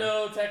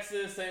 Orlando,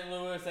 Texas, St.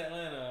 Louis,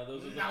 Atlanta.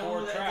 Those are the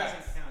 4 that tracks.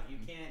 doesn't count. You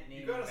can't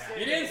name You gotta them say back.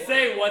 You didn't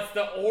say what's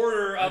the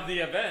order of the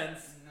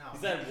events. No. You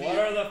said what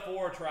are the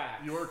 4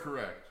 tracks. You are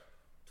correct.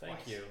 Thank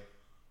Twice. you.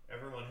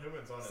 Everyone,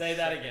 Human's on Say his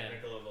that second again.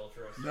 Michelob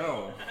Ultra.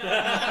 No.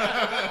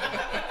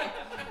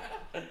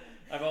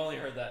 I've only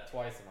heard that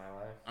twice in my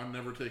life. I'm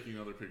never taking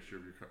another picture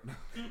of your car.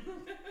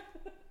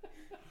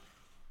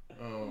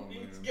 Oh,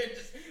 He's man. gonna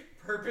just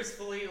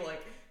purposefully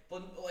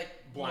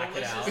Black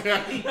it out.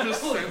 Yeah,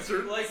 just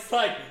censored. It's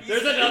like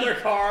there's another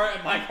car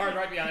and my car's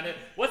right behind it.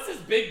 What's this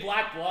big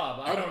black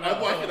blob? I don't know. I'd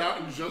black it out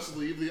and just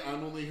leave the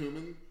I'm Only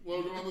Human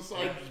logo on the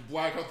side. Just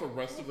black out the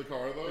rest of the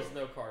car, though. There's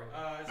no car.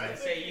 I was I gonna think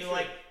say you you should-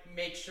 like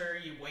make sure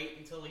you wait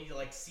until he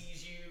like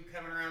sees you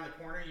coming around the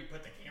corner. You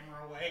put the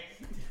camera away.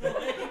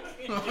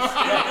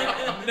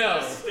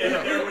 No. Stand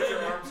there with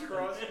your arms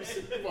crossed.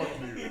 Fuck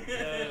you.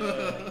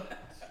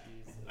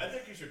 I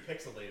think you should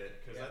pixelate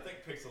it because Yeah. I think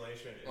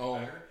pixelation is Oh.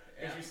 better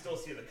because you still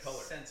see the color.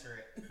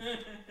 Censor it.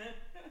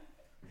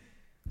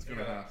 It's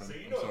gonna happen. So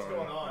you I'm know what's sorry.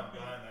 going on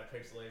behind that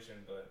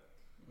pixelation, but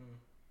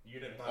you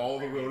didn't. buy All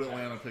the premium Road package.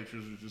 Atlanta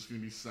pictures are just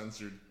gonna be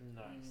censored.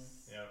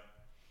 Nice. Yeah.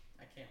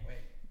 I can't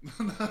wait.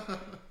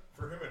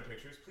 For Human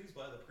Pictures, please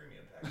buy the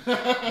premium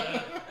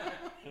package.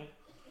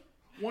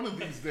 One of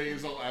these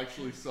days, I'll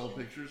actually sell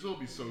pictures. It'll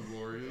be so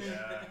glorious.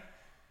 Yeah.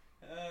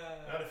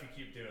 Not if you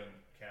keep doing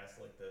casts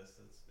like this.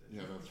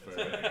 Yeah, that's it's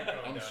fair. gonna keep going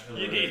I'm downhill.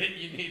 You need it.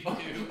 You need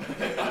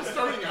to. I'm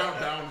starting out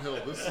downhill.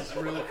 This is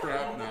real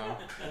crap now.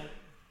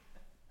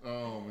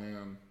 Oh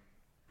man.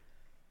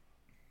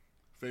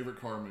 Favorite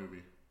car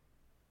movie?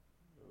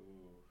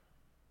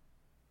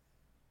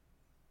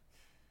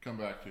 Come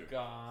back to you.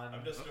 Gone.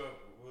 I'm just going.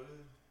 What?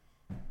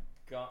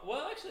 Gone.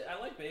 Well, actually, I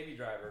like Baby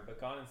Driver,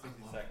 but Gone in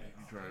 60 seconds.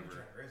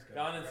 Driver.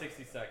 Gone in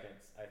 60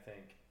 seconds, I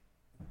think.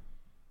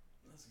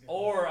 That's a good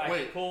Or I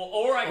Wait. could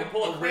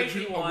pull a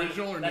crazy one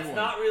original or new that's one?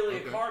 not really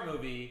Okay. a car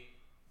movie,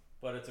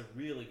 but it's a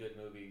really good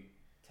movie.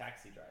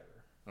 Taxi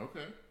Driver.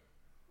 Okay.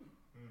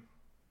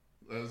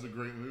 That is a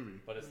great movie.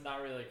 But it's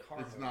not really a car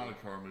It's movie. not a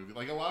car movie.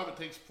 Like a lot of it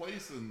takes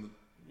place in.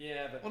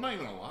 Yeah, but Well, not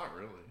even a lot,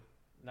 really.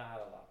 not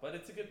a lot. But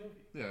it's a good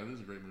movie. Yeah, it is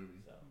a great movie.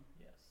 So,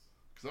 yes.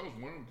 Because that was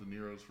one of De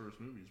Niro's first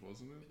movies,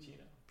 wasn't it?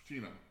 Pacino.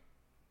 Pacino.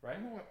 Right?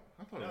 You know what?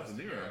 I thought No, it was it's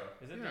De De Niro.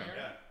 Niro. Is it Yeah. De Niro?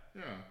 Yeah,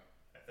 Yeah,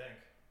 I think.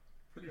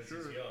 pretty Because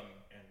sure. he's young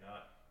and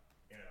not,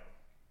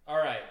 All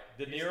right.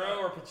 De He's Niro not-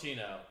 or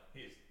Pacino?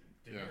 he's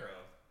De Yeah.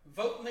 Niro.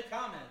 Vote in the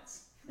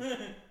comments. De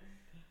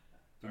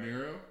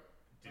Niro,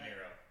 De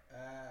Niro.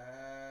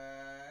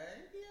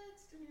 Yeah,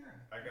 it's De Niro.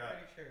 I I'm got-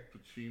 pretty sure.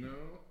 Pacino.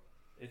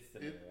 It's De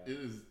It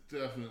Niro. is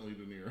definitely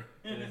De Niro.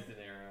 It is De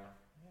Niro.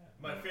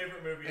 My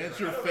favorite movie. And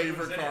it's ever. your I don't know who's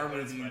favorite in it, car but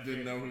it's movie. my You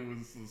didn't know favorite. who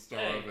was the star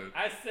Hey, of it.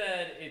 I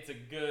said it's a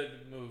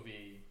good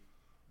movie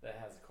that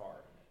has a car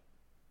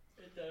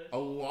in It does. A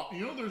lot.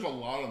 You know, there's a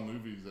lot of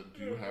movies that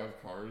do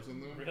have cars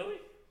in it. them. Really?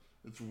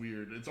 It's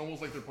weird. It's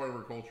almost like they're part of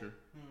our culture.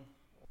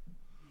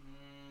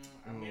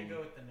 I'm gonna go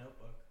with The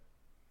Notebook.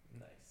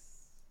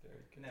 Nice. Very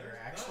good. Never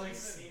There's actually not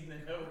even seen The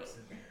cars Notebook.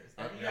 in there.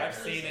 Have you I've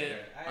actually seen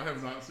it. I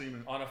have not seen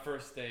it. On a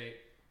first date.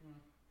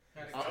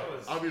 How'd it I go?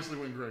 was- Obviously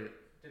went great.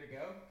 Did it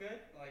go good?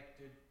 Like,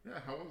 did Yeah,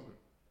 how was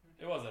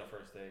it? It wasn't a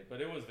first date,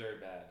 but it was very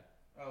bad.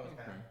 oh, it was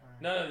bad. Okay.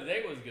 Alright. No, the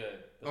date was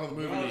good. Oh, the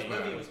movie Oh, was the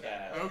bad. movie was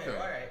bad. Okay, Okay.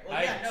 all right. Well,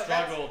 I yeah, no,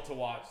 struggled to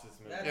watch this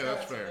movie. That's Yeah, how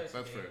that's it's fair. supposed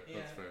That's to be. fair. Yeah,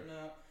 That's fair.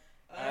 No,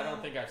 I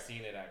don't think I've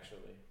seen it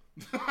actually.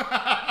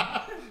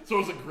 So it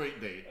was a great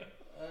date.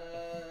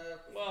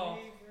 Well,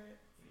 favorite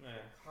eh.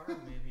 car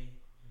movie.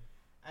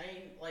 I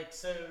mean, like,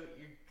 so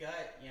your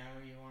gut, you know,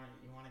 you want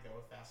to go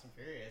with Fast and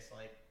Furious,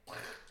 like,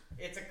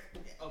 it's a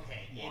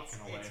okay, it's Walking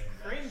away it's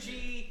from that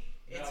cringy.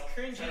 It's No,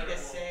 cringy to terrible.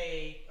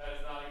 say, That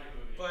is not a good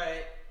movie.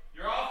 but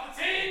You're off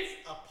the team.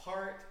 it's a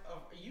part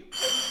of you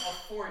couldn't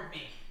afford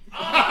me.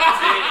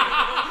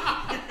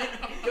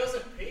 He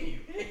doesn't pay you.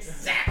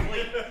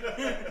 Exactly.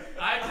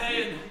 I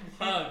pay in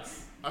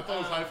hugs. I thought it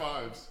was high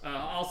fives.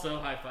 Also,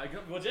 high five.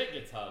 Well, Jake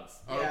gets hugs.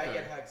 Yeah, Okay. I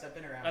get hugs. I've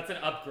been around. That's an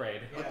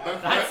upgrade. Yeah.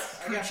 That's That's-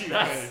 I got coochie you.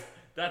 pay.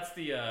 That's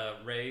the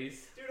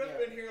raise. Dude, I've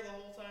Yeah. been here the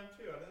whole time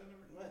too. I didn't.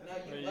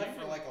 No, you You left for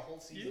didn't- like a whole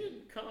You season.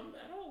 didn't come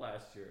at all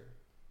last year.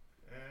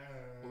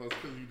 Well, that's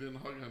because you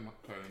didn't hug him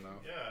tight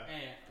enough. Yeah.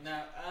 Anyway,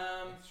 no,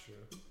 That's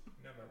true.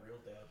 Not my real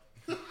dad.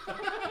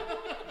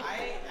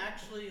 I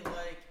actually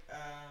like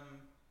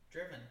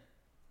Driven.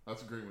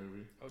 That's a great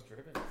movie. Oh,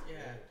 Driven.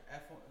 Yeah,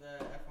 F1,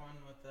 the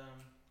F1 with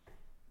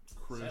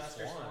Chris.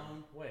 Sylvester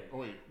Swan. Wait. Oh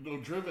wait, no,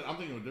 Driven. I'm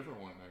thinking of a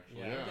different one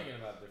actually. Yeah, I'm thinking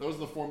about That different. was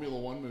the Formula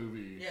One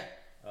movie. Yeah.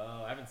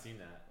 Oh, I haven't seen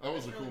that. That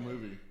was It's a cool really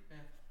good. movie.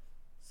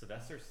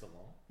 Sylvester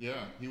Stallone. Yeah,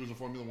 he was a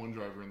Formula One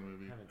driver in the I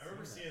movie. haven't I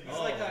remember seen seeing that. this.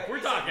 Oh, like if a- we're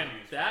he's talking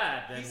like-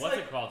 that, then he's what's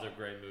like- it called? A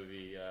great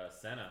movie,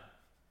 Senna.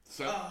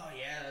 Seth, Oh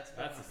yeah, that's a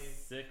good That's one a too.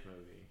 sick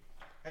movie.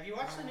 Have you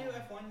watched the new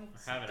F1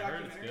 I haven't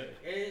heard it's documentary? good.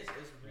 It is.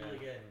 It's really Yeah,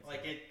 good. it's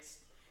Like good.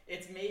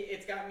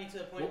 it's got me to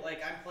the point What-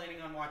 like I'm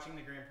planning on watching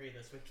the Grand Prix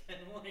this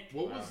weekend. Like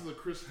what Wow. was the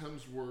Chris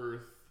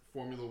Hemsworth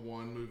Formula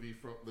One movie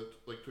from that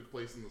like took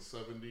place in the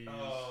 70s?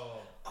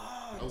 Oh,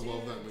 oh, I dude,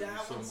 love that movie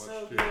so one's much,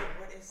 so too. good.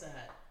 What is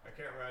that? I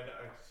can't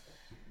remember.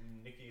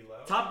 Nikki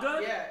Lauda. Top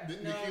Gun? Yeah,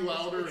 Nicky it's-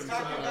 Lauda it's and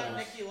talking someone about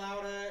else. Nicky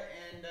Lauda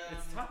and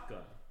It's Top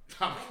Gun.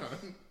 Top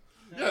Gun.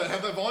 no, Yeah, it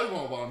had that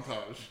volleyball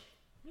montage.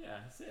 Yeah,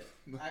 that's it.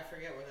 I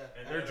forget what that.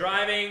 And They're Yeah.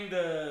 driving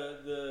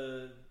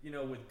the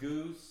with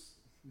Goose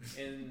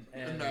and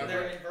And They're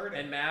Maverick. inverted.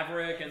 and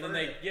Maverick, and then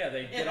they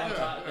they get on Yeah,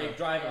 top, they yeah,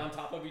 drive yeah. on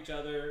top of each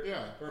other.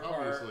 Yeah, For a car.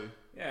 obviously.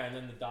 Yeah, and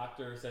then the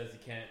doctor says you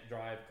can't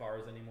drive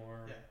cars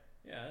anymore. Yeah.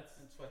 Yeah, that's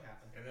That's what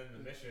happened. And then the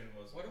mission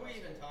was. What are we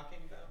even talking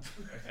about?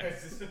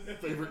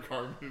 Favorite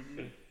car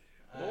movie.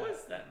 what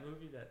was that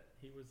movie that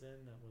he was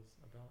in that was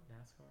about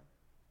NASCAR?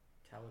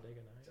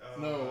 Talladega Nights.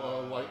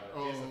 No, like, Days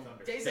oh. of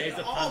Thunder. Days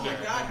of Oh Thunder.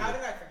 my God! How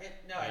did I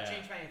forget? No, I Yeah.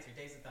 changed my answer.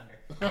 Days of Thunder.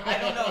 I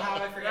don't know how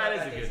I forgot That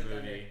is about a Days good of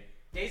Thunder. movie.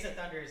 Days of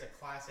Thunder is a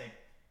classic.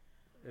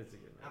 It's a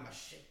good movie. I'ma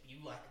shape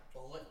you like a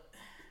bullet.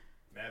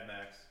 Mad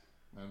Max.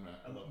 Man, man.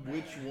 I love Mad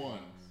Which Max.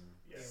 ones?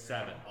 Yeah,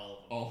 7. all of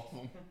them. All of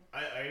them.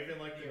 I even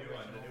like the The new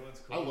one. The original. new one's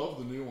cool. I love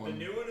the new one. The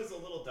new one is a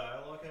little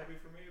dialogue heavy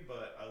for me,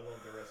 but I love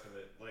the rest of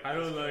it. Like I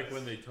don't it's- like it's-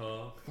 when they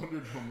talk.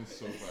 Thunderdome is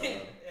so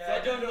bad. Yeah,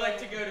 I don't like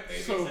to go to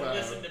movies So and bad.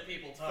 listen to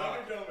people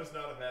talk. Thunderdome is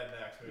not a Mad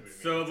Max movie. It's to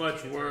me. so It's a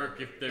much Tina work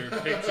Turner if movie.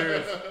 their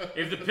pictures.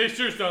 If the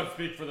pictures don't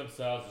speak for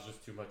themselves, it's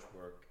just too much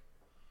work.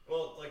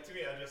 Well, like to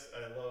me, I don't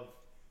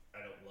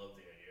love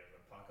the idea of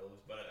an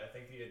apocalypse, but I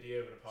think the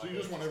idea of an So apocalypse. you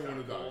just want is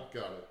everyone to kinda die. cool.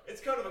 Got it. It's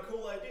kind of a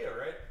cool idea,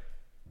 right?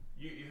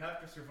 You have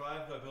to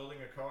survive by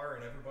building a car,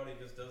 and everybody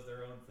just does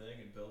their own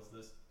thing and builds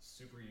this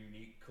super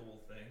unique,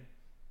 cool thing.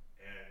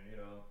 And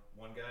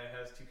one guy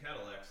has 2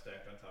 Cadillacs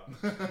stacked on top of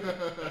him.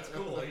 That's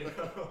cool,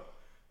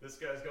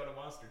 This guy's got a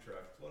monster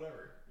truck,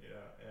 whatever,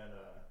 And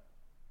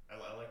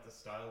I like the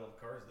style of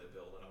cars they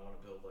build, and I want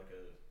to build like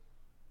a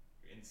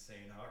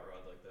insane hot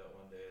rod like that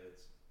one day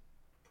that's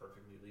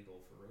perfectly legal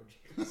for road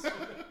use.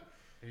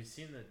 Have you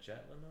seen the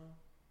jet limo?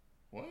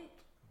 What?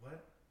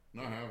 What?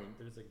 No, I haven't.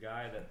 There's a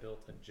guy that built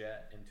a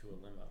jet into a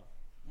limo.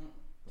 Mm.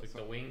 Took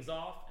the wings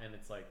off, and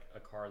it's like a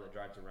car that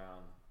drives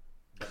around.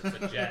 But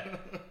it's a jet.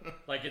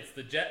 Like it's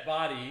the jet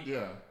body.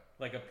 Yeah,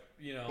 Like a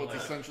but like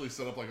it's essentially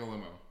set up like a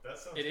limo. That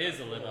sounds it kinda is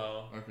a cool.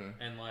 limo, Okay,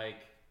 and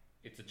like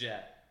it's a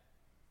jet.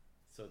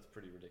 So it's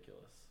pretty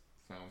ridiculous.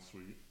 sounds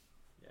sweet.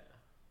 Yeah.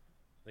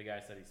 The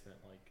guy said he spent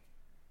like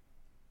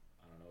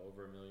I don't know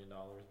over $1 million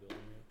building it.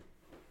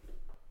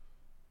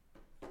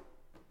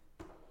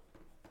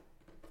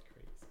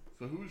 Crazy.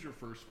 So who was your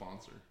first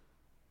sponsor?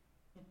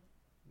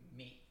 Me.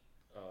 Me.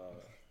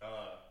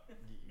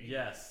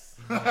 Yes.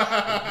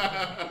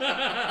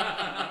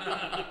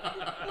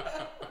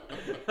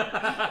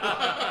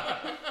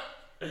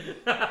 No,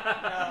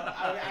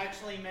 I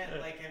actually meant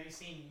like, have you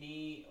seen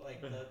Me,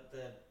 like the hood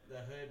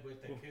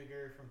with the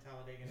cougar from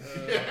Talladega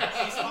Nights?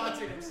 He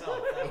sponsored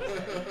himself. That was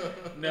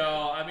it.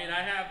 No, I mean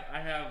I have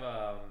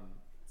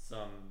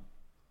some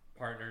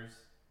partners.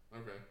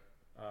 Okay.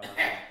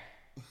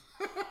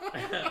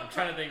 I'm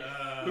trying to think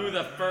who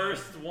the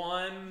first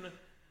one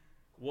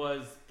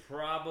was.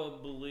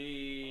 Probably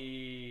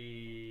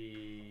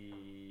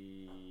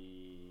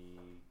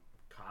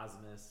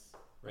Cosmos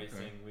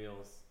Racing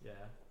Wheels. Yeah.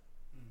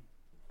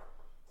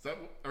 Is that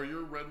are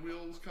your Red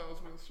Wheels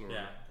Cosmos? Or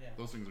Yeah. Yeah.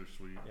 Those things are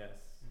sweet. Yes.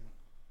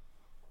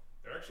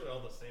 They're actually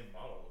all the same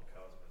model of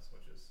Cosmos,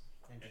 which is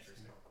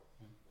interesting.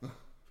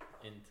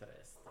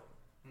 Interesting.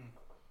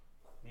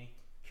 Me,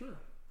 Sure.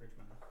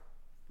 Bridgemoto.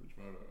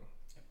 Bridgemoto.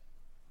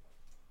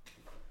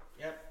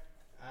 Yep.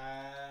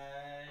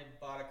 I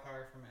bought a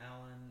car from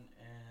Alan,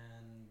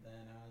 and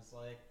then I was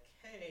like,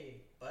 "Hey,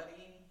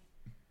 buddy."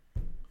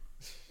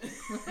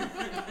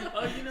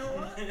 Oh, you know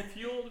what?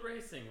 Fueled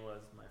Racing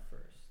was my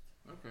first.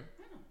 Okay.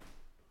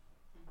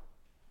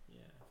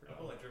 Yeah. I I've forgot.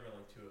 only driven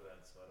like 2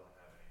 events, so I don't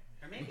have any.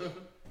 Or maybe.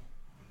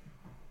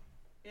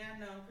 Yeah,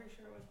 no, I'm pretty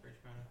sure it was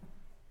Bridgemoto.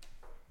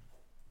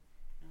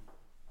 No.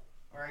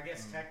 Or I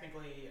guess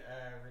technically,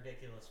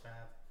 Ridiculous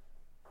Fab.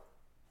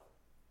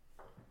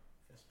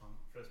 Fist bump.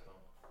 Fist bump.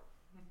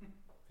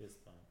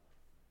 Fist bump.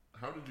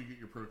 How did you get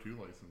your Pro 2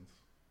 license?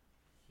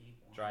 He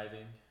won.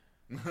 Driving.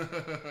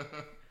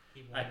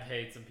 He won I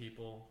paid some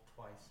people.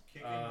 twice.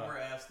 Kicking more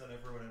ass than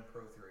everyone in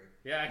Pro 3.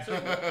 Yeah, actually,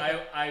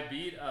 I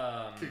beat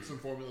Kick some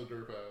Formula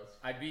Dirt ass.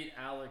 I beat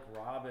Alec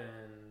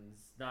Robbins,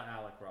 not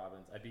Alec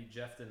Robbins. I beat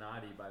Jeff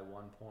Donati by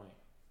 1 point,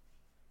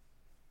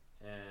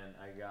 and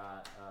I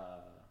got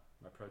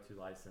my Pro 2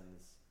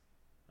 license.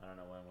 I don't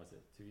know when was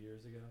it? 2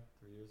 years ago?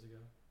 3 years ago?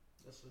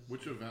 This was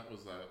Which event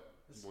was that?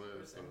 This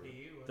with, was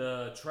MDU. wasn't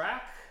The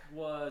track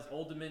was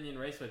Old Dominion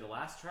Raceway, the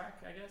last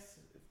track, I guess,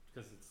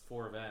 because it's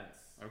 4 events.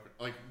 Okay.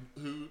 Like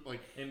who?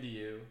 Like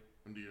MDU,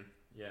 MDU.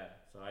 yeah.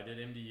 So I did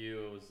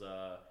MDU. It was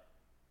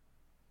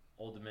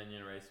Old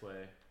Dominion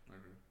Raceway,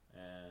 Okay.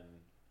 and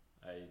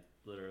I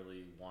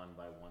literally won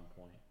by 1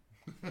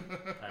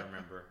 point. I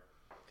remember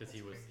because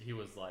he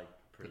was like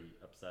pretty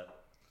upset.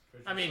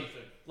 I mean, Such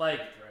a like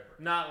great driver.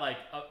 not like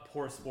a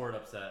poor sport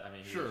upset. I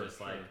mean, he Sure, was just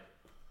sure. like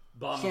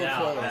bummed So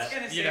out. close. I was That,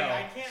 gonna you say know,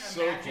 I can't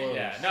so imagine. close.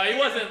 yeah. No, he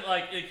wasn't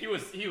like he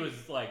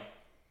was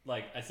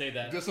like I say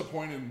that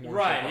Disappointed more.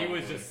 right. So He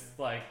was probably. just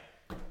like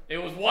it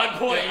was 1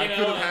 point. Yeah, I you know,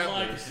 could've and had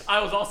like this.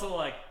 I was also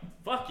like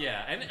fuck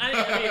yeah, and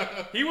I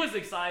mean he was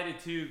excited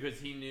too because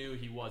he knew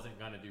he wasn't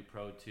gonna do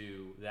Pro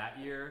 2 that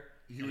year.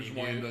 He and was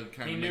wanting to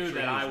kind he of knew make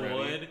sure that he I was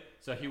ready. would,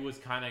 so he was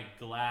kind of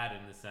glad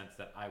in the sense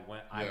that I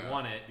Yeah.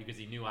 won it because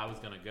he knew I was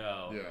gonna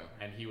go. Yeah.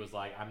 And he was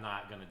like, I'm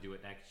not gonna do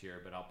it next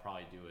year, but I'll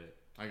probably do it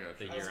I got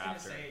the you. I was year gonna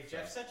after. say so,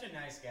 Jeff's such a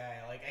nice guy.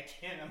 Like I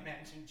can't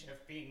imagine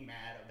Jeff being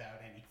mad about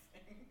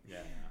anything.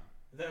 yeah.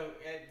 Though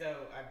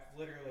I've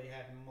literally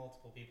had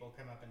multiple people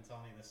come up and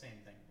tell me the same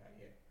thing about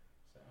you.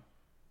 So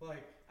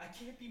like I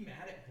can't be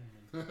mad at him.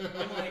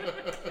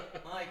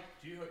 I'm like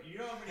Do you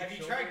know how many have you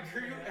children tried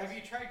crew he has? have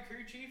you tried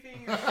crew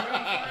chiefing or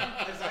shooting for him?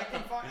 Because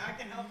I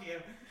can help you.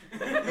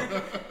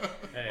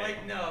 Hey.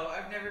 Like no,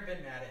 I've never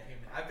been mad at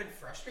Human. I've been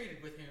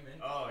frustrated with Human.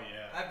 Oh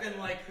yeah. I've been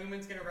like,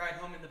 Human's gonna ride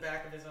home in the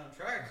back of his own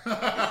truck.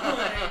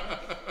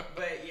 Like,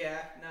 but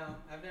yeah, no,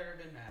 I've never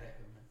been mad at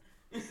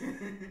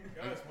Human.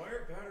 Guys, why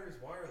are batteries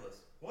wireless?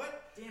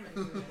 What? Damn it,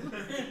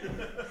 Human.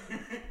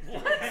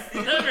 What?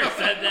 Never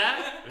said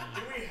that.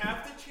 Do we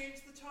have to change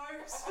the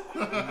tires?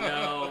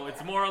 No,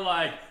 it's more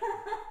like,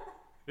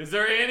 is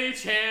there any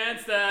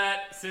chance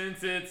that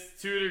since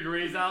it's 2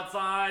 degrees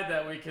outside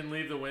that we can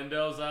leave the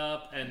windows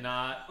up and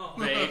not Oh,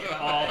 bake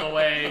God. all the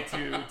way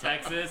to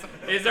Texas?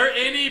 Is there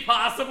any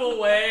possible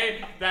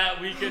way that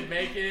we could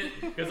make it?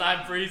 Because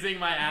I'm freezing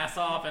my ass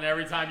off, and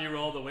every time you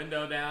roll the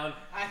window down,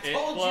 I it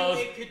told blows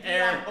you it could be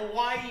air. on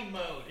Hawaii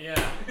mode.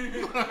 Yeah.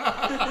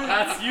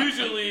 That's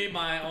usually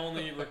my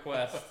only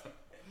request.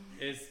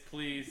 Is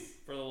please,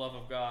 for the love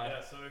of God.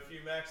 Yeah, so if you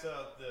max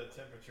out the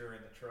temperature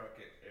in the truck,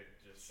 it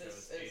just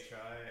It's- goes it's-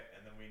 HI,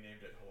 and then we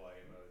named it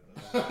Hawaii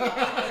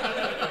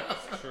mode.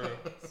 It's true.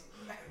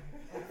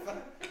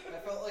 I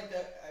felt like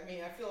that. I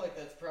mean, I feel like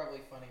that's probably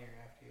funnier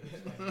after you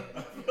explained I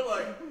it. feel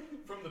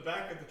like from the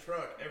back of the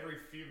truck, every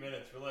few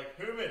minutes, we're like,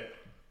 Human,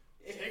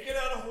 take it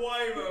out of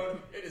Hawaii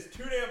mode. It is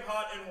too damn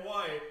hot in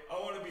Hawaii. I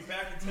want to be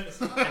back in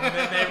Tennessee. And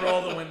then they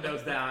roll the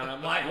windows down.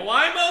 I'm like,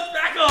 Hawaii mode's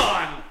back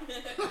on!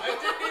 I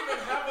didn't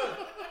even have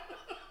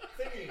a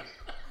thingy.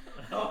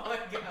 Oh my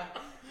god.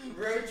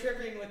 Road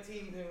tripping with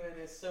Team Human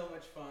is so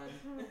much fun.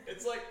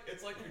 It's like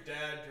your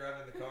dad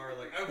driving the car.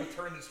 Like, I will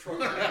turn this truck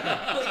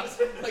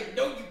around. like,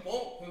 no, you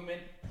won't, Human.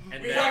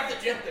 And We then, have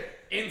to get there.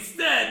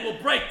 instead,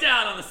 we'll break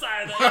down on the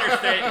side of the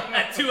interstate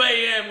at 2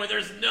 a.m. when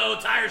there's no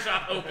tire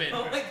shop open.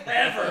 Oh my god.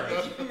 Ever.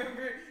 You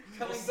remember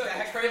coming We'll set the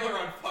back trailer from,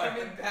 on fire.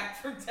 coming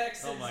back from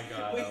Texas? Oh my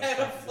God, We that was had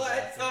a such a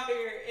flat disaster.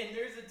 tire and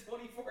there's a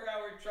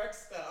 24-hour truck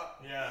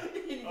stop. Yeah.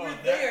 And Oh, we're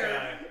that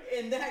there, guy.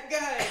 and that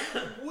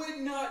guy would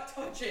not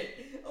touch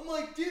it. I'm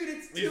like, dude,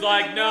 it's 2 He's in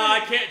like, the no, I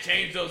morning. can't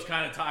change those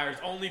kind of tires.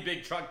 Only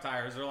big truck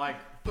tires. They're like,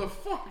 The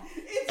fuck?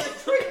 It's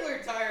a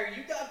trailer tire.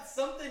 You got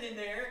something in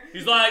there.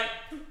 he's like,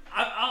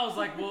 I was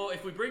like, well,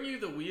 if we bring you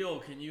the wheel,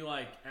 can you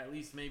like at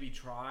least maybe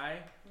try?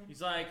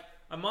 He's like,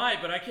 I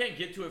might, but I can't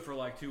get to it for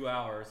like 2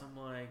 hours. I'm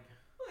like,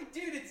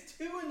 Dude, it's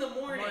 2 in the I'm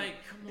morning. like,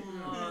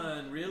 come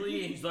on,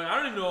 really? He's like, I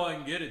don't even know I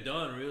can get it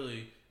done,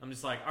 really. I'm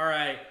just like, all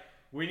right,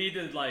 we need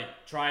to like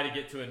try to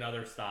get to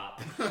another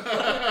stop.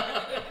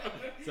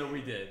 So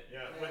we did.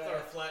 Yeah, with our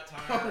flat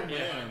tire. Oh, and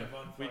man. kind of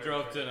on We fire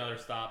drove truck. to another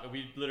stop, and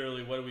we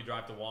literally, what did we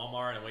drive to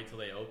Walmart and wait till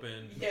they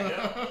opened?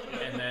 Yeah.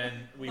 And then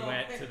we Oh,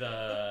 went man. to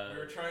the, We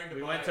were trying to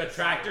we buy went to a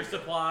Tractor tire.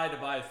 Supply to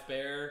buy a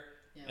spare,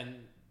 Yeah. and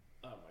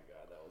oh my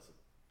god, that was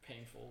a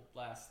painful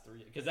last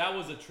 3, because that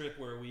was a trip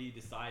where we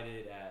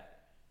decided at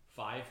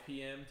 5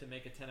 p.m. to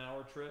make a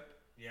 10-hour trip.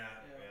 Yeah.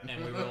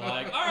 And we were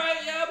like, all right,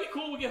 yeah, it'll be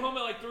cool. We'll get home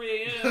at like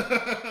 3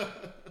 a.m.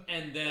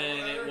 And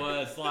then it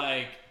was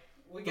like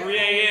We got 3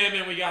 a.m.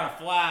 and we got a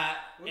flat.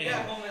 We and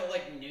got home at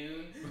like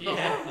noon.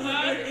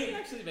 yeah, we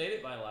actually made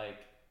it by like.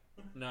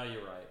 No,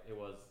 you're right. It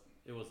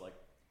was like.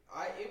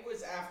 It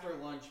was after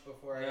lunch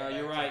before I. No, got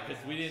you're back right to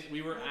because my we house. didn't.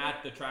 We were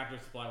at the Tractor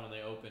Supply when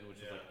they opened, which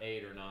was Yeah. like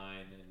 8 or 9,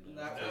 and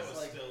That That was was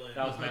like- still in.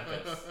 that was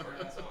Memphis.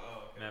 Arkansas?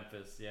 Oh, okay.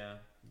 Memphis, yeah,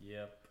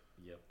 yep.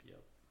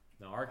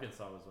 No,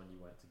 Arkansas was when you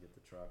went to get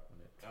the truck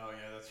when it Oh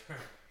yeah, that's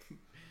right.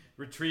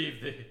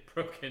 retrieved the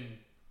broken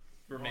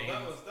remains.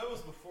 Well, that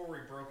was before we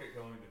broke it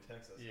going to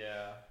Texas.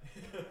 Yeah.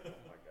 Oh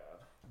my god.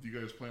 Do you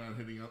guys plan on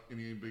hitting up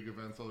any big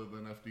events other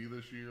than FD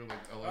this year, like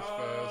LS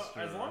Fest?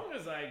 As long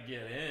as I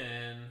get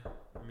in,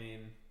 I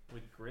mean,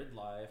 with Grid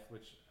Life,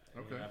 which I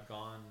mean, Okay. I've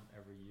gone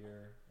every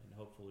year, and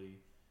hopefully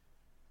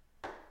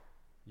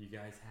you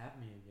guys have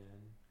me again,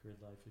 Grid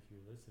Life, if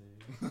you're listening.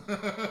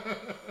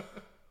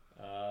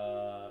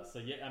 So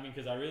yeah, I mean,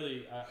 because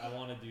I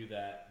want to do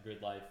that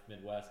Grid Life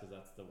Midwest because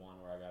that's the one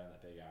where I got in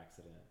that big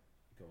accident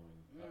going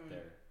up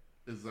there.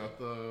 Is that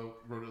the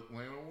Road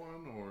Atlanta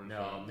one or? Is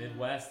No, that...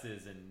 Midwest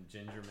is in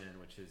Gingerman,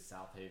 which is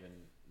South Haven,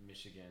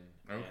 Michigan.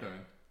 Okay.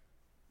 And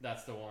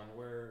that's the one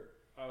where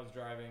I was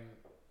driving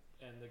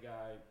and the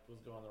guy was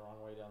going the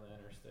wrong way down the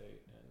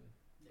interstate and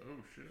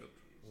Oh shit.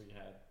 we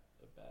had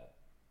a bad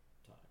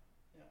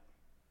time.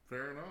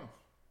 Fair enough.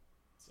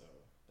 So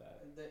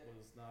that That-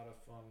 was not a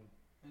fun.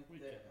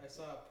 I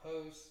saw a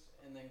post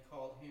and then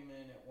called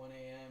Human at 1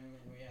 a.m.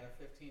 and we had a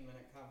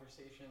 15-minute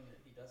conversation that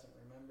he doesn't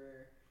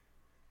remember.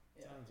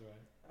 Yeah. Sounds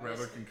right.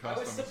 Rather concussed,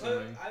 I'm supposed.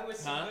 assuming. I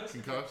was Huh? supposed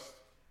to. Concussed?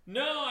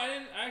 No, I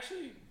didn't. I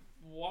actually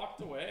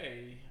walked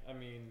away. I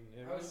mean,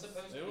 it I was was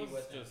supposed to it be was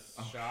with him. just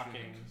Oh,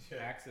 shocking shit.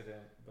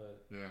 accident,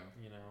 but Yeah.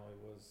 you know, it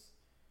was.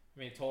 I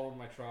mean, it totaled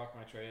my truck,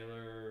 my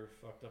trailer,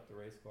 fucked up the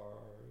race car.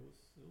 It was.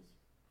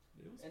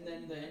 And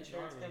then the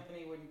insurance gnarly.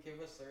 company wouldn't give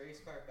us the race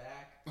car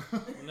back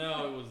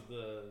No, it was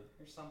the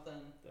or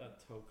something.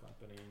 tow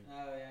company.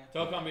 Oh yeah.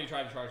 Tow company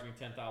tried to charge me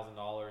 $10,000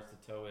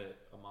 to tow it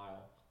a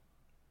mile.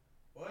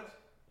 What?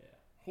 Yeah.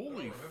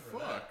 Holy remember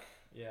fuck. that.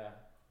 Yeah.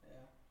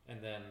 Yeah.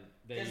 And then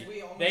Because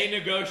we almost. they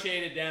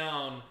negotiated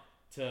down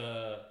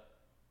to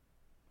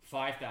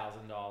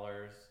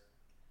 $5,000,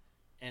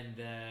 and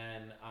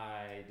then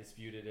I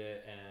disputed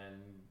it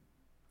and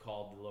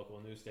called the local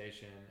news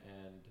station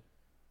and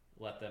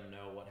let them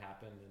know what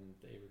happened, and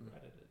they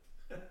regretted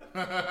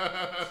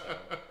it.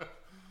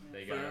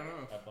 They got Fair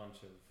enough. a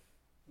bunch of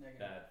Negative.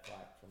 bad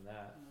flack from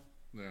that.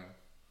 Yeah.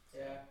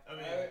 Yeah. I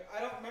mean-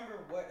 I don't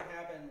remember what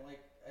happened.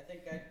 Like I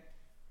think I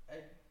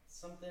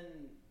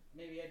something.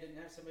 Maybe I didn't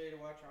have somebody to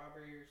watch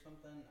Aubrey or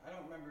something. I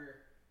don't remember.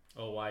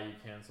 Oh, why you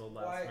canceled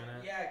last Why?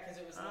 minute? Yeah, because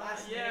it was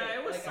last yeah, minute.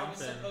 it was like I was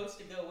something. supposed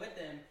to go with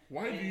him.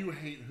 Why do you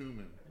hate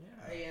Human?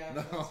 Yeah. Yeah,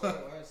 No. that's what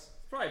it was.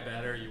 It's probably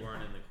better you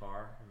weren't in the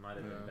car. It might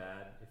have been Yeah.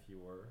 bad if you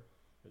were,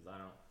 because I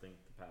don't think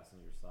the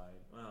passenger side.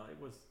 Well, it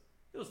was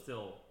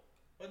still.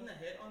 Wasn't the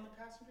hit on the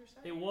passenger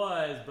side? It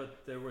was,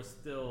 but there was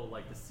still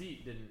like the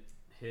seat didn't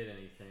hit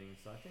anything,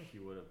 so I think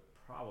you would have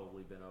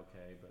probably been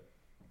okay, but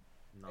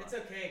not. It's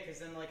okay, because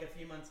then like a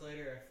few months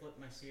later, I flipped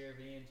my CRV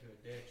into a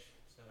ditch,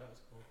 so that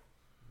was cool.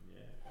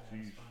 Yeah. That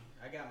was Jeez. fun.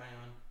 I got my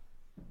own.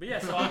 But yeah,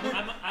 so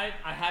I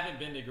haven't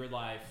been to Grid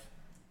Life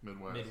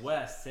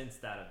Midwest. since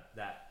that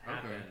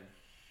happened,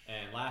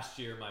 and last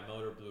year my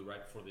motor blew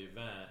right before the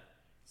event,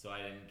 so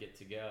I didn't get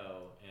to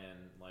go, and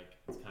like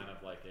it's kind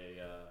of like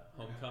a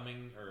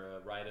homecoming or a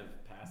rite of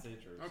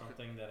passage or Okay.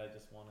 something that I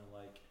just want to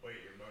like Wait,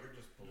 your motor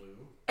just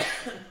blew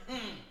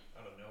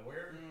out of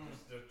nowhere?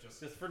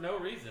 just for no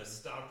reason. Just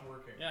stopped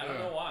working. Yeah, I don't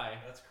know why.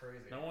 That's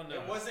crazy. No one knows.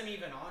 It wasn't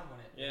even on when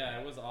it. Yeah,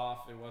 it was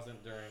off. It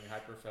wasn't during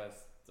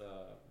Hyperfest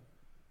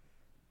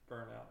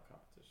burnout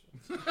competition.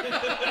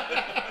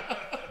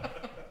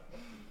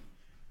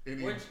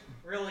 Any, Which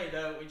really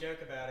though, we joke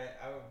about it.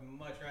 I would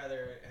much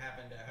rather it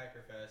happen to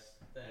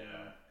Hyperfest than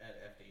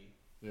at FD.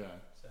 yeah.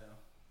 So,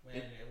 when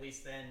at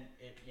least then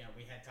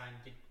we had time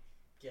to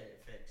get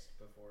it fixed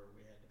before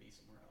we had to be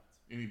somewhere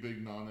else. Any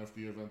big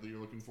non-FD event that you're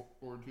looking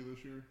forward to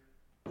this year?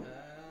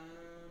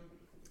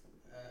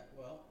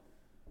 Well,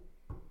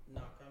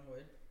 knock on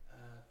wood,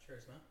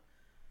 Turismo.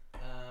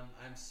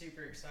 I'm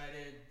super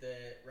excited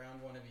that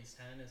round one of East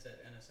 10 is at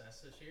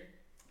NSS this year.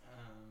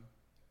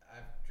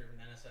 I've driven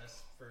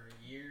NSS for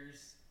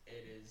years.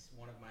 It is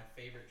one of my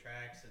favorite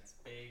tracks. It's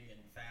big and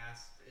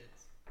fast.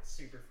 It's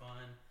super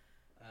fun.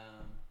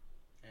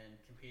 And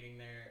competing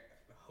there,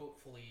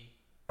 hopefully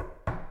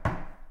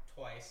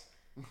twice,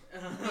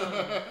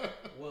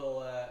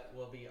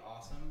 will be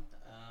awesome.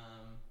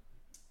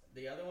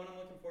 The other one I'm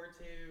looking forward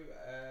to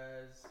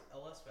is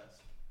LS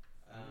Fest.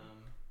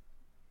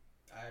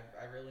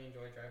 I really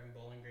enjoy driving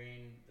Bowling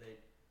Green.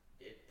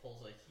 It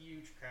pulls a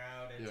huge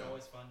crowd. It's Yeah.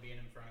 always fun being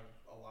in front of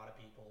a lot of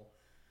people.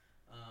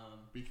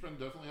 Beach Bend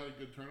definitely had a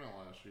good turnout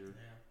last year.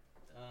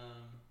 Yeah.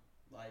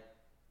 Like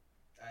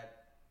I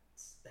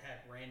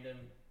had random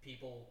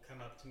people come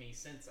up to me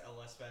since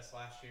LS Fest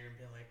last year and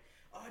be like,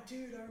 "Oh,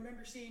 dude, I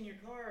remember seeing your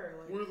car."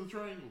 Like, Where are the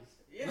triangles?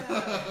 yeah.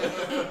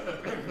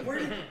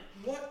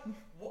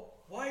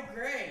 Why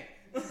gray?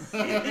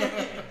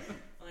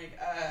 Like,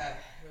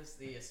 it was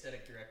the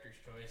aesthetic director's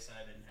choice. I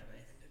didn't have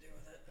anything to do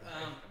with it.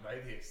 Am I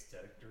the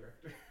aesthetic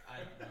director? I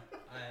don't know.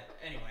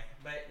 Anyway,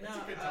 but That's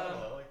no. a good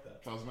title. I like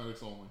that.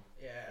 Cosmetics only.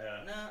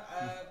 Yeah. Yeah. No.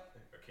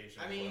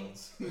 Occasional I mean-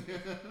 welds.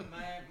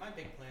 My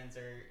big plans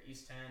are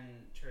East 10,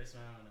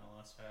 Turismo, and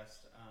LS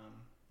Fest.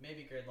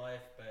 Maybe Grid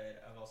Life,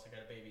 but I've also got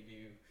a baby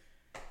due,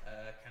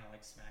 kind of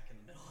like smack in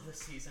the middle of the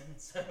season.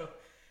 So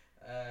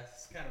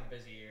it's kind of a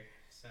busy year.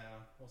 So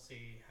we'll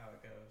see how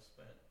it goes.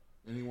 But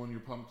Anyone you're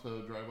pumped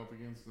to drive up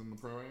against in the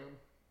Pro-Am?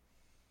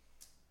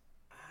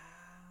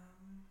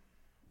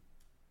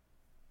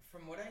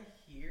 from what I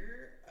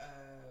hear,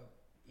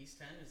 East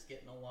 10 is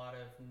getting a lot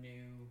of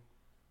new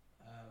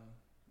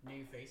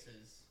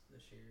faces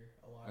this year.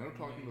 I know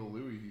talking to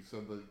Louis, he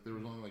said that there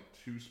was only like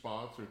 2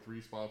 spots or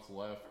 3 spots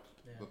left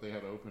Yeah. that they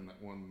had open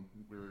when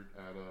we were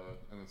at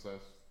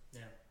NSS.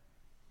 Yeah.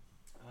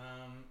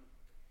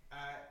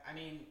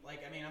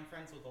 I'm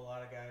friends with a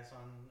lot of guys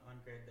on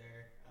grid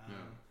there.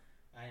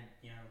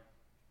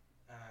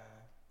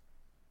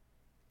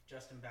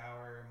 Justin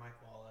Bauer, Mike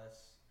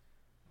Wallace,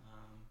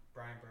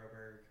 Brian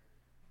Broberg,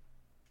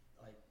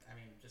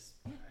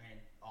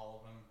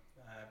 all of them.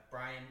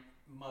 Brian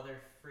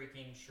mother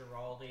freaking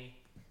Schiraldi.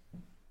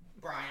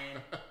 Brian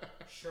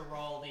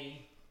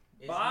Schiraldi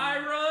is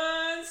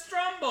Byron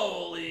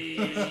Stromboli.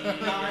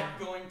 not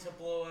going to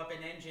blow up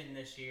an engine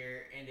this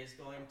year and is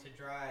going to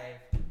drive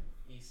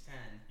East 10.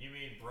 You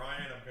mean,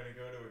 Brian, I'm going to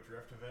go to a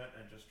drift event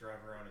and just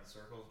drive around in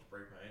circles to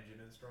break my engine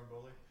in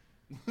Stromboli?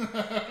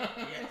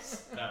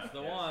 Yes. That's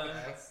the one.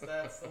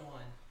 That's the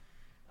one.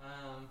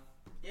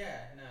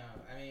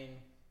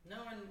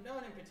 No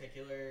one in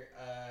particular.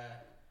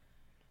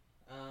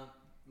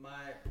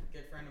 My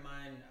good friend of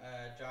mine,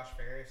 Josh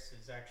Ferris,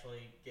 is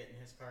actually getting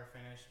his car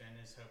finished and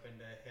is hoping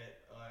to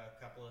hit a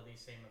couple of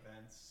these same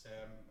events. So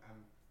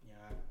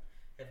I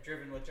have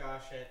driven with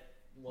Josh at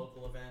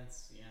local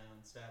events, and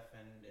stuff,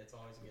 and it's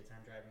always a good time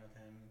driving with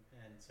him.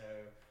 And so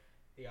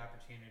the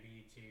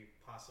opportunity to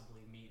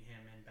possibly meet him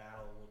in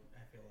battle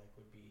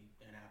would be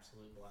an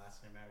absolute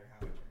blast, no matter how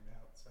it turned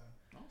out. So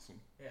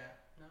Awesome. yeah,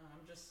 no,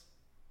 I'm just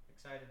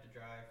excited to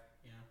drive.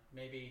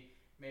 Maybe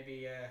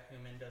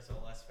Human does a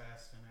less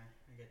fest, and I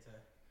get to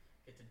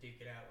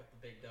duke it out with the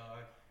big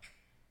dog.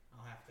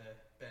 I'll have to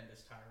bend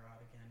his tie rod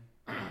again.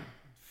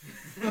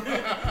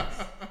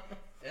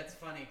 That's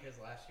funny because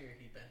last year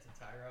he bent a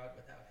tie rod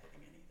without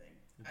hitting anything.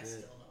 He I did.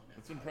 still don't know.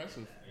 That's how he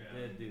impressive. did that. I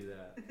did do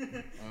that.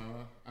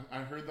 I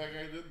heard that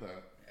guy did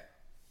that.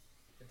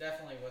 It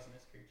definitely wasn't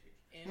his crew chief.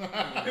 And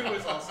who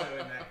was also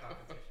in that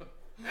competition.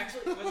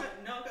 Actually, was it?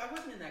 No, I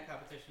wasn't in that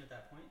competition at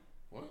that point.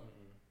 What?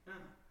 No,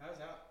 I was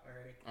out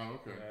already. Oh,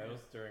 okay. Yeah, it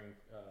was during.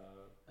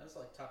 That was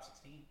like top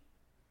 16.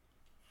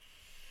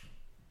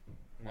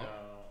 No,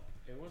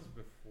 it was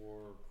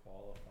before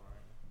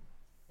qualifying.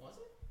 Was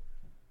it?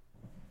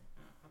 Oh,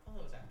 I thought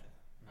it was after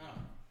that.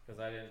 Oh. Because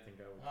I didn't think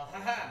I would. Well,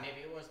 haha,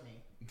 maybe it was me.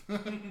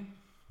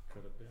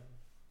 Could have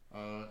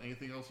been.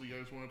 Anything else you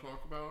guys want to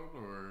talk about,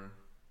 or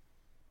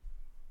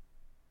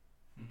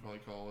we'll probably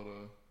call it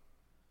a.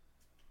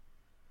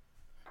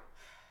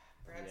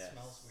 Brad Yes.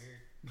 smells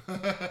weird.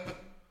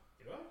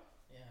 You know?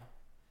 Yeah.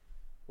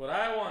 What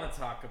I want to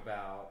talk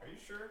about Are you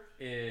sure?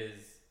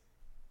 is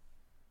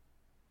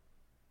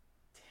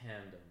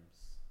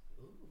tandems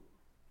Ooh.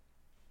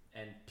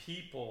 and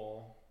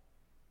people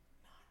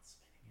Not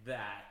spinning it.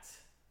 that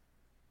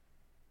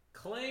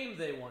claim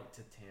they want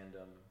to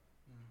tandem.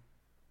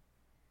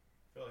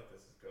 I feel like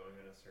this is going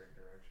in a certain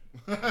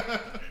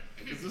direction.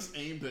 Is this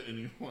aimed at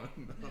anyone?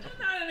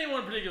 Not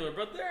anyone in particular,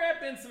 but there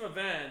have been some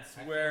events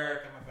I where feel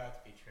like I'm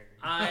about to be triggered.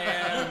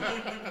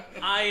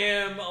 I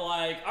am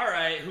like, all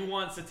right, who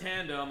wants a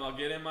tandem? I'll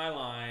get in my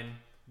line,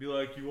 be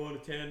like, you want a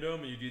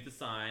tandem? And you do the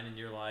sign, and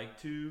you're like,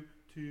 2,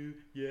 2,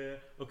 yeah,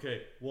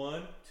 okay,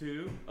 1,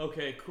 2,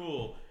 okay,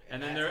 cool.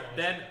 And then That's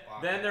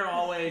they're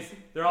always like a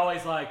then they're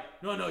always like,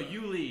 no,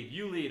 you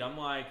lead. I'm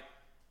like,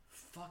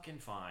 fucking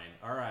fine,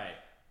 all right.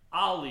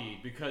 I'll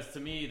lead, because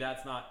to me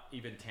that's not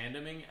even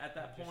tandeming at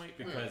that point,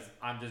 because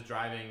I'm just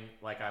driving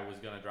like I was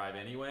gonna drive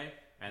anyway,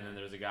 and then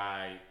there's a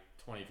guy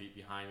 20 feet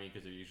behind me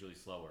because they're usually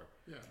slower.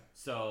 Yeah.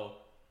 So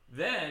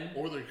then,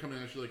 Or they're coming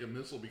at you like a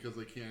missile because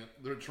they can't.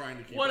 They're trying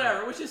to keep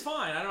whatever, up. which is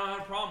fine. I don't have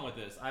a problem with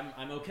this.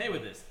 I'm okay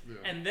with this. Yeah.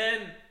 And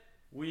then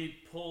we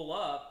pull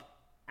up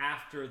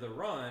after the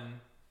run,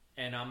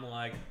 and I'm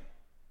like,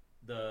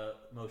 the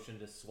motion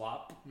to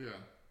swap, Yeah.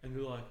 and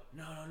they're like,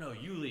 no,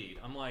 you lead.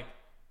 I'm like,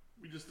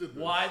 We just did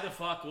this. why the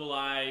fuck would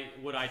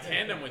I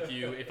tandem with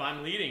you if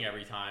I'm leading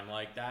every time?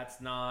 Like, that's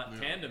not Yeah.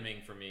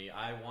 tandeming for me.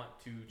 I want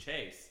to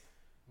chase.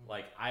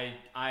 Like, I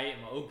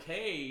am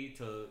okay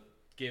to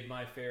give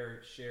my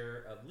fair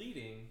share of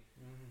leading,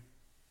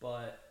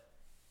 but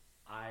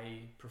I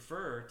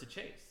prefer to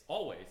chase.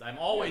 Always. I'm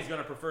always going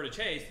to prefer to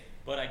chase,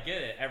 but I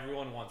get it.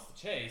 Everyone wants to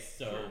chase,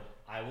 so Sure.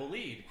 I will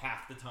lead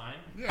half the time.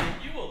 Yeah.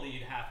 And you will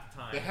lead half the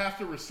time. They have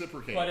to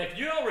reciprocate. But if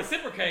you don't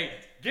reciprocate,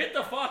 get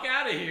the fuck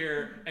out of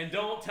here and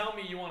don't tell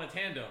me you want a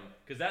tandem,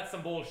 because that's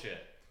some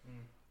bullshit.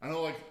 I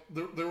know, like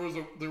there was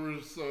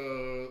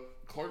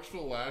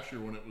Clarksville last year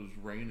when it was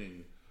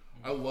raining.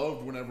 I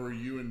loved whenever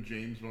you and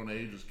James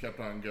Monet just kept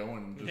on going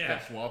and just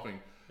kept swapping.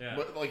 Yeah.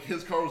 But like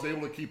his car was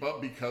able to keep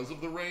up because of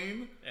the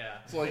rain. Yeah.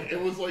 So like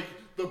it was like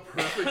the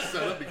perfect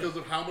setup because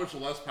of how much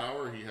less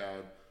power he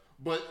had.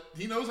 But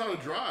he knows how to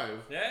drive.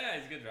 Yeah,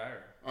 he's a good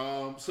driver.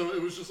 So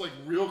it was just like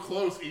real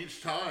close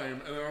each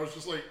time, and I was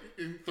just like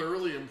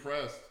thoroughly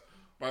impressed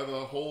by the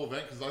whole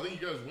event because I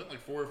think you guys went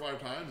like 4 or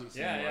 5 times. It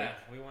seemed Yeah, like. yeah.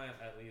 We went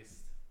at least.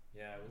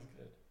 Yeah, it was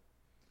good.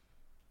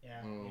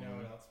 Yeah, you know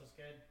what else was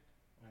good?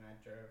 When I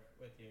drove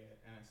with you at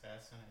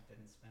NSS and I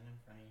didn't spin in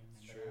front of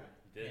you. Remember that?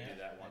 You did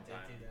do that one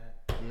time. I did do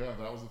that.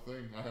 Yeah, that was the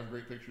thing. I have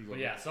great pictures of But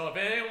it. yeah, so if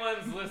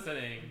anyone's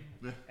listening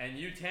and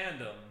you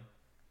tandem,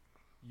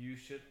 you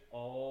should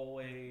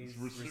always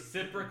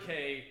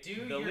reciprocate Do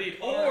the your lead.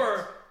 part.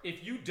 Or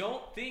if you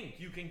don't think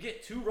you can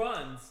get 2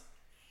 runs,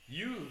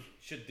 you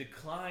should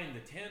decline the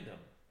tandem.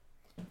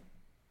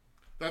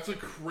 That's a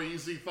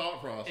crazy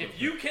thought process. If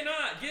you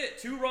cannot get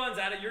 2 runs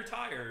out of your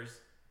tires,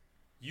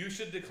 you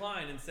should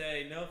decline and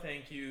say, no,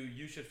 thank you.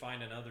 You should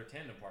find another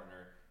tandem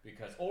partner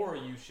or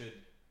you should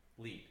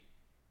lead.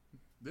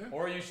 Yeah.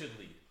 Or you should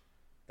lead.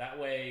 That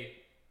way,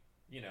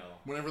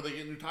 Whenever they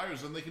get new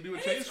tires, then they can do a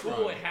and chase it's cool.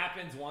 run. It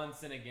happens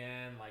once and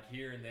again, like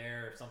here and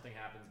there, if something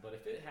happens. But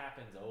if it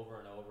happens over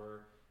and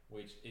over,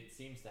 which it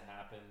seems to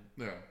happen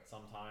Yeah.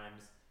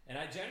 sometimes, and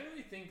I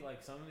generally think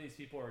like some of these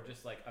people are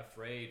just like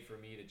afraid for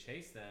me to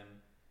chase them.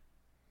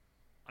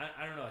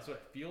 I don't know. That's what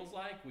it feels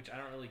like, which I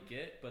don't really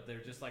get. But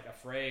they're just like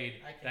afraid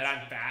I can that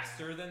I'm see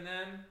faster than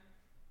them.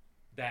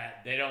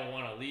 That they don't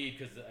want to lead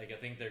because like, I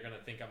think they're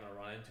gonna think I'm gonna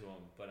run into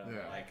them. But I'm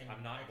Yeah. like,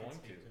 I'm not I can going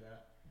speak to. to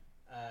that.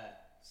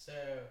 So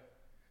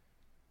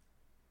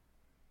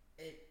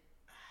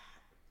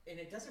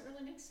it doesn't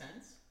really make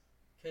sense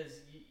because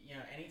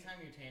anytime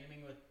you're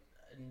tandeming with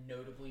a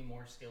notably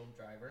more skilled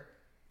driver,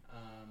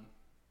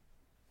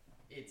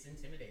 it's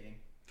intimidating.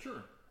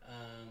 Sure.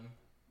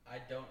 I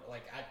don't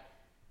like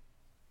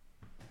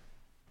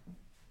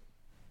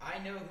I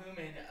know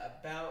Human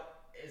about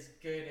as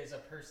good as a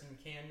person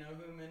can know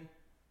Human.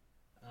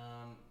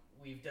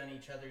 We've done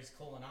each other's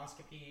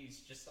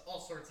colonoscopies, just all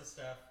sorts of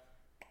stuff.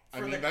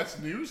 That's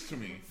news to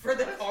me. For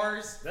the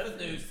cars. That's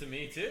news to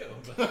me too.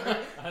 But,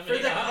 I For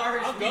mean, the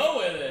cars, I'll go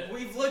with it.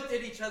 We've looked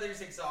at each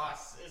other's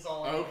exhausts. Is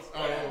all. I'm No,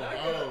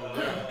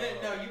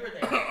 you were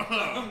there.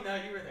 No,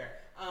 you were there.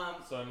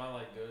 So am I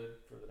like good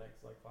for the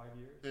next like 5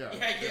 years? Yeah. No,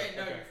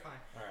 Okay. you're fine.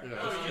 All right.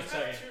 Yeah. I was you just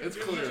have checking. to It's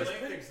do clear.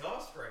 length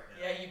exhaust right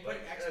now. Yeah, you put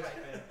Like, X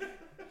pipe in.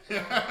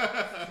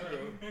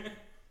 True.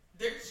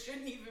 There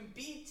shouldn't even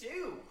be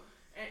 2.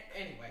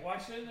 Anyway. Why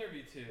shouldn't there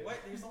be 2? What?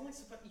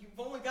 You've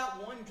only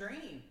got one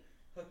drain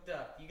hooked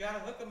up. You gotta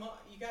hook them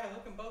up. You gotta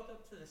hook them both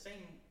up to the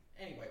same.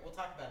 Anyway, we'll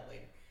talk about it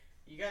later.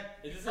 You got.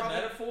 Is this probably,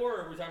 a metaphor,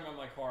 or are we talking about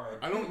my car?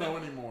 I don't know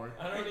anymore.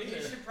 I don't You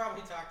either. should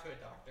probably talk to a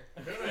doctor.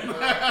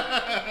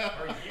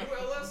 Are you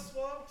LS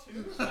swab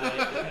too? I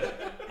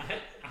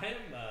am.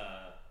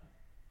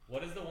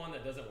 What is the one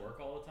that doesn't work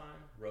all the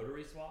time?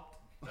 Rotary swapped.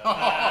 Uh,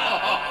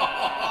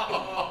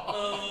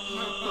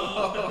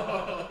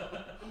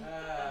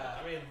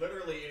 I mean,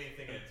 literally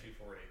anything in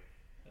 240.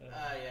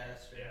 yeah,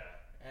 that's true. Yeah.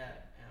 It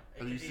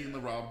Have you could be- seen the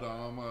Rob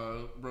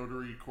Dahm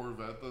rotary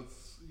Corvette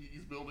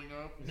he's building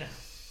up? No.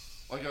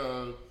 Like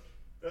a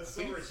That's I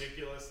so think it's-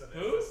 ridiculous. And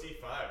Who? it's a C5,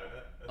 isn't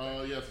it? I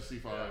think. yeah, it's a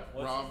C5. Yeah.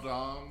 What's Rob his-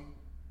 Dahm,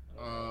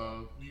 I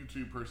don't know.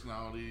 YouTube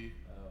personality.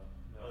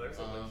 Oh, there's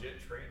a Uh,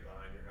 legit train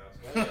behind your house.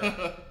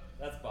 Yeah,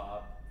 that's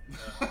Bob.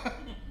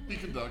 He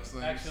conducts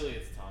things. Actually,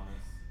 it's Thomas.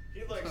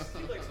 He likes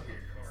weird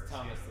cars.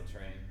 Thomas you know? the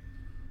train.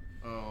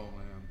 Oh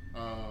man.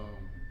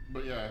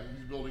 But yeah,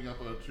 he's building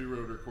up a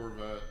 2-rotor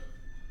Corvette.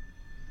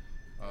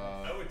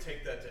 I would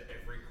take that to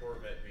every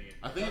Corvette meet.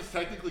 I think it's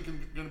technically going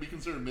to be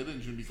considered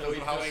mid-engine because So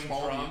he's of how doing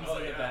small drums the Oh,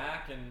 in the yeah.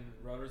 back and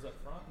rotors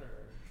up front, or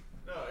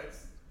No,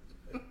 it's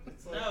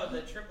like No,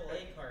 the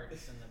AAA cart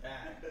is in the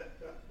back,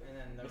 and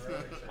then the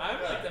rotors are.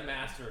 I'm like the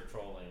master of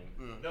trolling.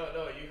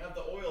 no. You have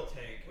the oil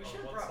tank We on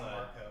should have one brought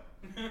side.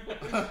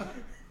 Marco.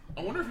 I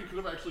wonder if you could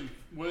have actually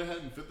went ahead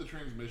and fit the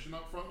transmission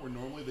up front, where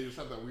normally they just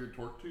have that weird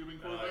torque tube in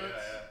Oh Corvettes.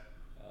 yeah.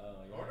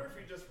 Yeah. I wonder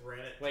if you just ran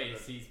it. to Wait, the-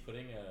 so he's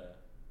putting the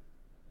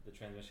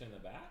transmission in the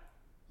back?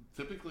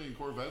 Typically in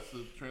Corvettes,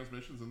 the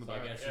transmission's in the So I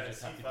back. guess Yeah, you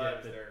just have to C5 get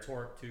is the there.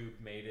 torque tube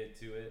mated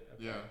to it.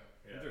 Okay. Yeah.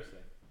 Yeah.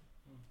 Interesting.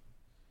 Yeah.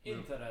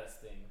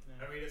 Interesting.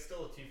 I mean, it's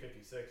still a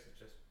T56. It's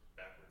just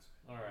backwards.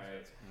 All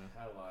right.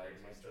 Yeah. I lied.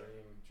 Crazy My stuff.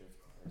 dream drift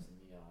car is a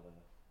Miata.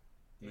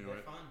 Dude, Knew they're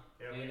it. fun.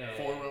 Yeah. In we a- know.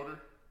 4-rotor.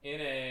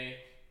 NA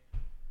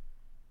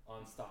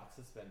on stock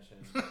suspension,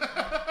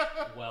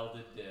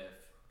 welded diff,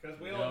 Because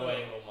we all no know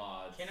angle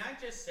mods. Can I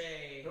just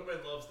say, nobody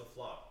loves the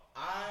flop.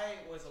 I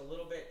was a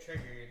little bit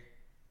triggered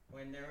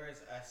when there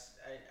was a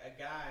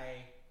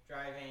guy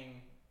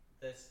driving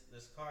this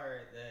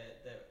car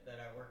that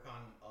I work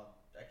on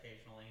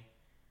occasionally,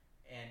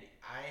 and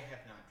I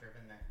have not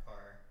driven that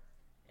car.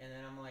 And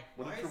then I'm like,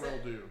 What why did is Terrell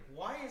that? do?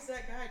 Why is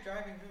that guy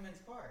driving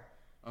Human's car?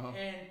 Uh-huh.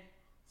 And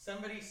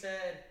somebody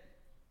said,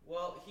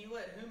 well, he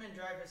let Human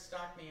drive his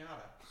stock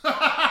Miata.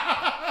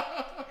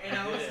 And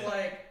I was did.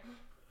 like,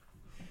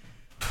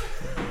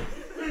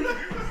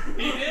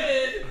 He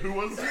did. Who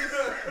was this?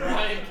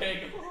 Ryan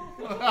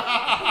Cagle.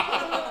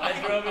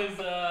 I drove his.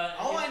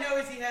 all I know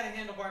is he had a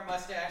handlebar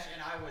mustache,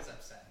 and I was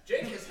upset.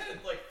 Jake has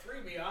had like 3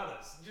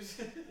 Miatas.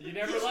 Just You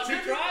never He's let me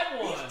driven- drive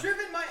one. He's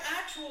driven my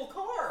actual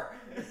car.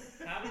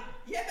 Have you?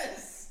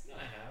 Yes. No, I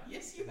have.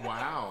 Yes, you have.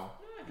 Wow.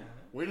 No, I haven't.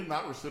 Way to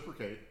not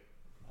reciprocate.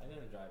 I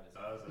didn't drive his.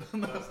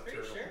 that was a Are you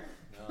turtle. sure?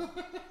 No. No.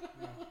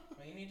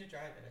 Well, you need to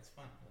drive it. It's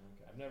fun.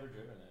 Okay, I've never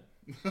driven it.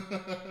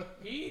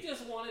 He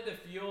just wanted to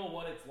feel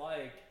what it's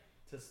like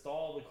to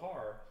stall the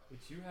car,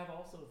 which you have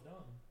also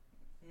done.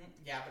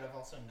 Yeah, but I've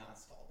also not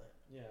stalled it.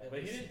 Yeah, At but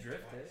he least didn't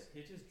drift twice. it.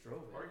 He just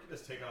drove Or it. you could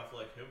just take off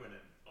like Human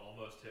and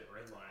almost hit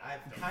red line.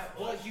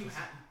 Well, you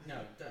have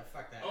no.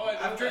 Fuck that. Oh, I know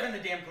I've that. driven the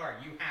damn car.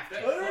 You have to.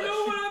 That- I don't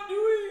know what I'm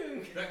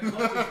doing. That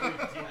clutch is I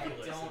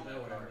ridiculous. don't in know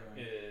that what car. I'm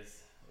It doing. is.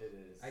 It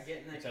is. I get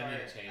in that Which car. I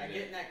need to change I it.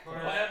 get in that car.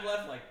 Well, I have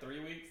left like 3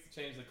 weeks to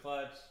change the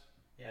clutch.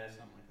 Yeah, and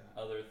something like that.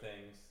 other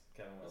things.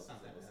 Kevin Wells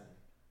That's not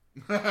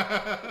isn't that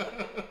listening.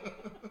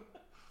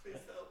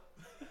 Please help.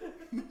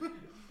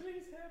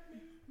 Please help me.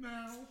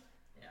 Now.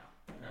 Yeah.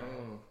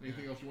 Oh,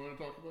 anything else you want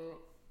to talk about?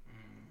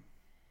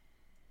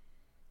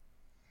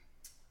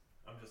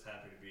 I'm just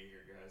happy to be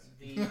here, guys.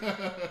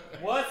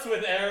 What's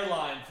with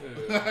airline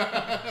food?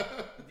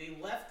 The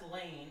left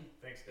lane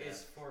Thanks, Dad.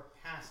 is for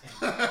passing.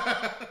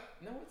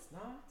 No, it's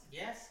not.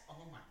 Yes.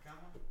 Oh my god.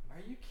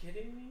 Are you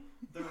kidding me?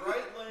 The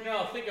right lane.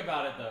 No, think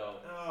about it though.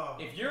 Oh.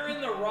 If you're in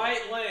the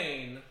right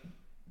lane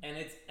and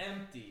it's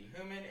empty.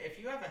 Human, if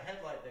you have a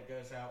headlight that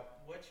goes out,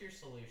 what's your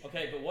solution?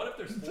 Okay, but what if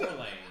there's 4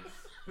 lanes?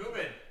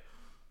 Human,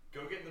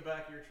 go get in the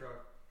back of your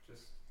truck.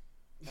 Just.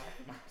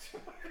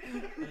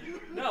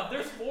 No, if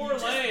there's 4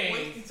 Just wait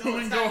lanes. until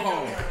it's Go time to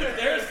home. If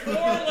there's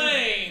 4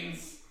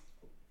 lanes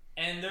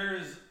and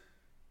there's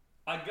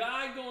a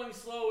guy going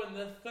slow in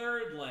the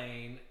 3rd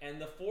lane and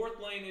the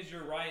 4th lane is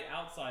your right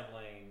outside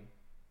lane.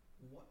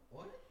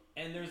 What?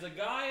 And there's a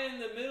guy in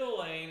the middle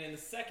lane in the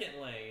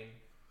 2nd lane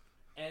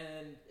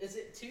and Is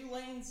it 2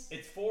 lanes?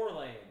 it's 4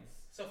 lanes.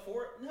 So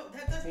 4? No,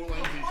 that doesn't 4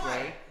 lanes each apply.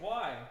 way.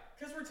 Why?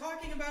 Because we're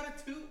talking about a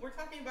 2. We're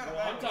talking about a Well,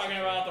 I'm highway talking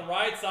situation. about the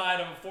right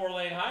side of a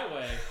 4-lane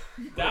highway.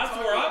 That's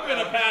where I'm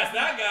gonna pass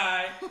that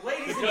guy.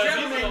 Ladies and Because he's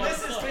gentlemen, going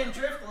this has slow. been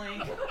Drift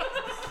Link.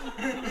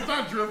 It's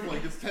not drift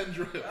link, it's 10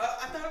 drift.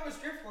 I thought it was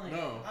Drift Link.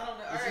 No. I don't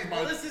know. This Alright, is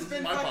well my- this has this been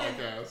is my fucking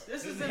podcast. This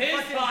This has is been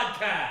his fucking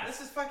podcast.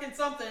 This is fucking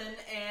something,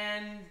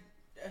 and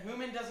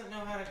Human doesn't know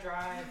how to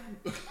drive.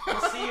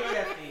 We'll see you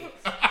at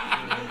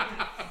FD.